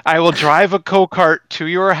again, I will drive a go-kart to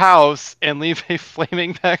your house and leave a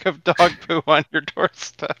flaming bag of dog poo on your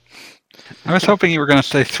doorstep. I was hoping you were going to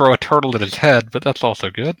say throw a turtle at his head, but that's also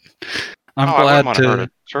good. I'm glad to hurt a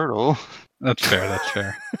turtle. That's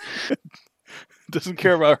fair. Doesn't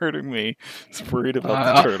care about hurting me. It's worried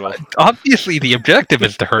about the turtle. Obviously, the objective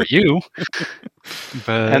is to hurt you.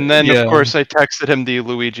 But, and then, of course, I texted him the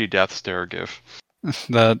Luigi death stare gif.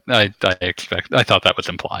 That I thought that was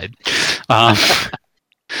implied.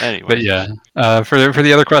 Anyway. But yeah, for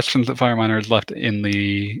the other questions that Fireminer has left in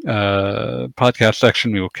the podcast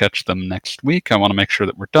section, we will catch them next week. I want to make sure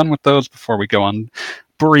that we're done with those before we go on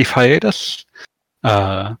brief hiatus.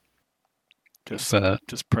 Can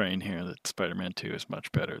Just praying here that Spider-Man 2 is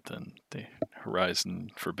much better than the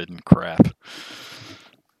Horizon Forbidden crap.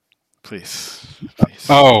 Please. That's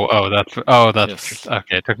Yes.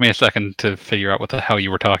 okay. It took me a second to figure out what the hell you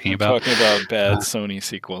were talking I'm about. talking about bad Sony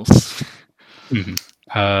sequels. Mhm.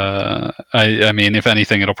 I mean, if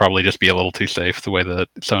anything, it'll probably just be a little too safe, the way that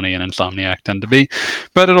Sony and Insomniac tend to be,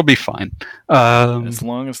 but it'll be fine. As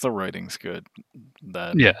long as the writing's good,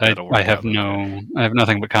 that'll work I have out okay. I have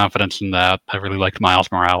nothing but confidence in that. I really liked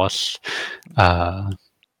Miles Morales, but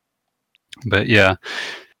yeah.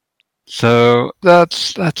 So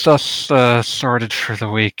that's us sorted for the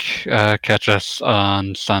week. Catch us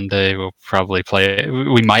on Sunday. We'll probably play.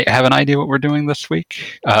 We might have an idea what we're doing this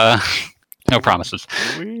week. No promises.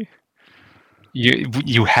 Do we?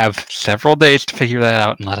 You have several days to figure that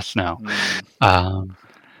out and let us know.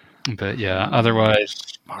 But yeah, otherwise,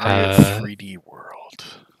 Mario 3D World.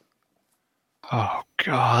 Oh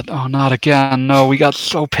God! Oh, not again! No, we got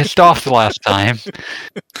so pissed off the last time.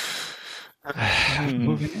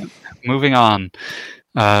 Moving on.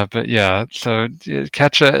 But yeah, so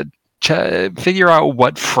figure out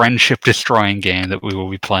what friendship-destroying game that we will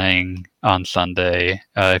be playing on Sunday.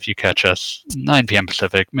 If you catch us 9 p.m.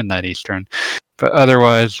 Pacific, midnight Eastern. But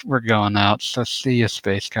otherwise, we're going out. So see you,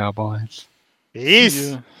 Space Cowboys.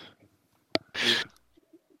 Peace.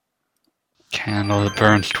 Candle that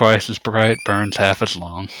burns twice as bright, burns half as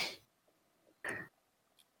long.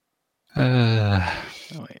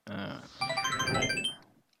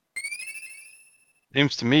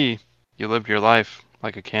 Seems to me you lived your life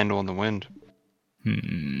like a candle in the wind.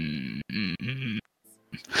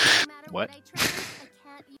 What?